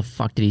 how the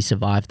fuck did he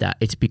survive that?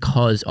 It's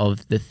because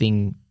of the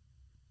thing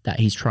that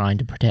he's trying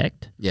to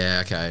protect.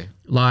 Yeah, okay.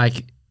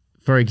 Like,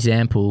 for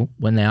example,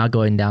 when they are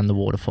going down the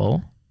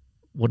waterfall,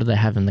 what do they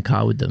have in the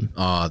car with them?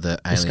 Oh, the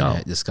alien, skull.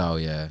 the skull,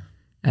 yeah.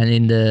 And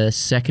in the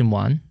second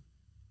one,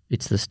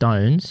 it's the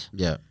stones,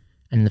 Yeah.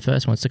 and in the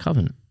first one, it's the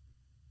Covenant.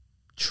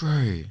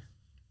 True.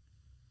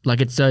 Like,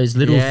 it's those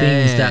little Yeah.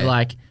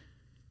 things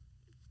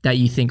that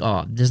you think,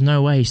 oh, there's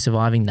no way he's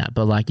surviving that.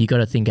 But, like, you got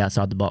to think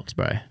outside the box,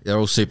 bro. They're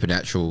all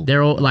supernatural.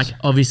 They're all, like,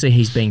 obviously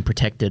he's being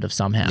protected of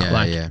somehow.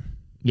 yeah.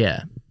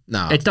 Yeah.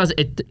 No.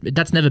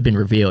 That's never been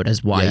revealed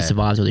as why he Yeah.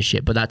 survives all this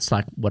shit. But that's,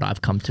 like, what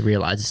I've come to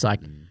realize. It's, like,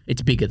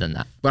 it's bigger than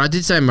that. But I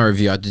did say in my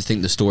review, I did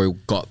think the story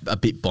got a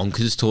bit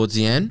bonkers towards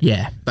the end.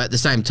 Yeah. But at the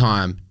same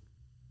time,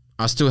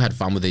 I still had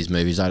fun with these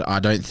movies. I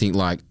don't think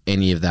like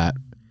any of that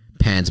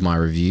pans my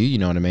review. You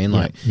know what I mean?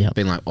 Like Yep.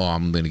 being like, oh,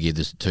 I'm going to give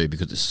this a 2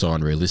 because it's so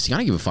unrealistic. I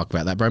don't give a fuck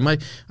about that, bro.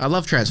 I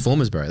love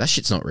Transformers, bro. That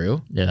shit's not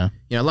real. Yeah.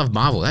 I love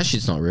Marvel. That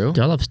shit's not real.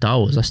 Dude, I love Star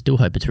Wars. I still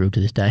hope it's real to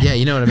this day. Yeah,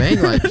 you know what I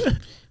mean? Like,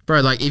 bro,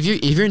 like if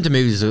you're into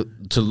movies,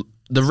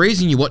 the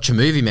reason you watch a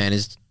movie, man,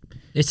 is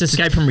It's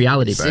escape from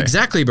reality, bro.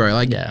 exactly, bro.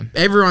 Like Yeah.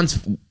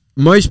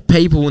 most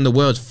people in the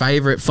world's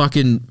favorite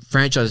fucking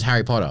franchise is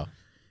Harry Potter.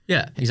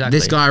 Yeah, exactly.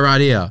 This guy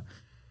right here.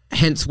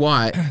 Hence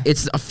why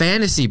it's a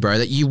fantasy, bro,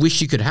 that you wish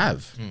you could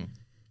have.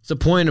 It's the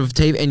point of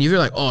TV, and you're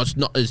like, oh,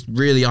 it's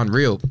really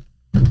unreal.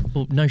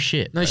 Well, no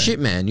shit. No shit,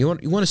 man. You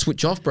want to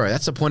switch off, bro.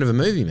 That's the point of a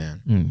movie,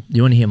 man.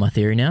 You want to hear my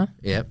theory now?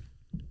 Yep.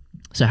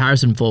 So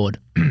Harrison Ford.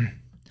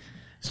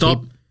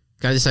 Stop.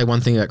 Can I just say one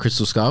thing about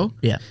Crystal Skull?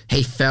 Yeah.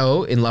 He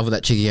fell in love with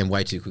that chick again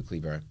way too quickly,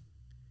 bro.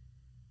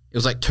 It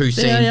was like 2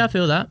 scenes. Yeah, I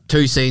feel that.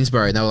 2 scenes,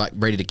 bro, and they were like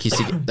ready to kiss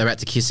again. They're about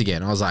to kiss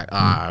again. I was like,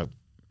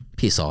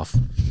 piss off.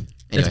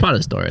 Anyway. It's part of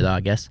the story, though, I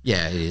guess.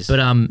 Yeah, it is. But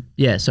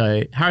yeah.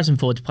 So Harrison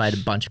Ford's played a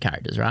bunch of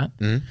characters, right?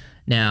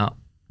 Now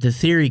the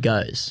theory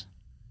goes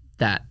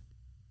that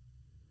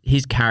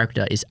his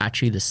character is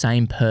actually the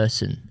same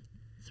person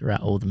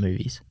throughout all the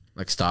movies.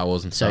 like Star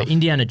Wars and So stuff.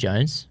 Indiana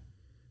Jones,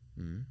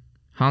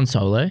 Han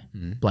Solo,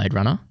 Blade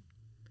Runner,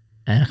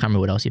 and I can't remember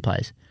what else he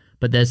plays.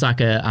 But there's like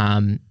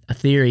a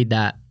theory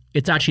that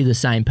it's actually the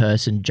same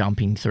person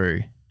jumping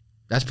through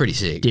That's pretty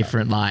sick.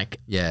 different like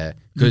Yeah,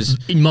 because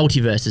in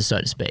multiverses, so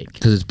to speak.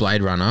 it's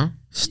Blade Runner,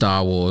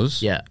 Star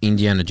Wars, Yeah.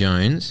 Indiana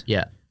Jones.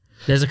 Yeah.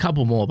 There's a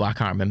couple more, but I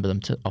can't remember them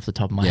off the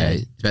top of my Yeah, head.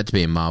 he's about to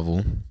be in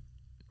Marvel.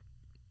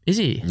 Is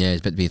he? Yeah,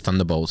 he's about to be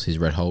Thunderbolts. He's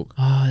Red Hulk.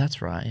 Oh,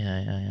 that's right.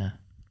 Yeah.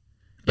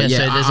 But Yeah,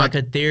 yeah, so there's I- like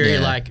a theory yeah.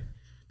 like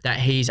that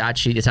it's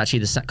actually the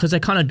same, because they're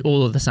kind of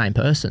all of the same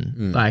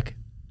person. Like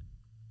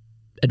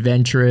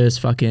adventurous,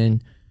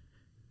 fucking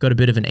got a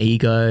bit of an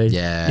ego.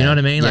 Yeah, You know what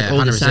I mean? Like yeah,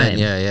 all the 100%, same.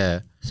 Yeah.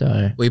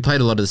 So We played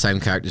a lot of the same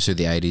characters through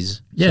the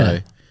 80s. Yeah.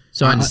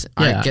 So I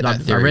I get that I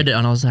theory. read it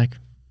and I was like,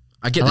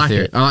 I get I the like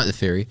theory. it. I like the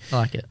theory. I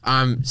like it.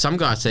 Some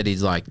guy said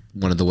he's like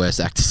one of the worst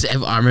actors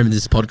ever. I remember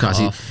this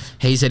podcast. Off.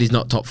 He said he's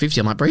not top 50.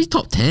 I'm like, bro, he's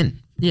top 10.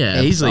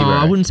 Yeah, Easily, Oh, bro.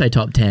 I wouldn't say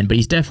top 10, but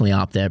he's definitely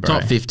up there, bro.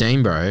 Top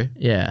 15, bro.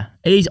 Yeah,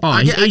 I he's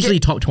get- easily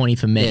top 20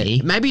 for me.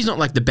 Yeah. Maybe he's not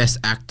like the best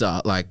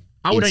actor. Like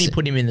I would in- only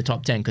put him in the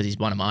top 10 because he's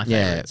one of my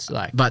yeah. favorites.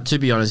 Like, But to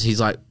be honest, he's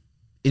like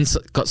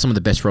got some of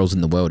the best roles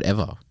in the world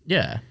ever.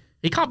 yeah,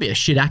 he can't be a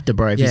shit actor,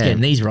 bro. If he's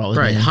getting these roles,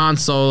 Bro, man. Han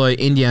Solo,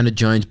 Indiana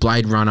Jones,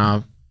 Blade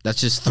Runner. That's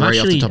just three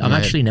off the top of I've my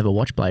head. actually never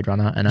watched Blade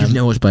Runner, and You've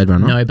never watched Blade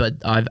Runner? no, but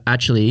I've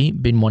actually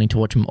been wanting to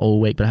watch them all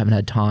week, but I haven't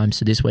had time.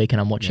 So this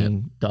weekend I'm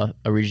watching the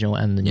original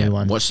and the Yeah, new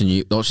one. watch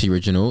the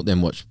original,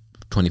 then watch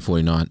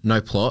 2049. No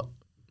plot,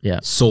 Yeah,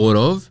 sort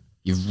of.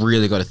 You've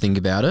really got to think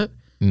about it.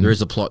 Mm. There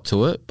is a plot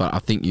to it, but I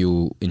think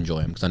you'll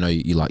enjoy them because I know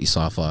you like your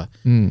sci-fi.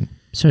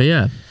 so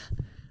yeah,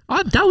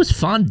 that was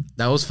fun.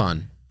 That was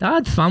fun. I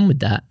had fun with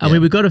that. I Yeah.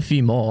 mean, we've got a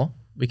few more.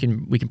 We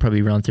can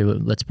probably run through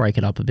it. Let's break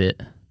it up a bit.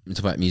 Let's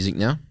talk about music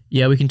now.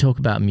 Yeah, we can talk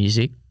about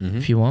music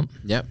if you want.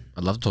 Yep,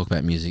 I'd love to talk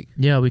about music.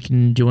 Yeah, we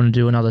can. Do you want to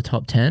do another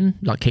top 10?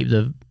 Like keep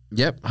the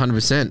Yep,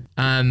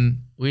 100%.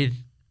 with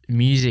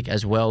music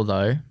as well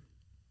though.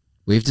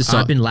 We've I've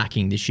decided. been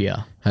lacking this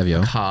year Have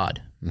you?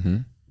 hard, Mm-hmm.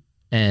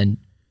 and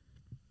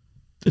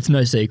it's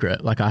no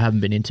secret. Like I haven't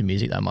been into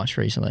music that much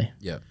recently.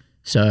 Yep.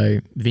 So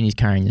Vinny's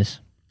carrying this.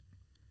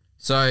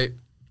 So,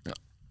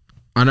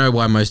 I know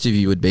why most of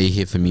you would be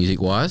here for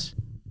music-wise.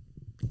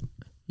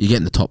 You're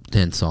getting the top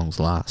 10 songs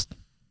last.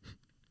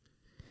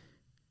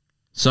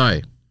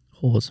 So,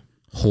 Whores.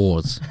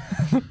 whores.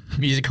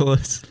 Music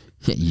whores.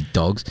 Yeah, you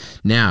dogs.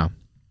 Now,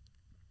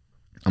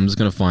 I'm just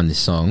going to find this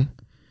song.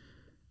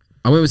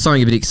 I went with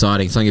something a bit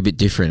exciting, something a bit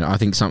different. I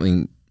think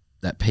something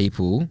that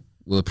people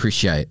will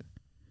appreciate,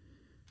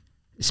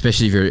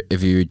 especially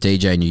if you're a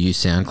DJ and you use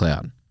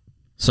SoundCloud.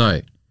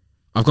 So,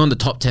 I've gone the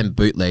top 10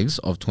 bootlegs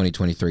of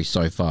 2023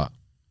 so far.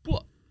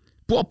 What?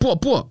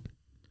 What?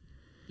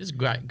 This is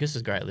great. This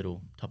is a great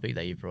little topic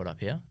that you brought up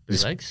here.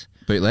 Bootlegs.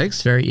 Bootlegs?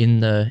 It's very in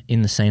the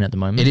scene at the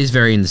moment. It is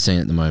very in the scene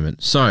at the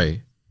moment. So,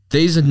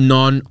 these are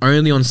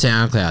only on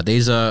SoundCloud.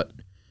 These are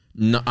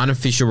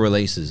unofficial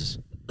releases.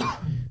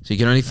 So you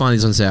can only find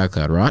these on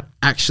SoundCloud, right?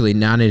 Actually,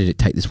 now I need to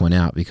take this one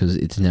out because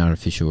it's now an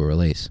official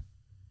release.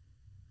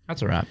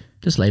 That's all right.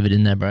 Just leave it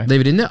in there, bro.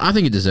 Leave it in there. I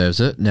think it deserves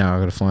it. Now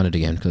I've got to find it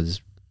again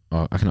because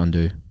I can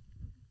undo.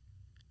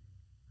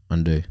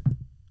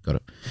 Got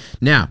it.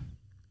 Now,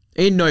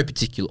 in no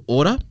particular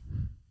order,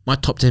 my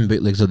top 10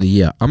 bootlegs of the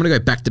year. I'm going to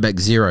go back-to-back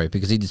Zero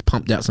because he just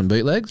pumped out some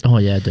bootlegs. Oh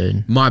yeah,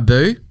 dude. My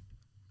Boo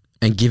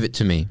and Give It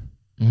To Me.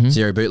 Mhm.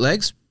 Zero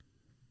bootlegs.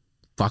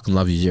 Fucking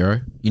love you,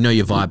 Zero. You know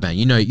your vibe, man.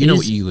 You know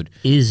what you would.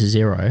 Is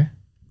Zero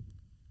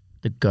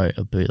the goat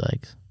of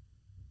bootlegs?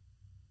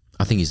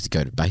 I think he's the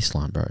go to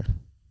baseline, bro.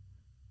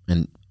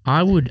 And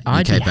I'd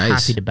UK be bass.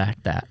 happy to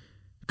back that.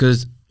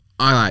 because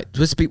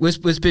let's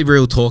be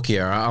real talk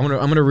here. Right? I'm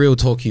gonna real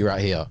talk you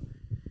right here.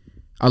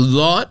 A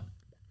lot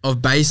of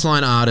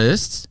baseline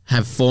artists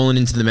have fallen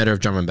into the meta of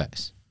drum and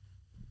bass.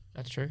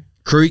 That's true.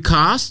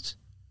 Crewcast,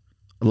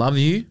 I love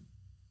you.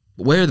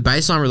 Where are the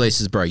baseline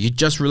releases, bro? You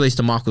just released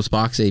a Michael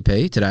Sparks EP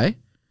today.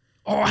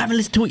 Oh, I haven't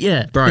listened to it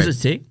yet. Bro, Is it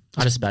sick?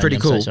 I just Pretty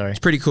cool. I'm so sorry. It's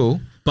pretty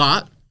cool.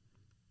 But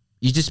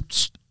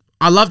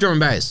I love drum and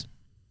bass.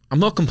 I'm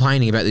not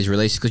complaining about these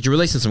releases because you're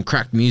releasing some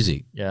cracked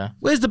music. Yeah.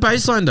 Where's the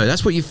baseline though?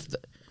 That's what you know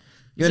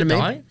what I mean?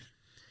 Dying?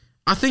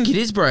 I think it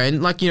is, bro.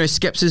 And like,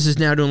 Skepsis is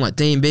now doing like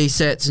D&B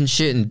sets and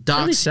shit, and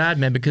Really Darksy, sad,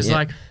 man, because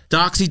like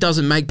Darksy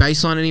doesn't make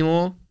baseline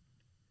anymore.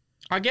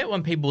 I get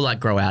when people like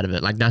grow out of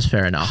it, like that's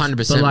fair enough.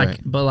 100%,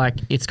 But like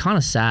it's kind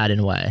of sad in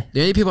a way.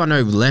 The only people I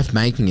know left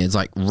making it is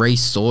like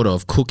Reese, sort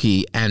of,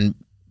 Cookie, and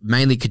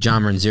mainly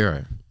Kajama and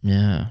Zero.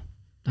 Yeah.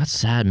 That's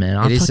sad,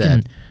 man. It is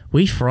sad.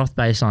 We frothed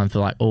baseline for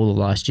like all of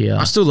last year.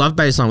 I still love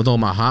baseline with all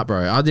my heart,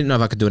 bro. I didn't know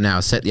if I could do an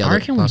hour set the I other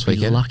reckon last we'd be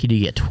weekend. lucky to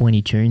get 20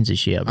 tunes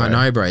this year, bro. I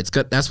know, bro.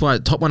 That's why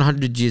top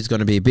 100 is going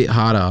to be a bit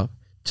harder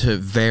to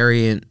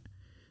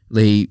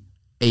variantly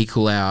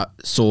equal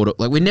out, sort of.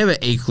 Like, we never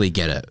equally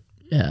get it.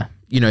 Yeah.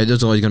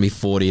 There's always going to be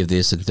 40 of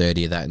this and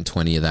 30 of that and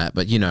 20 of that.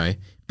 But,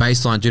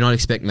 baseline, do not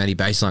expect many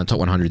baseline top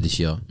 100 this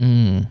year.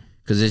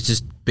 Because it's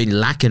just been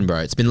lacking, bro.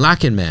 It's been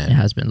lacking, man. It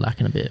has been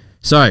lacking a bit.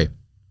 So,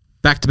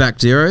 back-to-back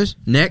zeros.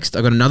 Next,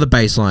 I got another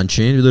baseline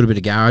tune, a little bit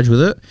of garage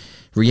with it.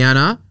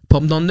 Rihanna,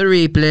 Pumped on the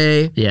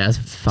Replay. Yeah, it's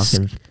a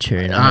fucking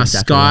tune. I know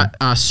exactly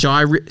why.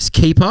 Shy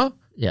Keeper,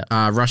 Yeah.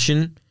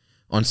 Russian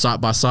on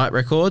Sight by Sight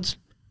Records.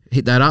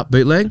 Hit that up,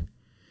 bootleg.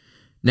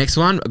 Next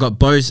one, I got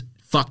Bo's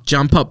Fuck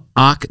Jump Up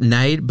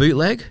Arcade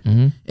bootleg.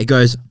 It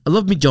goes, I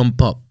love me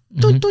jump up.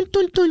 Dun, dun,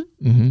 dun,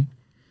 dun.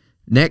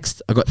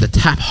 Next, I got the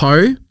Tap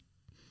Ho.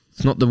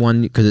 It's not the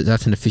one because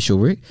that's an official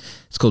rig.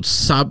 It's called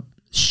Sub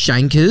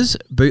Shankers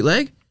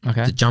bootleg.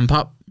 Okay. The Jump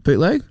Up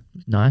bootleg.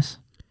 Nice.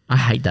 I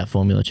hate that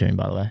Formula tune,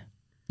 by the way.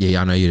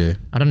 Yeah, I know you do.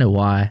 I don't know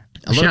why.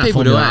 A lot Shout of out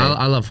people do, Formula.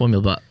 eh? I love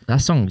Formula, but that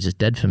song is just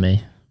dead for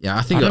me. Yeah,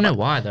 I think I don't know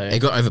why, though. it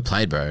got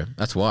overplayed, bro.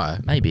 That's why.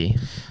 Maybe.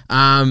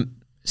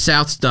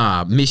 South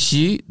Star, Miss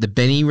You, the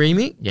Benny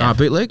remix, Yeah.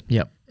 bootleg.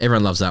 Yep.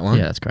 Everyone loves that one.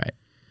 Yeah, that's great.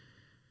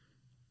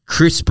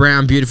 Chris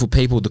Brown, Beautiful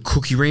People, the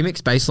Cookie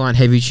remix, bassline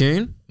heavy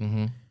tune.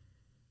 Mm-hmm.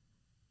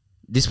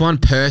 This one,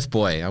 Perth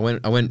Boy. I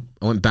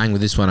went bang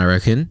with this one, I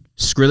reckon.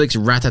 Skrillex,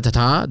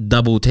 Ratatata,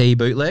 Double T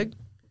bootleg.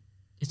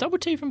 Is Double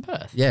T from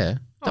Perth? Yeah,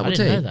 Oh, Double I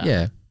didn't T. know that.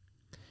 Yeah.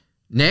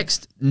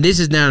 Next, this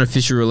is now an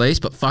official release,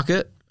 but fuck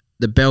it.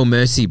 The Bell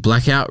Mercy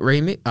Blackout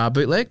remix,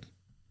 bootleg.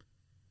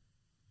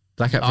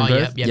 Blackout from Oh,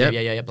 Perth.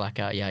 yeah.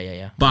 Blackout.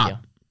 Yeah. But Yeah.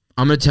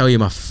 I'm going to tell you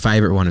my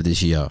favourite one of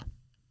this year.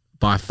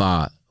 By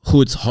far.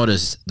 Hood's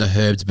Hottest, the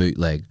Herbs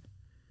bootleg.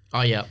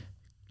 Oh, yeah.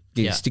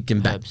 Yeah, Sticking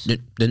back. Herbs.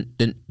 Dun, dun,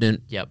 dun,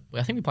 dun. Yep.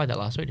 I think we played that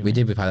last week, didn't We we?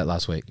 did. We played that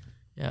last week.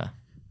 Yeah.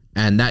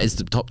 And that is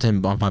the top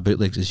 10 of my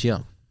bootlegs this year.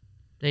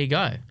 There you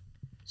go.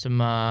 Some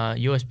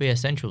USB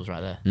essentials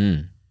right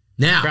there.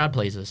 Now, Crowd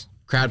pleasers.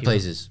 crowd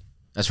pleasers.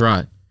 That's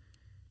right.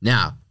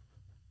 Now,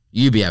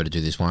 you be able to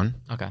do this one.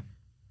 Okay.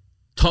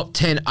 Top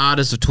 10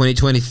 artists of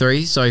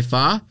 2023 so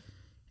far.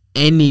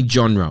 Any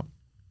genre.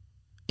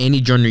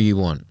 Any genre you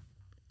want.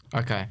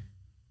 Okay.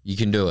 You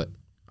can do it.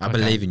 I Okay.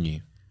 believe in you.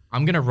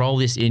 I'm going to roll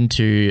this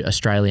into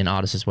Australian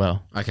artists as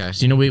well. Okay.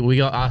 So, you know, we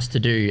got asked to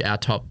do our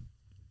top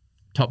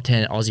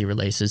 10 Aussie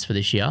releases for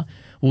this year.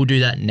 We'll do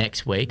that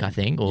next week, I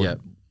think, or Yep.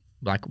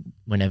 like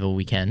whenever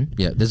we can.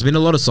 Yeah, there's been a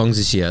lot of songs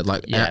this year.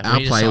 Like Yeah, our we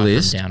need to cycle them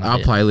playlist, down a our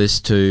bit.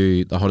 playlist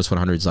to the hottest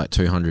 100 is like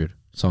 200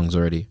 songs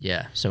already.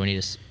 Yeah. So we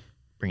need to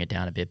bring it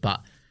down a bit.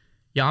 But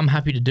yeah, I'm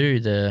happy to do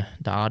the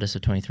artists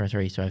of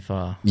 2023 so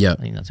far. Yeah. I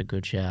think that's a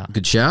good shout.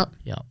 Good shout.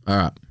 Yeah. All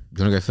right.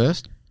 Do you want to go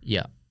first?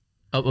 Yeah.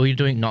 Oh, were you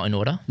doing not in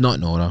order? Not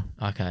in order.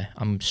 Okay.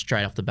 I'm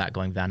straight off the bat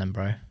going Venom,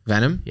 bro.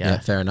 Venom? Yeah.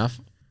 Fair enough.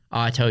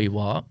 I tell you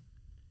what,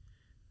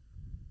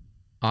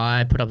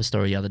 I put up a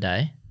story the other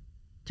day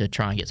to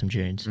try and get some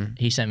tunes.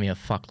 He sent me a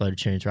fuckload of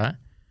tunes, right?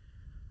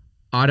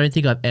 I don't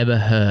think I've ever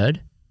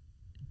heard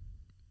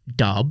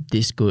dub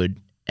this good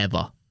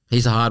ever.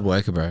 He's a hard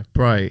worker, bro.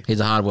 Bro, He's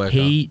a hard worker.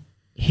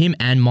 him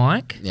and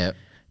Mike Yeah.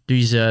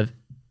 deserve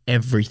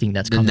everything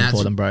that's Then coming that's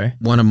for them, bro.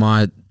 one of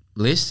my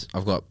lists.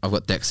 I've got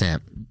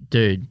Dexamp.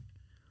 Dude,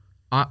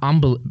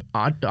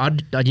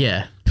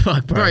 yeah.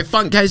 Fuck, bro. Bro,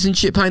 Funkcase and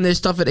shit playing their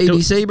stuff at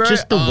EDC, bro.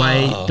 Just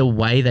the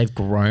way they've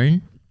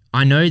grown.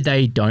 I know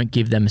they don't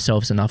give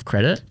themselves enough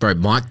credit. Bro,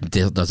 Mike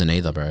doesn't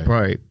either, bro.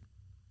 Bro,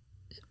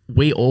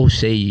 we all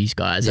see these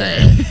guys,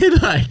 eh?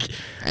 Like,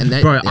 And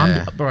that,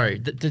 bro, yeah.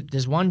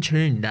 there's one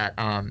tune that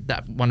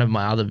that one of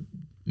my other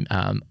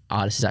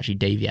artists is actually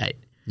Deviate.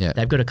 Yeah.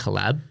 They've got a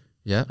collab,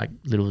 Yeah. like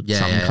little Yeah,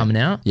 something yeah. coming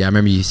out. Yeah, I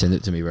remember you sent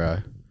it to me, bro.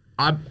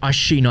 I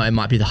shit not, it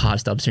might be the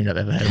hardest dub tune I've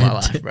ever heard in my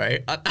life, bro.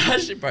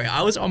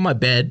 I was on my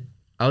bed.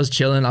 I was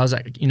chilling. I was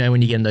like, you know,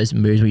 when you get in those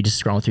moods where you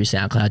just scrolling through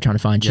SoundCloud trying to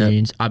find Yep.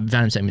 tunes.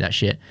 Venom sent me that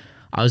shit.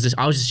 I was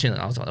just chilling.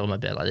 I was like on my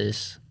bed like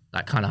this,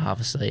 like kind of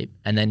half asleep.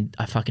 And then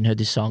I fucking heard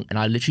this song and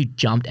I literally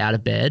jumped out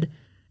of bed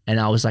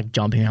and I was like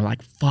jumping. And I'm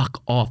like, fuck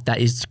off.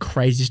 That is the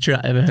craziest tune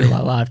I ever heard in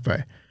my life, bro.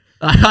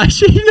 Like, I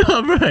shit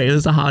not, bro. It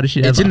was the hardest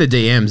shit It's ever. in the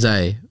DMs,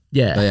 eh?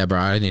 Yeah. Oh, yeah, bro.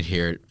 I didn't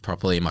hear it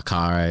properly in my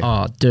car, eh?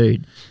 Oh,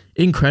 dude.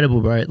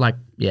 Incredible, bro. Like,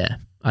 yeah.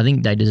 I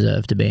think they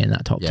deserve to be in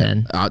that top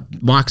 10.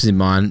 Mike's in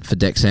mine for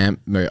Dexamp.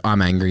 Bro,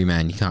 I'm Angry,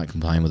 man. You can't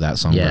complain with that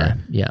song, Yeah.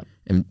 bro. Yeah.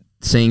 And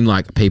seeing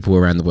like people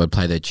around the world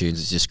play their tunes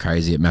is just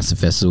crazy at massive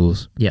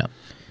festivals. Yeah.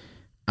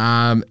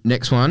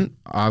 Next one,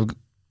 I'm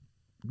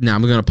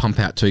going to pump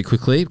out two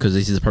quickly because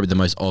this is probably the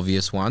most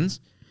obvious ones.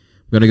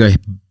 I'm going to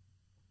go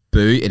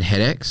Boo and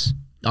HeadX.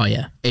 Oh,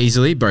 yeah.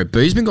 Easily, bro.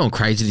 Boo's been going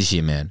crazy this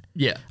year, man.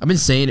 Yeah. I've been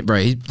seeing it,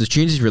 bro. The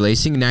tunes he's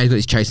releasing, now he's got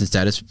his Chasing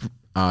Status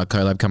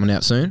collab coming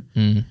out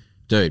soon.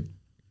 Dude,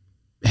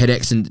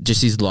 HeadX and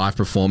just his live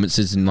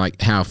performances and like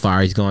how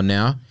far he's gone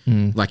now.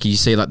 Like you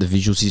see like the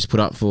visuals he's put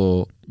up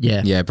for.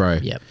 Yeah. Yeah, bro.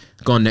 Yep.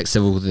 Gone next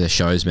level with their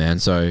shows, man.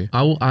 So,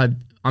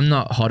 I'm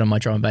not hot on my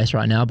drum and bass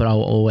right now, but I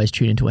will always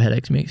tune into a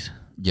HeadX mix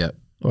yeah.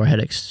 or a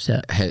HeadX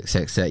set.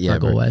 HeadX set, yeah,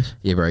 Like bro. always.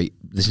 Yeah, bro.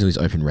 Listen to his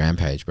Open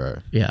Rampage, bro.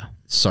 Yeah.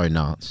 So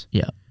nuts.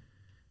 Yeah.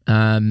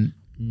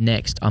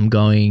 Next, I'm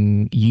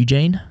going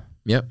Eugene.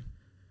 Yep.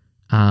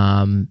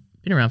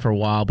 Been around for a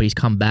while, but he's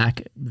come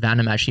back.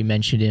 Venom actually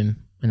mentioned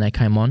him when they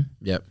came on.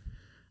 Yep.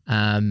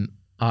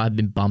 I've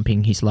been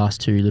bumping his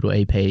last two little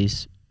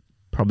EPs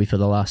probably for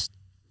the last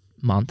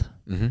month.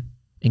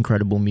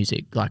 Incredible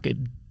music. Like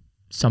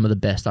some of the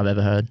best I've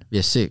ever heard.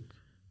 Yeah, sick.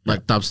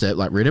 Like dubstep,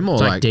 like rhythm or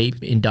It's like like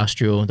deep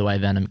industrial, the way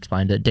Venom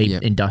explained it.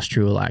 Deep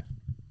industrial, like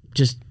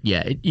just,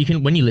 yeah. You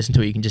can, when you listen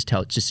to it, you can just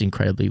tell it's just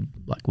incredibly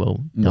like well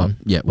done.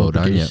 well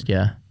done, produced,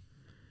 yeah.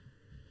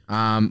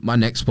 My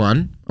next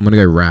one, I'm going to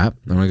go rap.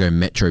 I'm going to go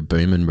Metro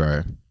Boomin,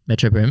 bro.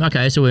 Metro Boom.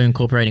 Okay, so we're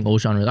incorporating all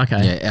genres.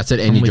 Okay. Yeah, I said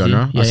any with you.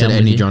 genre. Yeah, I said I'm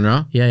any with you.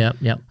 genre. Yeah,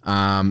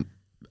 yeah.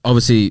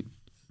 Obviously,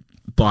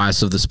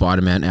 bias of the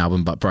Spider-Man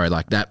album, but bro,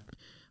 like that,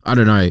 I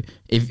don't know.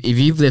 If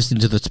you've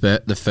listened to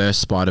the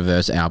first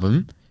Spider-Verse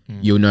album,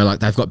 you'll know like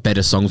they've got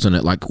better songs on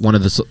it. Like one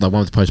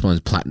with Post Malone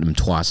is platinum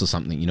twice or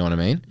something. You know what I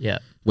mean? Yeah.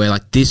 Where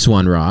like this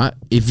one, right?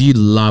 If you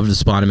love the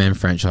Spider-Man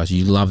franchise,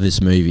 you love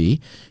this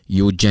movie,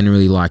 you'll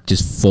generally like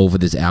just fall for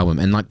this album.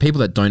 And like people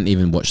that don't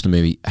even watch the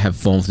movie have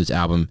fallen for this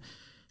album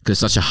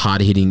because it's such a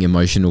hard-hitting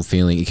emotional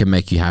feeling. It can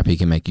make you happy, it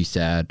can make you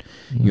sad.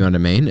 You know what I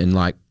mean? And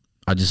like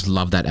I just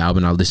love that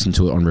album. I listen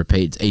to it on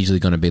repeat. It's easily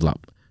going to be like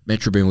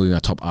Metro Boomin will be my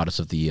top artist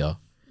of the year,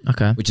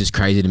 Okay. which is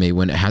crazy to me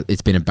when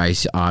it's been a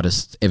bass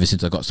artist ever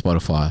since I got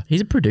Spotify.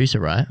 He's a producer,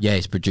 right? Yeah,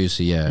 he's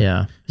producer. Yeah,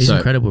 Yeah. He's So-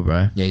 incredible,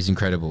 bro. yeah, he's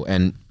incredible.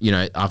 And you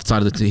know, I've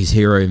started his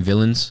Hero and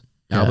Villains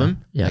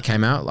album Yeah. that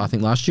came out I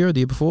think last year or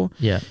the year before.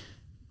 Yeah.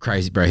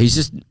 Crazy, bro. He's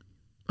just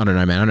I don't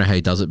know, man. I don't know how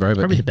he does it, bro. But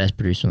Probably the best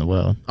producer in the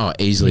world. oh,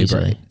 easily, bro.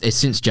 Easily. It's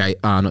since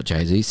not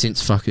Jay-Z,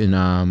 since fucking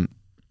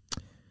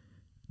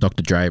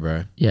Dr. Dre,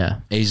 bro. Yeah.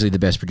 Easily the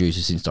best producer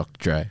since Dr.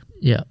 Dre.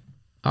 Yeah.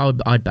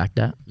 I'd back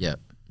that. Yeah.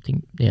 I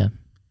think, yeah.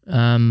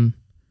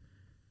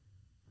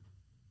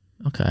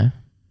 Okay.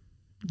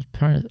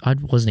 I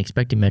wasn't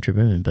expecting Metro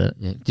Boomin, but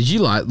Yeah. Did you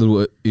like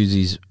Lil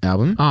Uzi's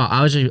album?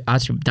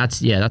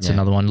 that's Yeah.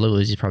 another one. Lil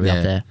Uzi's probably Yeah.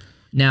 up there.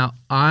 Now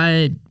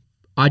I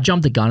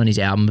jumped the gun on his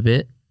album a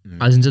bit.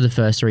 I listened to the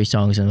first 3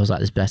 songs and it was like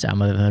this best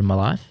album I've ever heard in my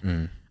life.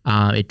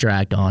 It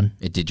dragged on.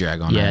 It did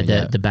drag on. Yeah,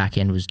 eh? the back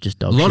end was just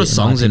dog a lot shit of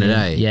songs in it, my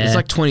eh? opinion. Yeah, It's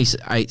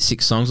like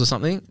 6 songs or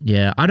something.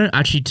 yeah. I don't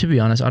actually, to be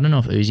honest, I don't know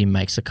if Uzi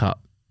makes the cut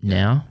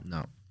now.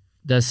 No.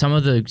 There's some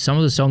of the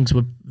songs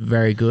were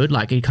very good.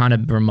 Like it kind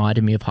of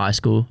reminded me of high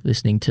school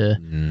listening to.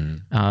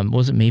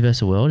 Was it Me vs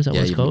the World? Is that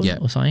what it's called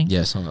or something?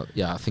 Yeah,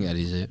 I think that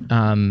is it.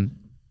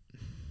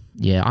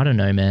 Yeah, I don't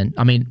know, man.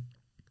 I mean,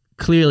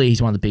 clearly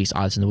he's one of the biggest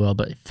artists in the world,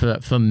 but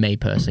for me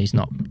personally, he's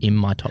not in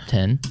my top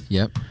 10.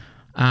 Yep.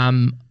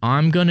 I'm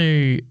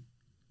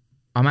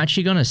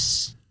actually gonna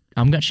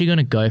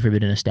go for a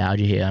bit of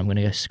nostalgia here. I'm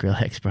gonna go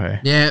Skrillex, bro.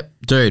 Yeah,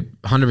 dude,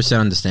 100%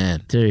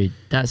 understand. Dude,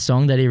 that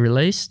song that he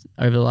released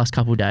over the last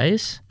couple of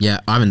days Yeah,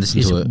 I haven't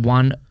listened is to it.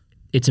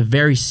 it's a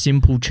very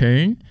simple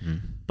tune,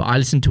 but I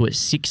listened to it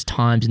 6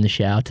 times in the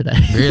shower today.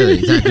 Really?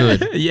 Is that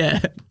good? Yeah.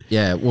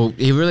 Yeah, well,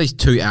 he released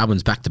 2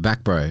 albums back to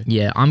back, bro.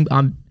 Yeah,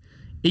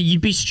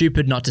 you'd be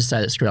stupid not to say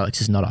that Skrillex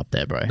is not up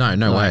there, bro.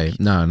 No way.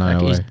 No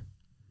way. He's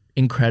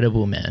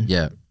incredible, man.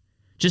 Yeah.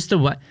 Just the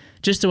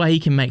way he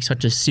can make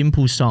such a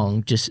simple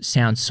song just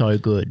sound so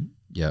good.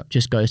 Yeah.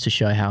 Just goes to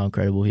show how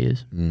incredible he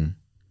is.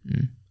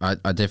 I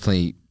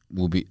definitely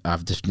will be.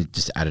 I've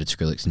just added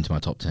Skrillex into my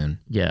top 10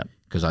 Yeah.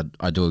 because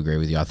I do agree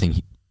with you. I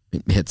think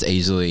it's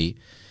easily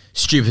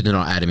stupid to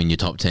not add him in your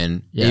top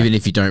 10, Yeah. even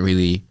if you don't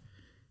really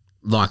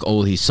like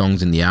all his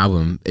songs in the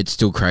album. It's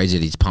still crazy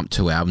that he's pumped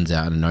 2 albums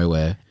out of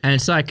nowhere. And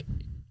it's like,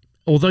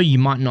 although you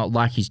might not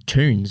like his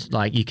tunes,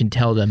 like you can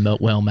tell they're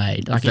well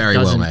made. Like Very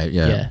well made.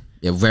 Yeah.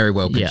 Very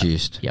well Yeah.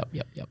 produced. Yep.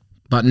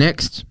 But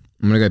next,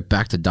 I'm gonna go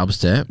back to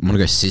dubstep. I'm gonna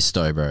go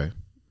Sisto, bro.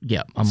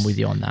 Yep. I'm with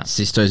you on that.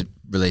 Sisto's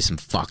released some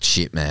fucked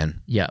shit,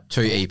 man. Yep.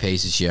 2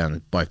 EPs this year and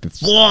they've both been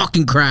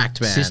fucking cracked,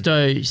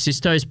 man.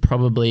 Sisto's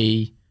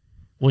probably,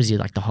 what is he,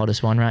 like the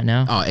hottest one right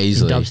now? Oh,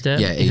 easily. In dubstep?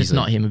 Yeah, If it's easily.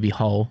 not him, it'd be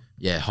Hole.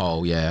 Yeah,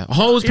 Hole, yeah.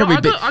 Hole's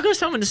probably I got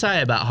something to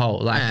say about Hole.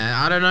 Like,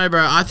 I don't know,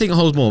 bro. I think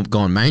Hole's more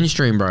gone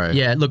mainstream, bro.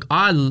 yeah, look,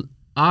 I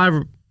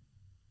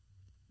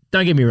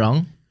don't get me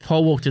wrong. If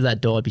Hole walked through that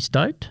door, I'd be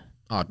stoked.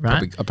 I'd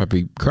Right.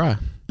 probably cry.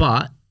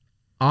 But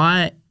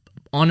I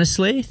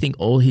honestly think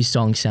all his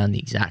songs sound the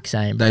exact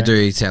same. Bro. They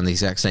do sound the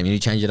exact same. You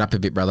need to change it up a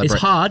bit, brother. It's bro.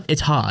 hard.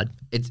 It's hard.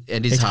 It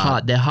is It's hard.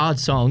 hard. They're hard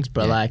songs,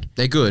 but Yeah. like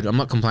They're good. I'm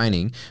not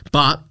complaining.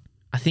 But,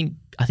 I think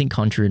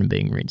Conjuring and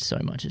being rinsed so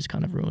much has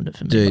kind of ruined it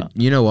for me. dude, but-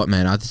 you know what,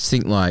 man? I just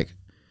think, like,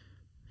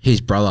 his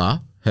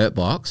brother,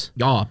 Hurtbox,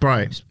 oh,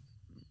 bro,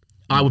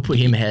 I would put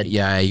him ahead.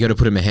 yeah, you got to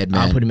put him ahead,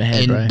 man. I'll put him ahead,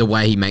 and bro. the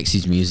way he makes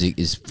his music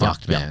is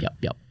fucked, man.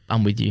 Yep.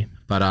 I'm with you.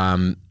 But,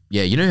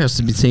 yeah, you know who else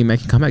I've been seeing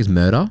making comebacks?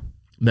 Murder.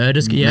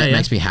 Murders. Yeah.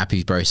 Makes me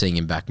happy, bro, seeing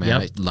him back, man.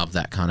 Yep. I love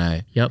that kind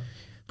of, Yep.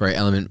 bro,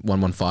 Element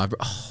 115, bro.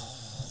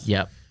 Oh.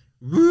 Yep.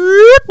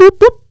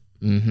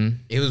 Mm-hmm.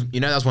 It was, you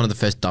know, that was one of the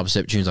first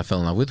dubstep tunes I fell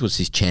in love with was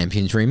his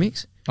Champions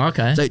remix.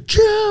 Okay. It's like,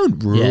 yeah.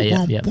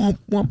 Yeah.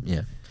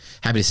 Yeah.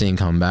 Happy to see him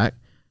coming back.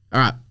 All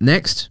right,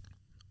 next,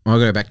 I'll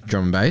go back to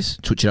drum and bass,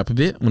 switch it up a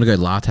bit. I'm going to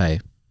go Latte.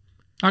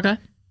 Okay.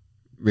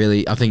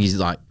 Really, I think he's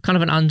like Kind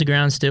of an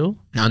underground still.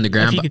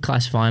 underground. If you But could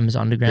classify him as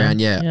underground.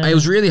 yeah. It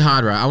was really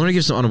hard, right? I want to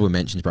give some honorable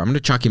mentions, bro. I'm going to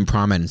chuck in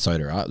Prime and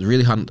Soda, right? It was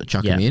really hard to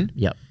chuck him in.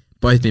 Yep.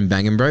 Both been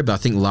banging, bro, but I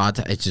think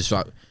Latte, it's just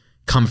like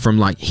come from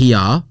like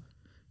here,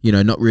 you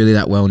know, not really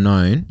that well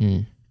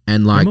known.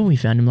 And like, Remember when we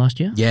found him last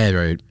year? yeah,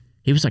 bro.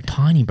 He was like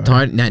tiny,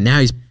 bro. Now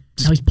he's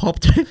Now he's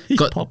popped. He's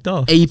got popped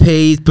off.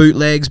 EPs,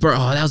 bootlegs, bro.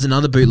 Oh, that was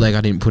another bootleg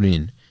I didn't put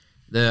in.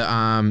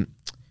 I'll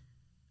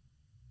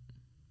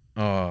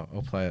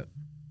play it.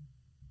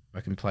 I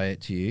can play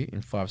it to you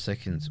in 5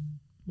 seconds.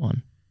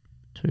 1,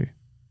 2,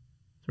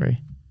 3,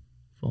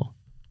 4,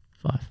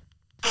 5.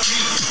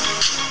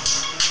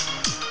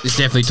 It's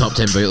definitely top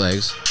 10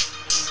 bootlegs.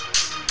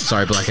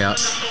 Sorry, Blackout.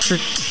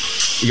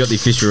 You got the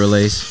official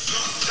release.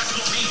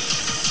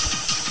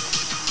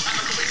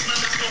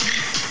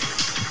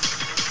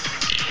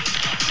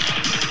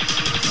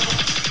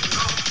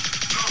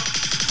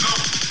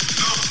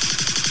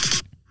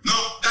 No,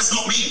 that's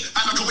not me.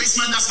 I'm like a waste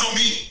man, that's not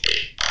me.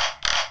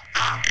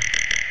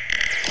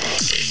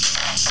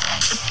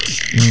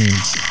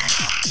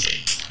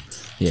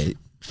 Yeah,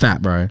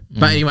 fat, bro.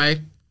 But anyway,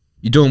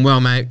 you're doing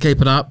well, mate.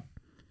 Keep it up.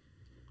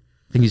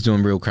 I think he's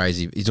doing real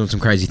crazy. He's doing some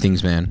crazy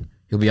things, man.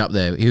 He'll be up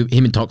there. Him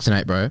and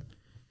Toxinate, bro.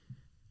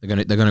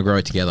 They're gonna grow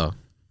together.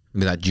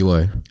 With that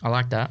duo. I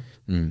like that.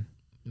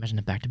 Imagine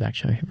a back-to-back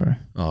show, bro.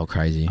 Oh,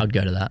 crazy. I'd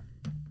go to that.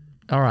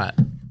 All right.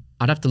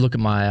 I'd have to look at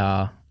my...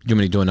 Do you want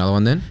me to do another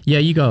one then? Yeah,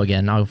 you go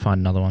again. I'll find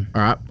another one.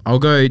 All right. I'll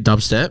go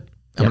dubstep.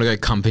 I'm gonna go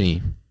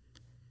Company.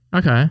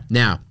 Okay.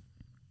 Now,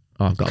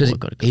 Oh, I've got because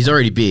it. he's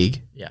already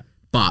big, Yeah.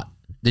 but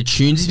the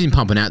tunes he's been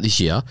pumping out this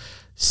year,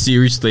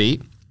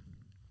 seriously,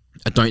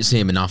 I don't see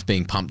him enough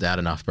being pumped out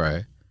enough,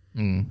 bro.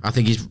 I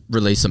think he's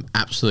released some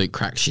absolute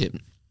crack shit.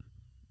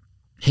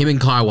 Him and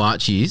Kai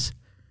Wachi's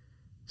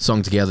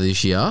song together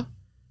this year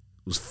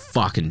was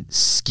fucking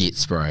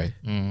skits, bro.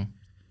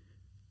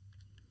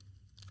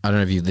 I don't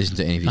know if you've listened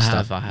to any of his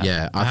stuff. I have.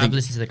 Yeah, I think have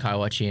listened to the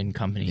Kaiwachi and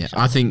Company. Yeah, so-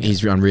 I think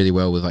he's done really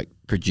well with like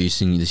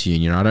producing this year.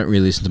 You know, I don't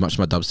really listen to much of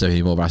my dubstep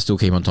anymore, but I still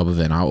keep on top of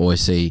it. And I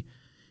always see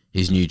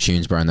his new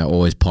tunes, bro, and they're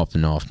always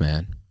popping off,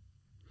 man.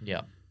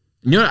 Yeah.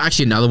 You know,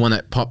 actually another one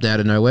that popped out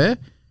of nowhere,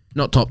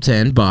 not top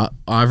 10, but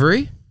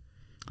Ivory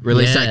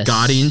released that Yes.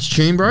 Guardians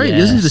tune, bro. You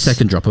listen to the Yes.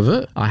 second drop of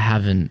it, I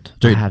haven't.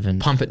 dude. I haven't.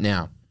 Pump it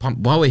now. Pump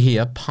while we're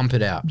here. Pump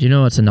it out. Do you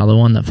know what's another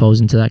one that falls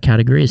into that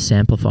category? Is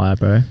Samplifier,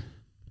 bro.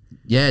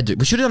 Yeah, dude.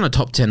 We should have done a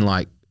top 10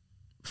 like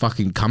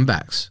fucking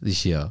comebacks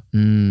this year.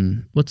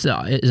 What's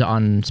that? Is it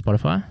on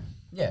Spotify?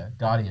 Yeah,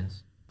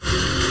 Guardians.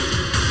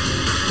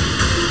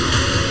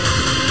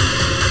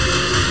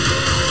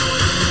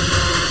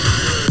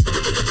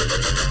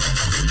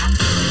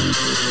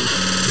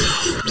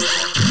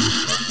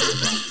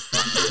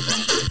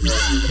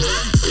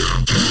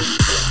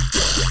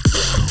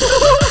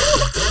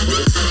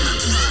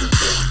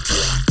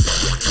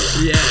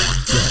 Yeah.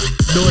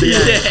 Naughty. Yeah,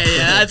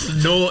 that's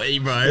naughty,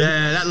 bro.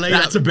 Yeah, that lead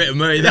That's up. a bit of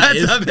me.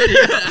 That's a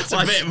bit. That's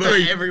a bit of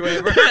me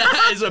everywhere, bro.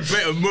 That is a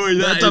bit of me.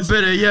 That's a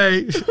bit of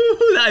yay.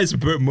 That is a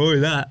bit of me.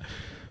 That.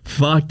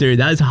 Fuck, dude.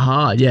 That's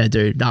hard. Yeah,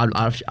 dude.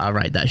 I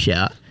rate that shit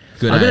out.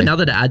 Good, I got eh?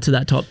 another to add to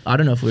that top. I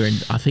don't know if we're in.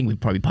 I think we're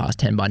probably past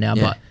 10 by now,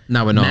 Yeah. but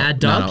No, we're not.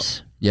 Mad No, no.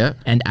 Dubs Yeah.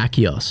 and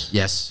Akios.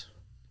 Yes.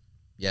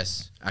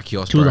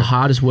 Akios, Two of bro. the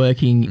hardest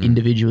working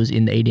individuals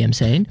in the EDM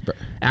scene.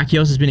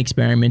 Akios has been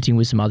experimenting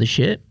with some other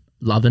shit,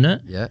 loving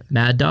it. Yeah.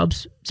 Mad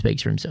Dubs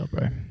speaks for himself,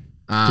 bro.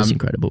 Just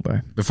incredible, bro.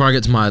 Before I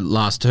get to my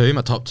last two,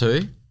 my top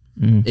two,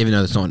 even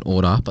though it's not in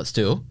order, but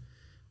still,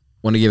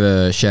 want to give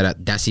a shout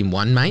out Dasim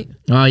One, mate.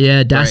 Oh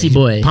yeah, Dassy He's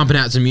boy. pumping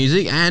out some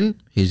music, and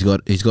he's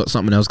got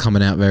something else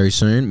coming out very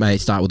soon. May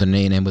start with an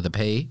E and end with a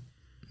P.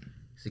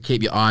 So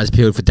keep your eyes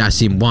peeled for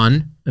Dasim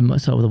One. It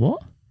might start with a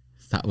what?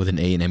 Start with an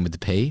E and end with the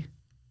P.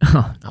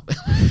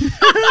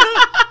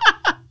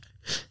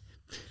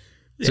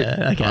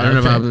 Yeah, okay. I don't know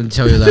if I'm going to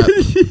tell you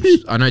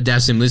that. I know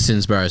Dasim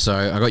listens, bro. So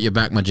I got your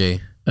back, my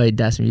G. Hey,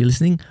 Dassy, you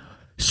listening?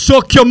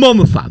 Suck your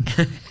mama, fam.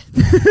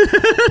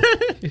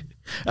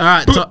 All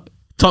right,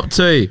 top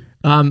two.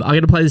 I got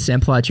to play the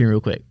Samplifier tune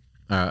real quick.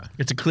 All right.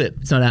 It's a clip.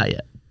 It's not out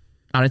yet.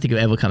 I don't think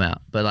it'll ever come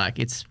out, but like,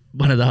 it's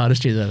one of the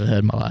hardest tunes I've ever heard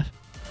in my life.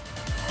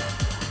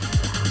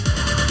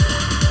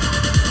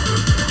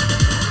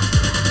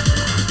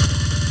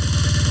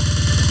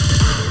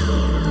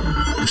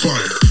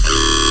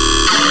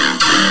 Fire.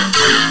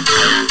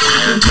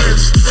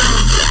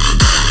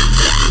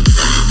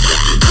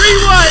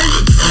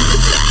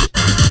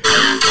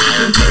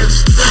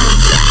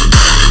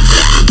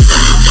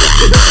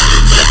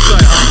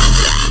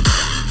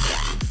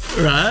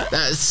 Right?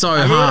 That's so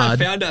I hard.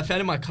 found it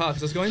in my car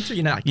because I was going through,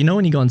 you know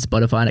when you go on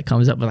Spotify and it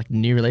comes up with like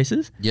new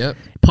releases? Yep.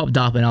 It popped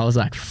up and I was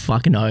like,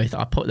 fucking oath.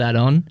 I put that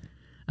on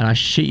and I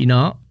shit you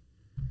not,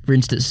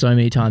 rinsed it so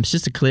many times.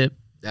 Just a clip.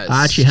 That's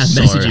I actually have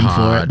so messaging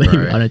hard, for it, but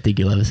bro. I don't think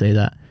you'll ever see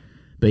that.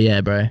 But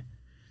yeah, bro.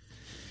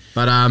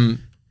 But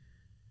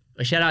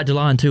A shout out to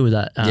Lion too with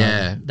that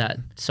Yeah. that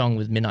song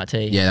with Midnight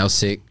Tea. yeah, that was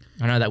sick.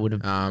 I know that would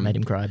have made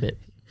him cry a bit.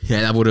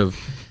 Yeah, that would have.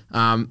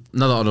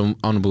 Another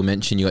honorable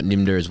mention, you got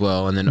Nimda as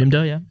well, and then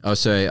Nimdo, yeah.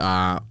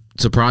 also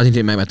surprising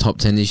didn't make my top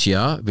 10 this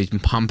year. But he's been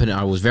pumping it.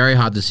 It was a very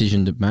hard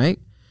decision to make.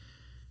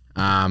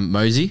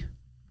 Mosey.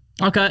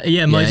 Okay,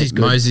 yeah, Mosey's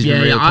good. Mosey's been yeah,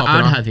 really popping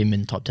I'd up. have him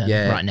in top 10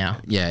 Yeah, right now.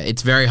 Yeah,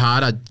 it's very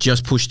hard. I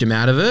just pushed him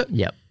out of it.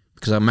 Yep.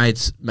 Because I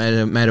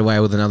made away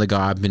with another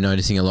guy I've been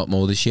noticing a lot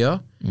more this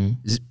year.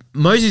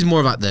 Mosey's more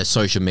about the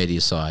social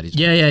media side.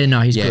 Yeah,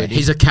 no, he's Yeah, good.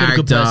 he's a got character.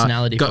 good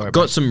personality for it.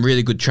 got some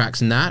really good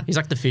tracks in that. He's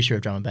like the Fisher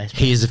of drum and bass.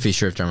 He is the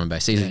Fisher of drum and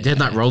bass. He did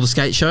that roller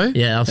skate show.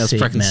 Yeah, that was sick,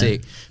 freaking man.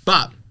 sick.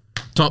 But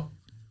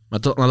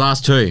my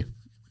last two.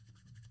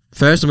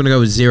 First, I'm gonna go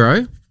with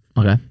Zero.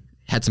 Okay.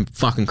 Had some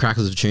fucking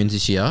crackers of tunes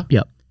this year,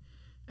 Yep.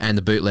 and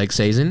the bootleg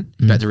season.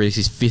 About to release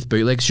his 5th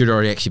bootleg. Should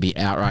already actually be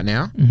out right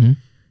now.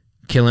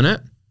 Killing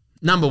it.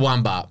 Number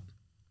one, but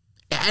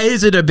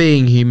is it a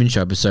Being Human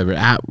show episode? We're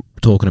out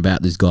talking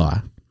about this guy.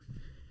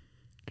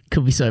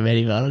 Could be so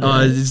many, but I don't know.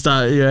 Oh,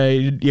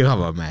 it's yeah,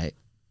 come on, mate.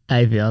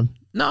 Avion.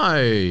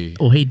 No.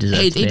 Well, he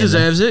deserves He to be in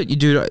deserves it. You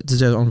do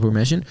deserve honorable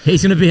mention. there.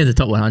 He's going to be in the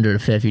top 100 a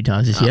fair few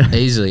times this year.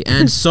 Easily.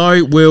 And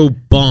so will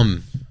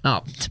Bomb.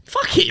 Oh,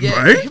 fuck him,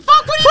 Yeah. bro.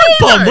 Fuck, what do you Fuck mean,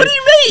 Bomb. bro? What do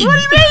you mean? What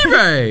do you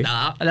mean, bro?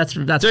 Nah, that's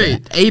Dude, fair.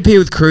 EP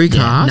with Crewcast.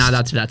 Yeah, no,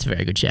 that's a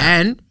very good shout.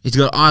 And he's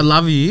got I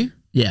Love You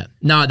Yeah.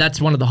 No, that's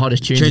one of the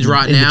hottest tunes Tunes in,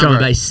 right in now, the drum and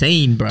bro. bass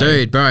scene, bro.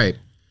 Dude, bro.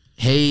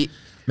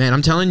 Man,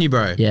 I'm telling you,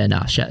 bro. Yeah,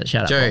 nah, shout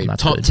out. Dude,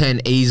 That's top good.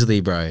 10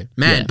 easily, bro.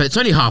 Man, Yeah. but it's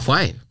only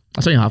halfway.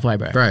 That's only halfway,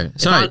 bro. Bro,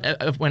 so-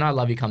 if When I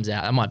Love You comes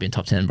out, that might be in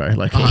top 10, bro.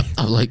 Like,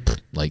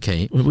 Like,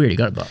 key. we already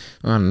got it, but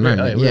I don't know.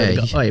 we already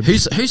got- yeah.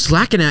 Who's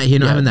slacking out here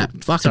not Yeah, having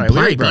that fucking sorry, we play,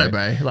 already bro? got it,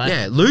 bro. Like-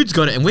 yeah, Lude's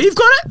got it and we've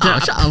got it? Oh,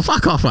 shut the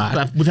fuck off,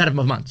 man. we've had it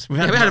for months. We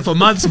had it for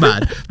months,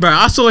 man. Bro,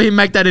 I saw him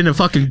make that in a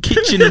fucking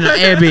kitchen in an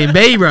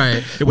Airbnb,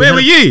 bro. Where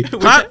were you?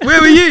 Huh? Where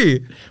were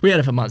you? We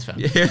had it for months, fam.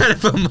 You had it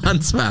for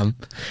months, fam.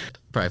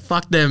 Bro,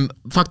 fuck them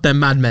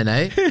madmen,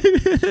 eh?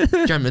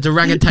 Jam, it's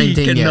orangutan You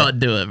thing, yeah. cannot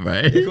do it,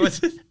 bro.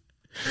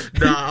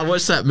 Nah, I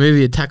watched that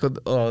movie, Attack of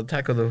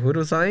the Hood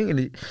or something,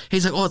 and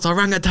he's like, "Oh, it's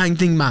orangutan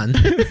thing, man."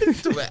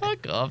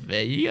 Fuck off,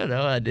 man. You got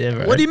no idea,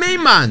 bro. What do you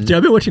mean, man? Dude,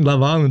 I've been watching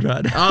Love Island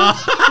right now.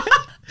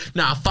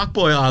 Nah,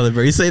 Fuckboy Island,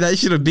 bro. You see that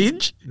shit a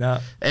binge? No.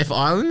 F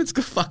Island, it's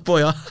got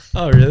Fuckboy Island.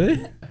 Oh,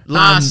 really?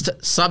 Last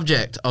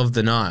subject of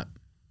the night.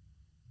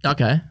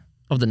 Okay.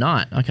 Of the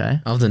night. Okay.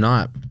 Of the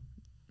night.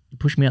 You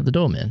pushed me out the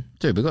door, man.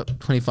 Dude, we've got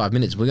 25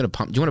 minutes. We're going to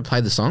pump. Do you want to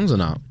play the songs or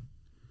not?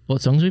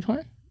 What songs are we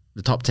playing?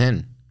 The top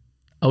 10.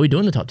 Are we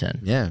doing the top 10?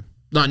 Yeah.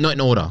 No, not in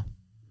order.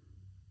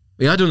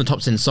 We are doing the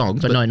top 10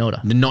 songs. But not in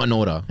order. Not in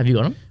order. Have you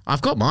got them?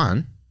 I've got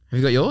mine. Have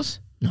you got yours?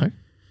 No.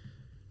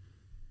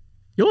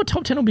 Your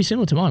top 10 will be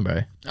similar to mine,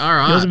 bro. All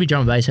right. Yours will be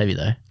drum and bass heavy,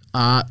 though.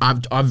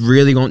 I've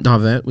really gone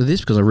divert with this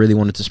because I really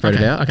wanted to spread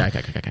it out.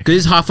 Okay. Because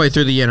it's halfway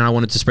through the year and I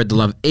wanted to spread the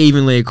love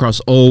evenly across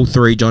all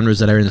three genres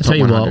that are in the I'll top tell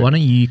you 100. what, why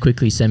don't you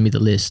quickly send me the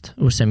list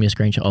or send me a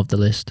screenshot of the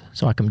list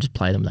so I can just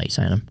play them without you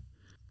saying them.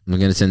 I'm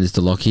going to send this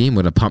to Lockie. I'm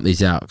going to pump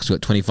these out because we've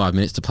got 25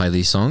 minutes to play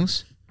these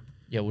songs.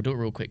 Yeah, we'll do it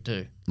real quick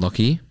too.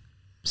 Lockie,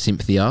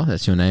 Cynthia,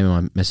 that's your name in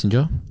my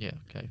messenger. Yeah,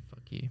 okay, fuck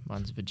you.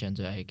 Mine's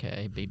Vincenzo,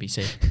 aka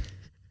BBC.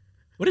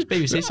 What does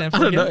BBC stand for? I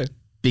don't know.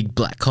 Big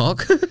black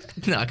cock.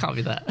 No, it can't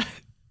be that.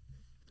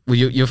 Well,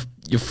 your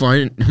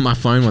phone, my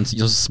phone wants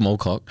yours a small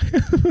cock.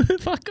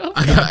 Fuck off.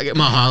 I get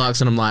my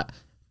Hilux and I'm like,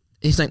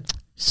 he's like,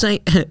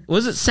 say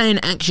an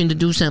action to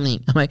do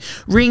something? I'm like,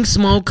 ring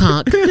small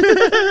cock.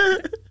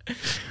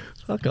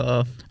 Fuck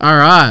off. All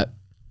right.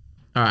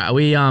 All right, are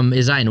we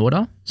is that in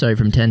order? So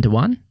from 10 to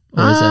 1?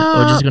 Or is that,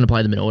 or just going to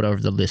play them in order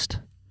of the list?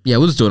 Yeah,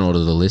 we'll just do an order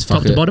of the list. Fuck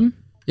Top to it. bottom?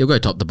 You'll go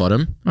top to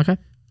bottom. Okay.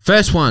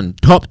 First one,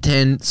 top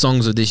 10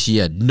 songs of this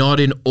year,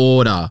 not in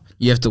order.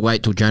 You have to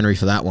wait till January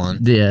for that one.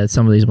 Yeah,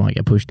 some of these might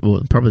get pushed.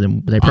 Well, probably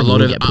they probably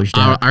will get pushed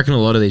out. I reckon a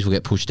lot of these will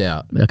get pushed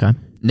out. Okay.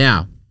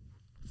 Now,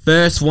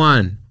 first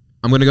one,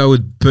 I'm going to go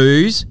with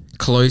Booze,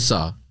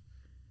 Closer.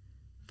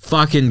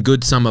 Fucking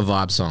good summer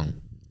vibe song.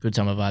 Good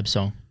summer vibe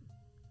song.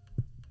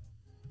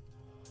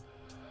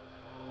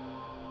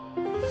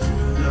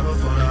 Never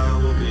thought I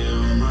would be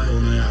on my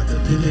own. I had to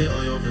delete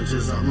all your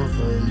pictures on my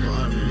phone, but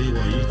I really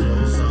want you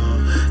closer.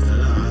 Said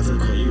I had to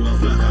cut you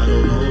off like I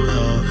don't know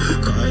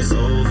ya, 'cause it's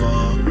over.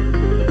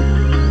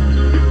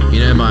 You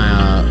know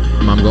my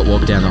mum got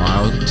walked down the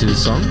aisle to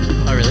this song?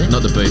 Oh, really?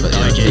 Not the Boo, but the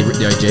OG.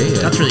 The OG,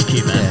 yeah. That's really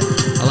cute, man.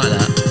 I like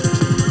that.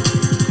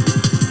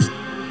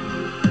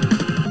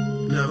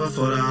 Never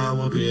thought I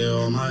would be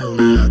on my own.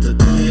 I had to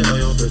delete all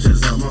your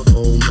pictures on my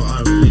phone, but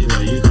I really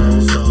want you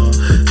closer.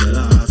 Said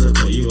I had to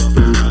cut you off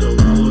like I don't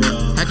know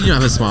ya. How can you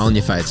not have a smile on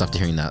your face after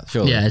hearing that?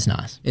 Surely. Yeah, it's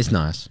nice. It's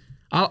nice.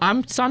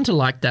 I'm starting to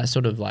like that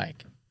sort of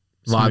like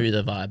Vibe.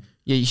 smoother vibe.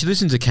 Yeah, you should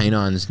listen to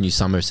K9's new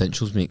Summer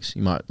Essentials mix.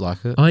 You might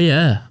like it. Oh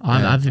yeah,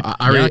 Yeah.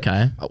 I've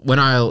okay. When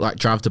I like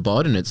drive to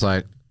Bod and it's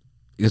like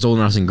it's all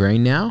nice and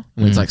green now.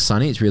 When it's like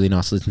sunny, it's really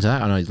nice to listen to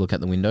that. I know you look out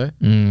the window.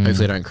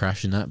 Hopefully I don't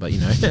crash in that, but you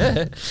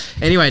know.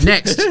 Anyway,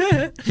 next.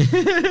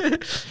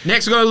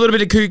 Next we got a little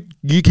bit of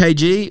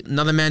UKG.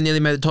 Another man nearly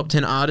made the top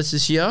 10 artists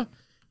this year.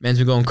 Man's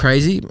been going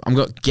crazy. I've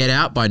got Get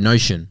Out by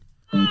Notion.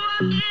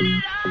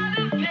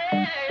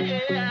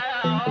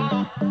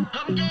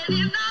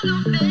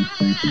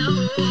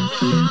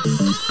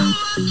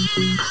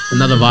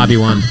 Another vibey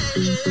one.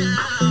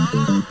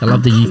 I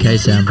love the UK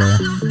sound, bro.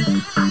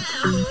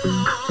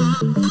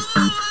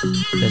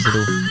 There's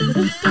little.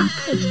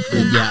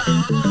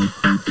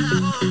 Yeah.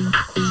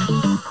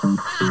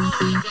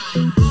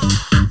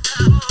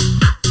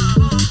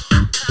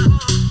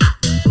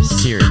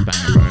 Serious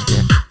banger, bro.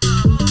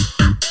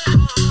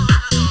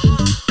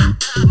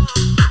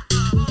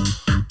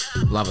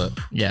 Love it.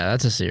 Yeah,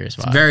 that's a serious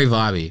vibe. Very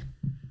vibey.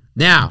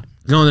 Now,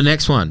 go on to the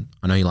next one.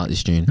 I know you like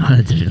this tune.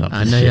 I do love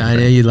I this know shit,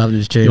 bro. you love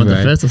this tune, You want bro.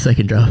 the first or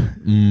second drop?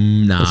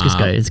 Nah. Let's just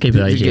go. Let's keep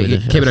it OG with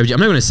the Keep it first. OG. I'm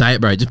not going to say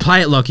it, bro. Just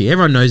play it, Lockie.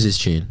 Everyone knows this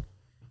tune.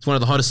 It's one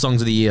of the hottest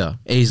songs of the year,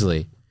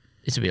 easily.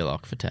 This would be a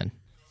lock for 10.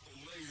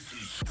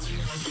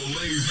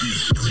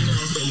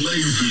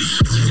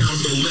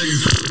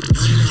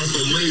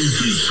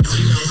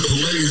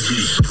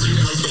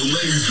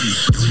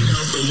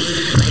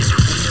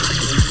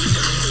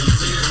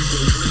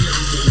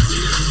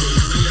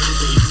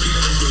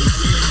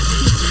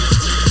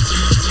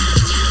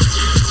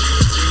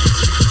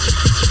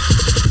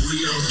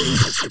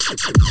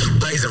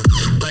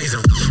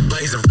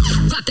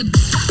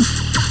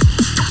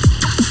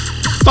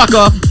 Fuck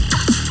off.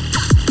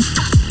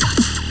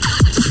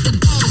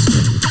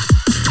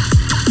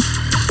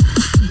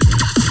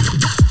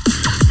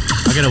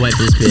 gotta wait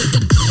for this bit.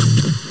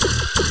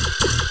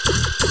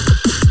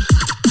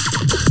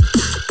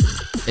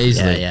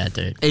 Easily. Yeah,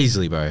 dude.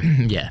 Easily, bro.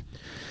 Yeah.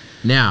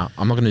 Now,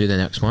 I'm not going to do the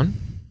next one.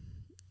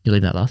 You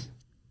leave that last?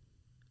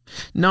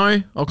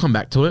 No, I'll come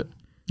back to it.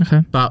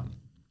 Okay. But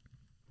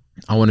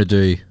I want to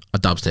do a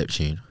dubstep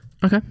tune.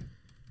 Okay.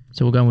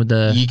 So we're going with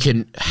the... You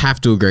can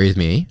have to agree with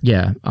me.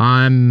 Yeah.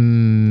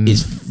 I'm...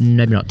 Is-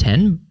 maybe not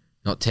 10,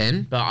 Not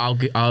 10. but I'll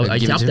Give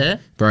it's it up to- there.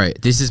 Bro,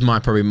 this is my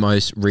probably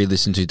most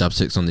re-listened to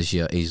dubstep on this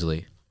year,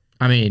 easily.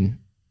 I mean,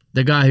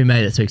 the guy who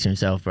made it speaks for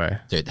himself, bro.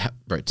 Dude,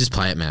 bro, just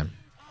play it, man.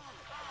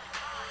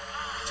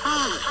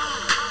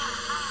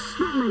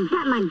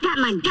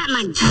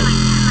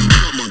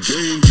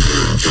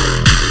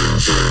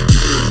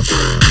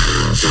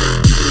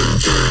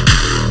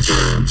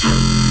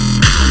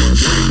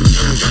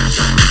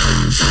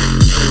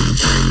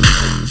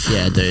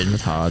 Yeah, dude,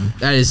 it's hard.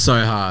 That is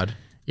so hard.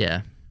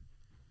 Yeah.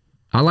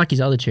 I like his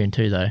other tune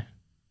too, though.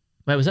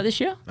 Wait, was that this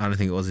year? I don't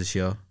think it was this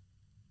year.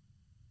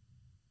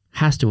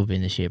 Has to have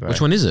been this year, bro. Which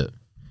one is it?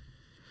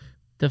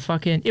 The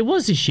fucking... It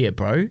was this year,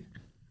 bro.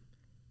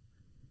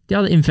 The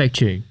other Infect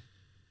tune.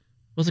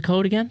 What's it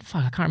called again?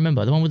 Fuck, I can't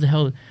remember. The one with the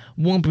hell...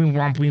 No,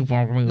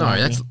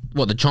 that's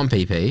what, the Chomp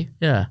EP?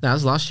 Yeah. That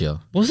was last year.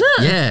 Was it?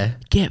 Yeah.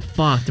 Get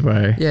fucked,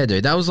 bro. Yeah,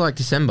 dude. That was like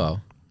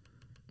December.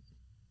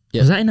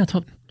 Yeah. Was that in our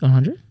top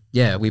 100?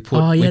 Yeah, we put.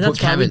 Oh, yeah, we that's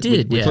put right. We Caverns.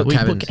 did. We put we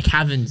Caverns. put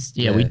Caverns.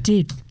 Yeah, we Yeah.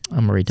 did.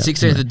 I'm a retard.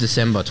 16th of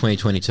December,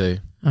 2022.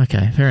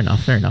 Okay, fair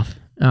enough.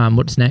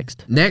 What's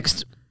next?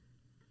 Next,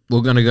 we're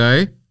gonna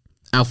go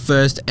our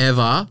first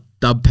ever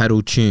dub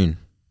paddle tune.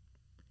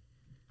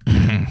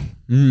 Come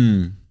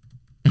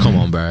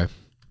on, bro.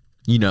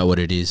 You know what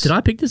it is. Did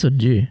I pick this or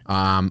did you?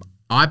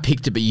 I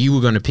picked it, but you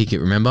were gonna pick it.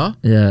 Remember?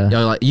 Yeah.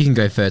 You're like, you can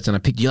go first, and I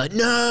picked you. Like,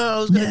 no, I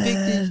was gonna pick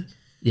this.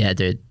 Yeah,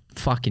 dude.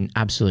 Fucking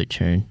absolute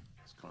tune.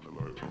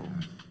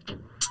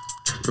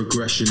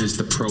 Progression is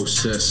the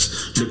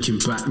process. Looking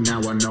back now,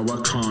 I know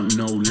I can't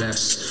know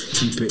less.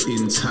 Keep it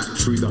intact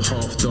through the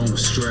half, don't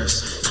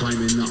stress.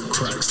 Climbing up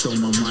cracks, though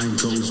my mind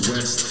goes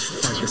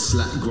west. Fight the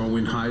slack,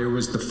 growing higher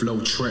as the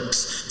flow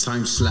treks.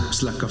 Time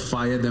slaps like a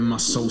fire, then my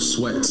soul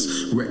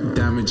sweats. Wreck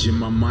damage in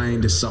my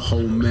mind, it's a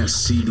whole mess.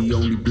 See, the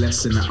only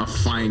blessing that I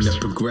find,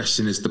 that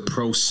progression is the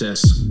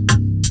process.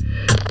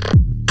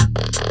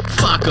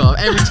 Fuck off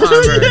every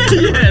time, bro.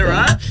 Yeah,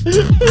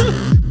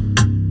 right?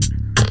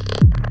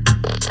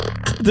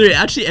 Dude,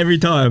 actually every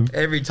time.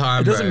 Every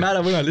time, It doesn't bro.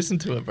 matter when I listen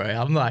to it, bro.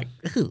 I'm like,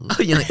 Oh,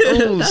 you're like,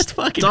 oh, that's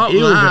fucking stop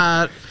ill, bro.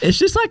 that. It's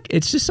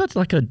just such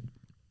like a,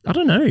 I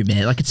don't know,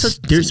 man. Like it's so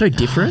different.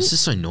 It's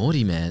just so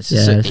naughty, man. It's Yeah,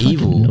 just so it's fucking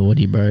evil.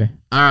 naughty, bro.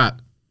 All right.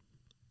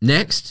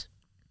 Next,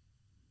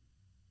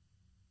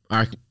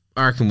 I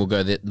reckon we'll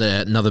go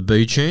the another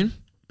Boo tune.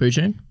 Boo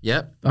tune?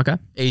 Yep. Okay.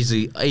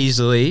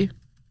 Easily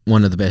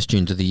one of the best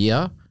tunes of the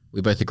year.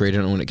 We both agreed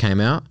on it when it came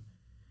out.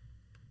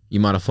 You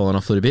might have fallen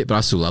off a little bit, but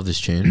I still love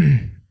this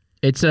tune.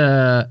 It's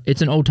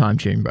an old time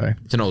tune, bro.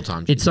 It's an old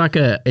time tune. It's like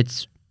as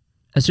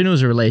soon as it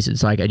was released,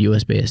 it's like a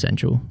USB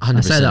essential. I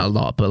 100%. say that a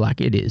lot, but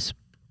like it is.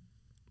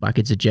 Like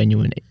it's a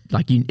genuine,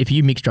 like if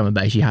you mix drum and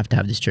bass, you have to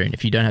have this tune.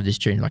 If you don't have this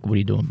tune, like what are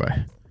you doing, bro?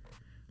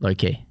 Low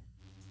key.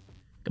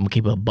 I'm gonna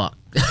keep it a buck.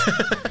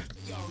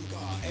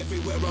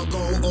 Everywhere I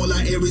go, all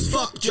I hear is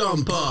fuck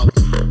jump up.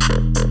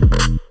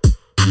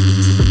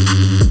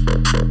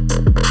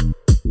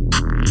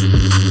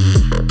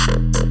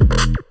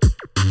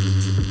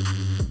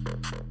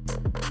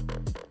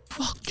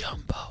 Fuck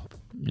Jump Up.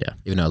 Yeah.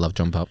 Even though I love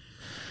Jump Up.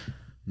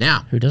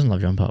 Now, Who doesn't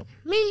love jump up?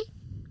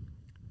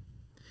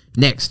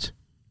 next,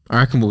 I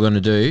reckon we're going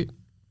to do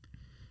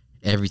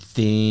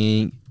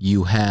Everything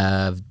You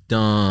Have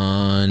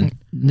Done.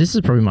 This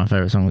is probably my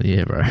favorite song of the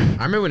year, bro. I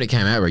remember when it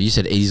came out, bro, you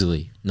said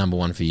easily number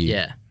one for you.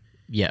 Yeah.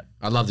 Yeah.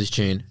 I love this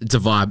tune. It's a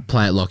vibe.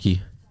 Play it,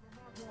 Lockie.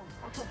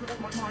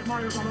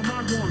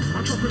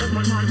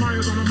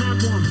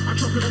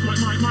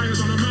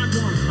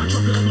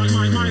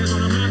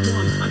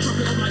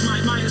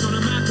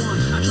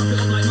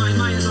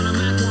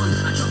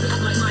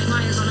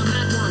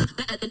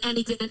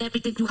 Anything and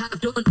everything you have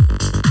done.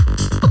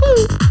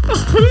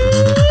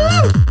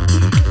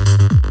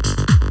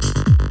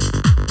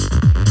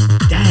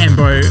 Damn,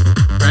 bro.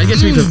 Bro, it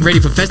gets me ready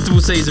for festival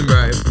season,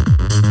 bro.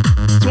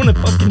 Just wanna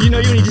fucking, you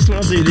only just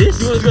wanna do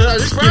this. You wanna go like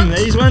this, bro? Give me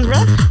these ones, bro.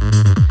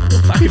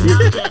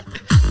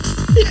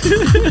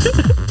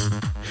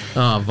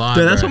 Oh, vibe,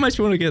 Dude, that's bro. what makes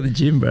me want to go to the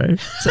gym, bro.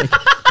 It's like,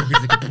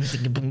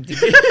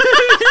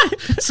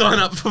 Sign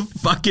up for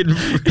fucking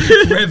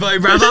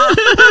Revo, brother.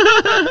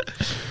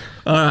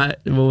 all right.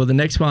 Well, the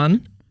next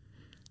one.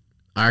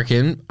 I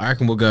reckon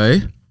we'll go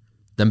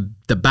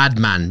the bad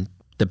man.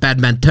 The bad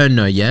man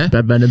Turner, yeah?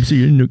 Bad man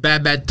MC.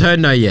 Bad man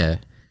Turner, yeah.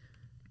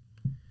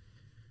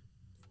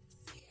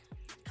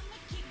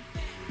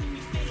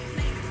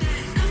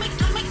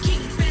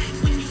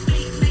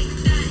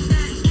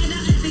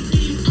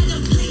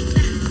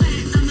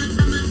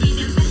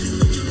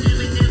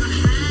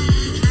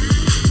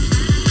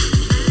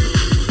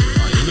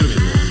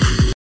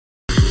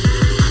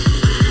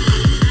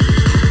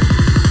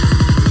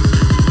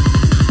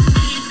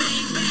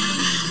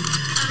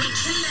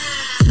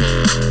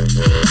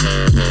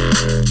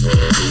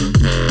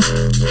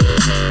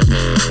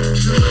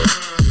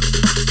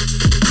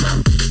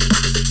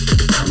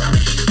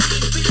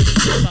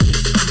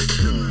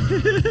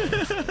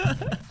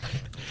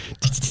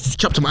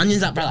 some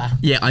onions up, brother.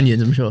 Yeah,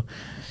 onions, I'm sure.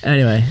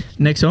 Anyway,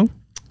 next song.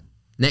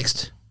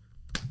 Next,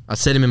 I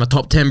said him in my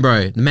top 10,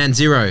 bro. The Man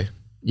Zero.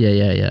 Yeah.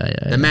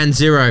 The Man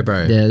Zero,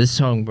 bro. Yeah, this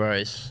song, bro.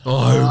 Is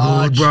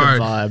Oh, good, such bro. a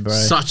vibe, bro.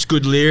 Such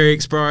good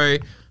lyrics, bro.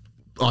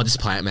 Oh, just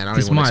play it, man. I don't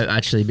This even want might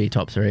actually be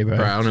top 3, bro. to.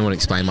 Bro, I don't even want to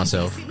explain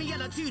myself. See me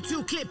on a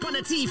 2-2 clip on the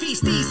TV,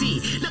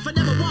 steezy.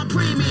 Never want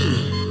pre-me.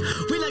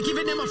 We're not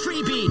giving them a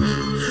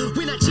freebie.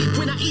 We're not cheap,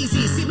 we're not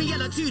easy. See me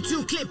on a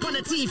 2-2 clip on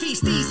the TV,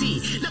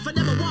 steezy.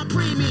 Never want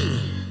pre-me.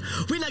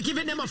 We're not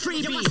giving them a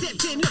freebie. Yo, I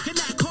stepped in looking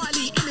like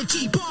Kylie,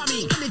 energy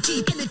barmy,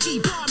 energy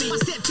barmy. I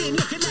stepped in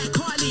looking like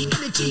Kylie,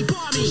 energy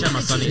barmy. Show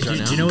my sunnies right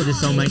now. Do you know what this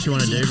song makes you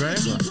want to do, bro? I'll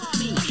show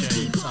you.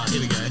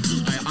 Here we go.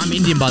 I'm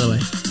Indian, by the way.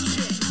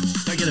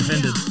 Don't get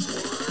offended.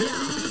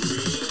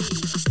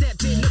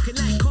 Stepped in looking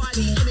like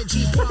Kylie,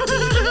 energy barmy,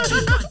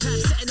 energy one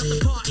time setting up the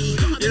party.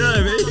 You know what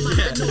I mean?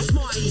 Yeah. No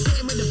smarties,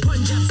 hitting with the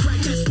Punjab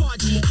swag, that's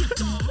party.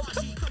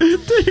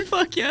 Dude,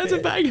 fuck yeah, that's a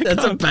banger.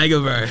 That's a banger,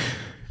 bro.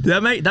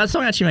 That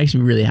song actually makes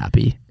me really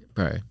happy.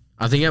 Bro,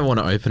 I think I want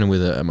to open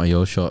with it at my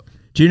Your Shop.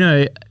 Do you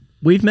know,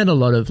 we've met a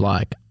lot of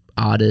like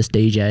artists,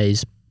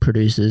 DJs,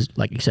 producers,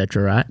 like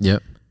etc. right?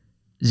 Yep.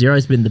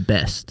 Zero's been the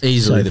best.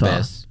 Easily so the far.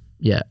 best.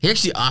 Yeah. He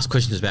actually asked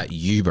questions about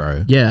you,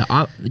 bro.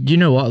 Yeah. You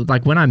know what?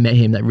 Like when I met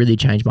him, that really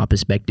changed my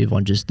perspective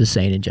on just the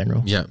scene in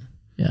general. Yep.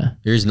 Yeah.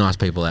 There is nice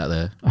people out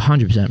there.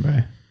 100%,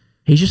 bro.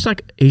 He's just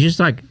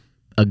like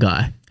a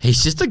guy.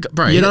 He's just a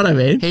bro. You know what I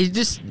mean?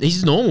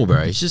 He's normal,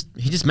 bro. He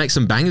just makes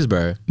some bangers,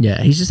 bro.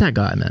 Yeah, he's just that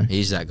guy, man.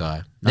 He's that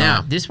guy.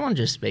 Now, this one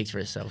just speaks for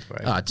itself, bro.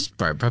 just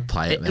bro,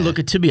 play it, man. Look,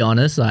 to be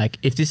honest, like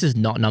if this is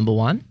not number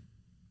 1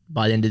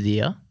 by the end of the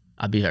year,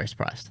 I'd be very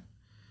surprised.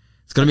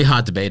 It's gonna be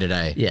hard to beat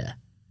today. Yeah,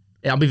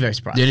 I'll be very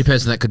surprised. The only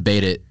person that could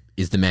beat it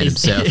is the man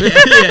himself.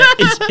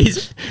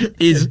 is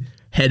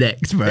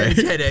HeadX, bro.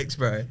 It's HeadX,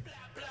 bro.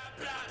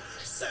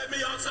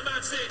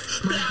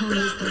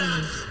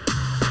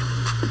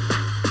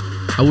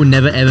 I will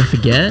never ever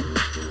forget.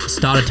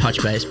 Start a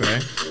touch base, bro.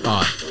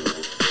 Oh,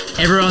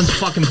 Everyone's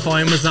fucking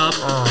phone was up.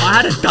 I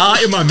had a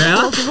dart in my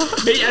mouth.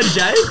 Me and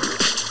Jay.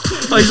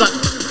 Oh, he's like,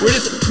 we're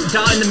just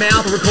dart in the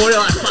mouth and recording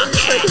like, fuck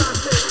yeah.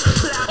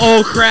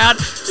 All crowd.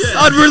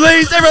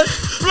 Unreleased. Everyone.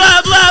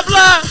 Blah, blah,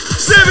 blah.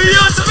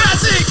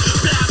 Semi-automatic.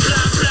 Blah,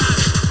 blah,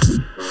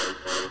 blah.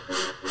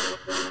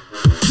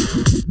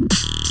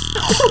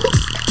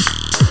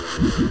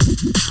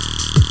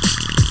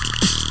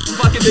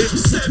 Fucking dude.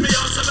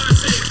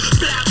 Semi-automatic.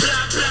 Blah,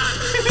 blah, blah.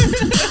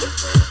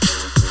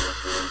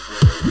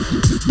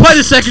 play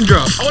the second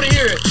drop. I want to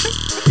hear it.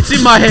 It's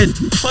in my head.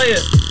 Play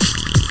it.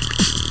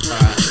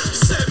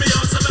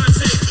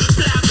 Semi-automatic.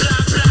 Blah,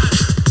 blah, blah.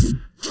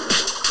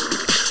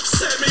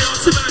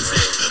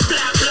 Semi-automatic.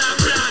 Blah, blah,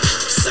 blah.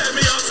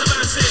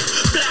 Semi-automatic.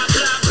 Blah,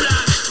 blah,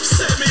 blah.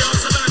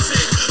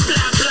 Semi-automatic.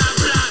 Blah, blah,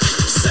 blah.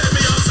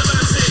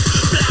 Semi-automatic.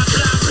 Blah,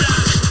 blah,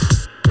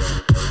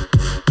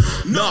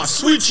 blah. Nah,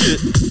 switch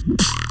it.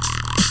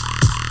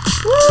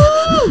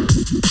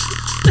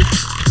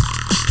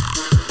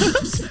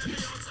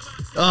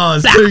 Oh,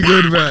 it's too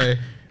good, bro.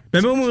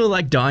 Remember when we were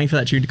like dying for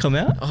that tune to come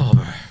out? Oh,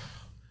 bro. I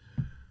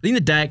think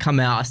the day it come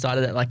out, I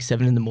started at like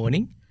 7 in the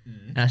morning,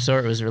 and I saw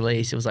it was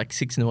released. It was like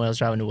 6 in the morning. I was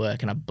driving to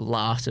work, and I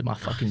blasted my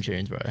fucking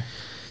tunes, bro.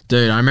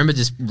 Dude, I remember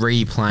just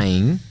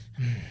replaying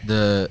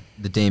the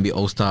DMB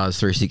All Stars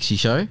 360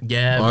 show.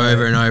 Yeah, bro.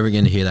 Over and over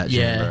again to hear that tune,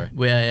 Yeah,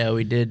 bro.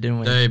 we did, didn't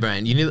we? Dude, bro,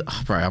 you need,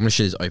 bro, I'm gonna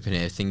show this open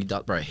air thing.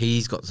 Bro,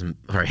 he's got some,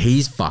 bro,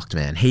 he's fucked,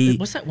 man.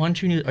 What's that one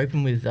tune you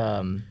opened with?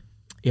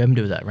 You opened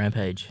it with that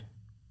Rampage.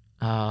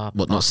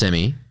 What, not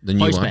Semi, the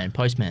new one?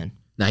 Postman.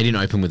 No, he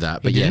didn't open with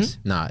that, but He yes.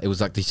 Nah, it was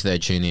like this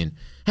third tune in.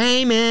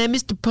 Hey, man,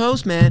 Mr.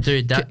 Postman.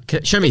 Dude,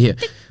 that- Show me here.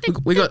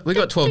 We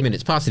got 12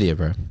 minutes. Pass it here,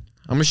 bro. I'm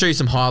gonna show you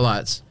some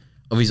highlights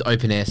of his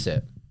open air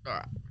set. All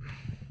right.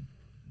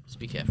 Just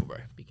be careful, bro.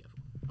 Be careful.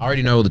 I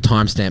already know all the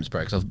timestamps,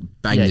 bro, because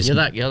I've banged Yeah, this.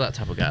 you're that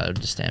type of guy that would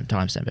just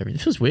timestamp everything.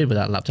 It feels weird with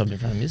that laptop in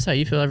front of me. Is this how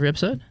you feel every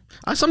episode?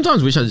 I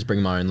sometimes wish I just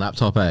bring my own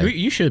laptop, eh?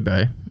 You should,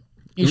 bro.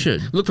 You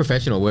should. Look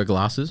professional, wear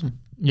glasses.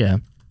 Yeah.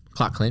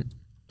 Clark Clint.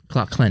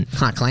 Clark Clint.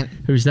 Clark Clint.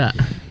 Who's that?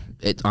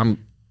 It's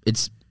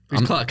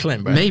Who's Clark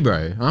Clint, bro? me,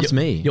 bro. That's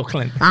me. You're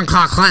Clint. I'm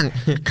Clark Clint.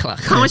 Clark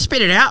Come on, Clint.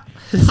 spit it out.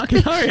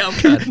 Fucking hurry up,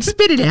 cunt.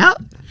 Spit it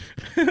out.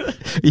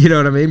 You know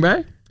what I mean,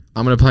 bro?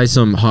 I'm gonna play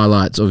some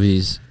highlights of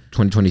his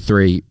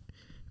 2023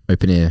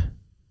 open air.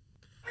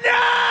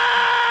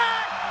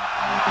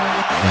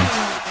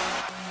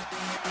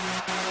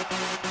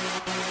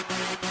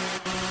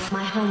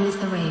 My home is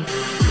the rave.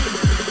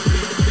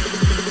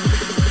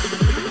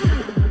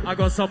 I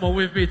got someone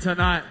with me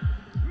tonight.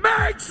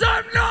 Make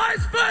some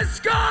noise for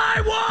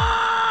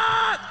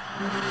Skywalk!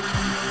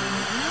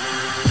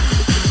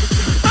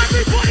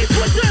 Everybody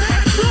put your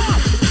hands up!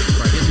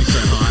 Bro, it gets me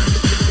so high.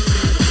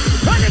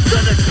 And it's to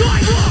the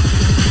Skywalk!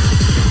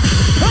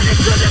 And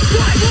it's to the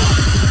Skywalk!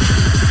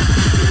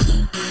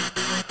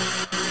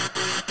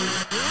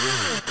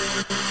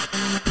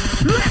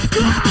 Let's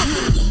go!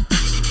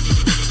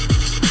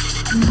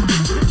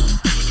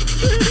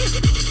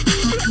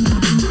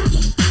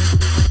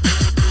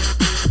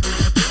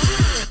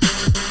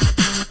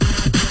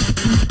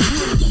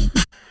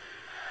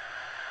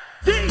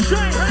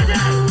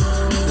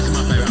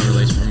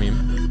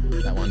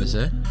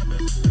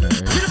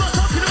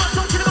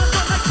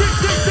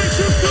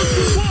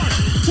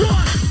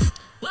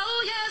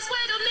 Whoa, yes,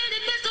 wait a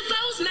minute, Mr.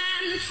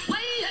 Postman.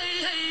 Wait,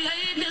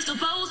 hey, Mr.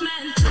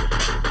 Postman.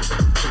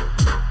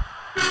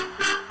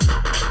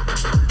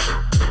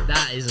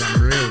 That is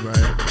unreal, bro.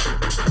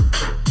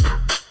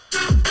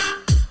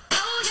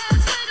 Oh,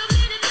 yes, wait a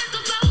minute, Mr.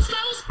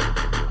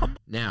 Postman.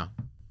 Now.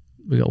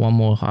 We got one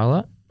more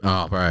highlight.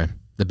 Oh, bro.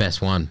 The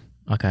best one.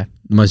 Okay.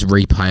 The most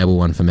replayable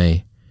one for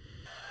me.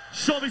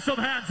 Show me some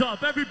hands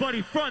up.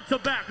 Everybody, front to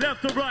back,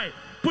 left to right.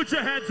 Put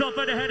your hands up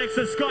at the Headaches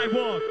and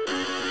Skywalk.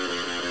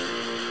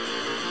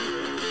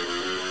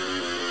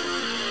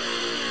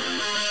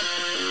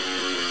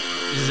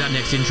 This is our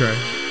next intro.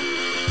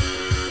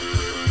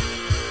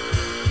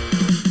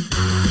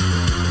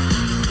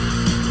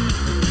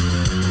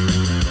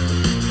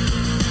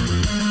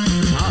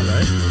 It's hard,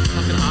 bro.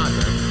 Fucking hard,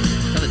 bro.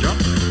 Another drop.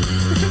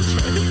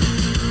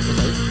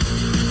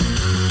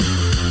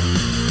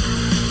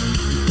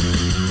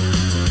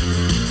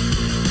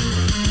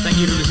 Thank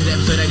you for listening to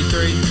episode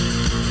 83.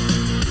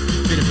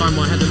 Been a fun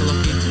one, hasn't it,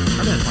 Lockie?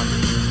 I've had fun.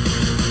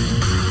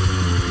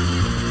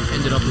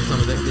 Ended off with some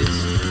of this.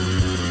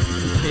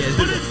 Yeah, it's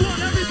For been this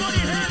one, everybody,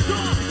 hands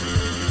up.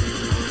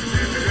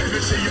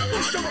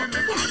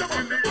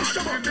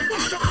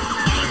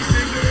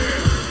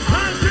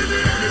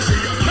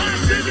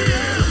 Hands in the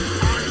air.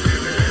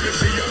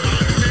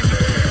 Hands in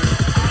the air.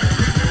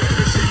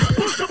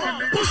 Push them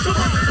up, push them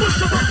up, push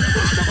them up,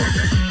 push them up.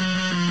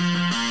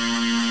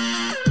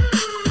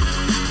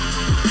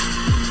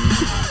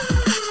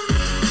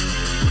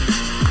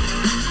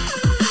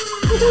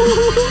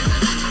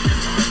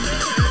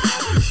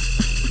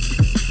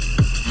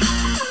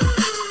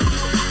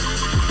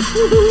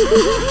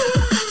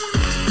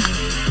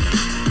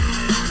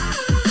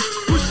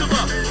 push them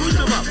up, push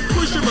them up,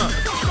 push them up.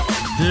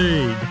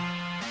 Dude.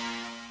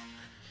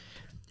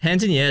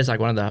 Hands in the Air is like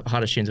one of the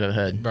hardest tunes I've ever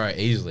heard. Bro,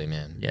 easily,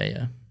 man.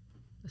 Yeah.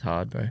 It's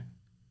hard, bro.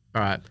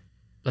 All right.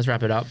 Let's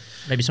wrap it up.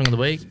 Maybe song of the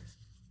week.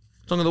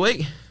 Song of the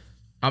week?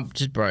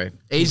 Just, bro.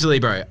 Easily,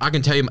 bro. I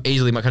can tell you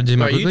easily. Can I do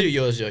my Bro, you quickly? do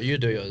yours. You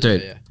do yours.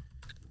 Dude. Yeah.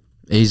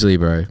 Easily,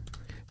 bro.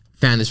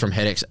 Found this from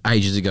Headaches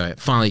ages ago. It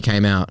finally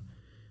came out.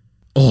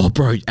 Oh,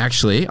 bro,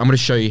 actually, I'm going to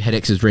show you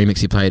Headaches' remix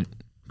he played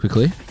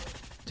quickly.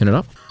 Turn it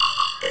up.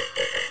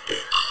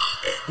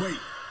 Wait.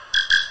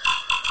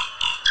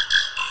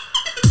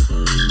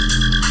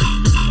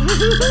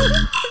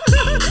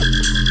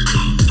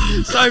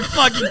 So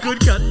fucking good,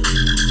 cut.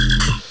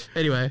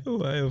 Anyway,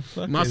 Oh,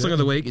 my song of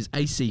the week is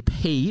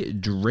ACP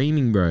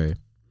Dreaming, bro.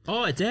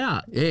 Oh, it's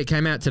out. Yeah, it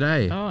came out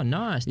today. Oh,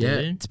 nice, dude. Yeah,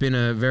 it's been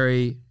a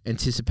very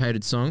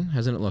anticipated song,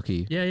 hasn't it,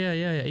 Lockie?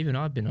 Yeah. Even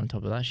I've been on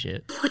top of that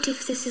shit. What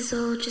if this is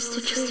all just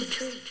a dream?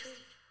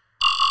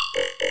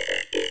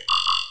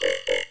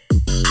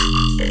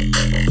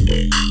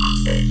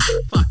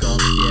 Fuck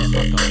off. Yeah,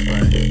 fuck off, bro.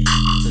 It's a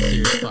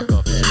serious fuck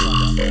off. Yeah, fuck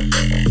off, bro.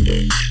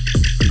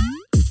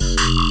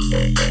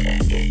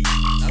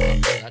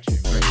 That's true,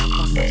 bro.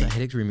 That's a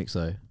Headaches remix,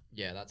 though.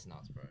 Yeah, that's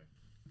nuts, bro.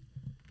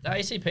 The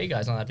ACP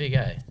guy's not that big,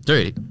 eh?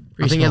 Dude, I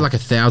Pretty think he had small. like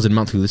 1,000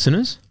 monthly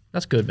listeners.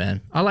 That's good,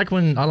 man. I like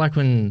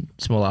when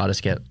small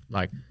artists get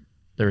like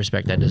the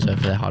respect they deserve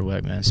for their hard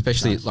work, man.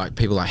 Especially Nice. like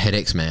people like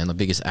Headaches, man, the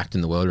biggest act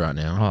in the world right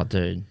now. Oh,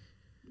 dude,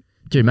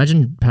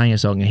 imagine playing a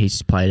song and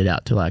he's played it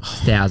out to like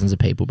thousands of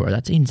people, bro.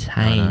 That's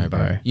insane, I know,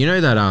 bro. You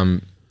know that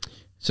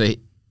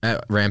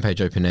at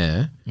Rampage Open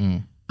Air,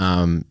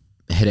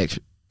 Headaches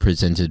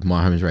presented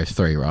My Home is Rave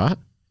 3, right?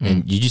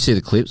 And did you see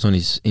the clips on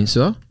his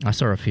Insta? I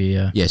saw a few.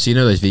 Yeah. Yeah, so you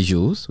know those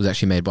visuals was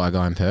actually made by a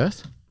guy in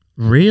Perth.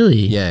 Really?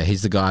 Yeah,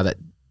 he's the guy that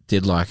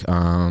did like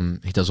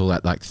he does all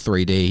that like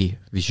 3D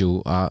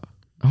visual art.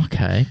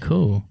 Okay.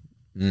 Cool.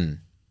 Mm.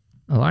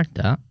 I like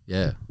that.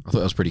 Yeah, I thought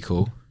that was pretty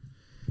cool.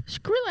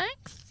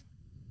 Skrillex.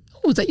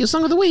 Oh, is that your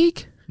song of the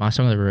week? My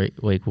song of the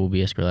week will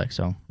be a Skrillex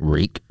song.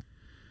 Reek.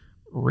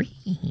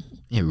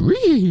 Yeah,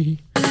 Reek.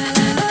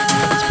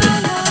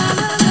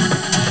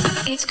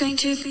 It's going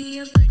to be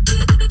a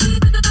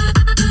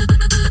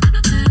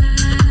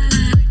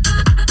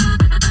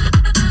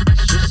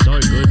It's just so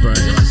good, bro.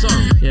 Is that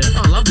song? Yeah.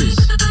 Oh, I love this.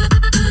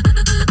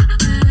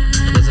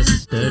 There's a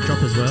third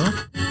drop as well.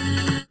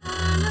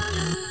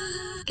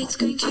 It's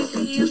going to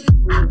be a Just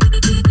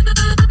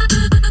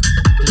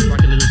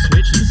like a little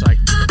switch, and it's like.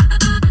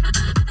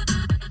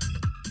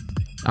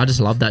 I just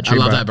love that I tune,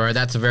 love bro. that, bro.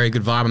 That's a very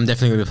good vibe. I'm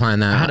definitely going to be playing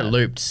that. I had it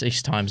looped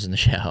 6 times in the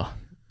shower.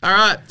 All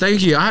right,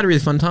 thank you. I had a really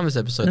fun time this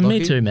episode. And me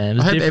Lockie. too, man. It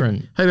was I hope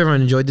different. hope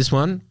everyone enjoyed this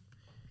one.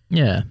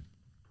 Yeah.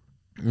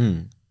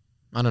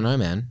 I don't know,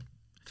 man.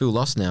 I feel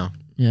lost now.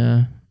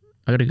 Yeah.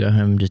 I gotta go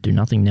home and just do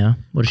nothing now.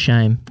 What a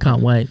shame.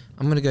 Can't wait.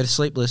 I'm going to go to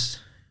sleepless.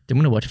 I'm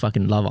gonna watch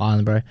fucking Love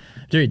Island, bro.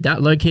 Dude,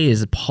 that low key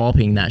is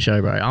popping, that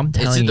show, bro. I'm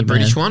telling you, Is it the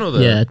British man. one or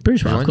the Yeah, it's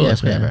British one, of one?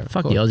 course, Yeah, man. bro, of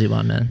Fuck course. the Aussie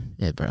one, man.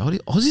 Yeah, bro.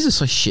 Aussies are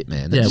so shit,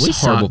 man. They're Yeah, just we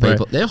horrible suck, bro.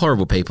 people. They're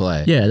horrible people,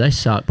 eh? Yeah, they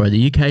suck, bro.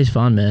 The UK's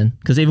fun, man.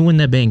 Because even when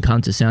they're being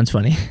cunts, it sounds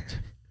funny.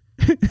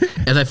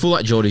 And they full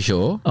like Geordie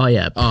Shore. Oh,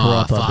 yeah.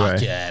 Oh, Proper, fuck bro.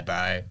 yeah,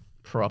 bro.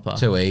 Proper.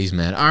 Too easy,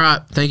 man. All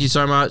right. Thank you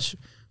so much.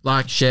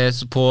 Like, share,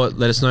 support.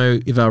 Let us know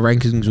if our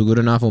rankings were good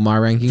enough or my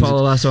rankings.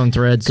 Follow us on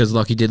Threads. Because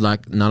Lockie did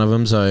like none of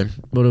them, so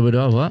What?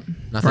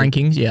 Nothing.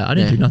 Rankings? Yeah, I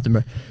didn't Yeah. do nothing,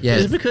 bro. Yeah.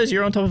 It's because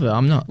you're on top of it.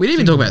 I'm not. we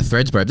didn't even talk about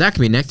Threads, bro. That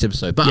can be next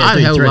episode. But Yeah, I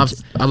dude,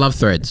 love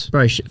Threads. Threads.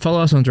 Bro,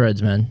 follow us on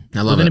Threads, man. I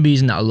love We're going to it. be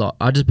using that a lot.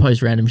 I just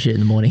post random shit in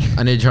the morning.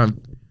 I need to try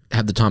and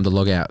have the time to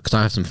log out because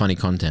I have some funny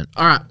content.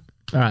 All right,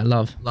 All right,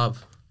 love.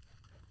 love,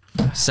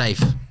 safe,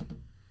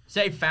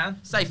 Safe, fam.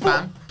 safe,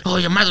 fam. Oh,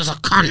 your mother's a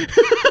cunt.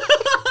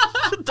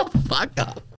 Shut the fuck up.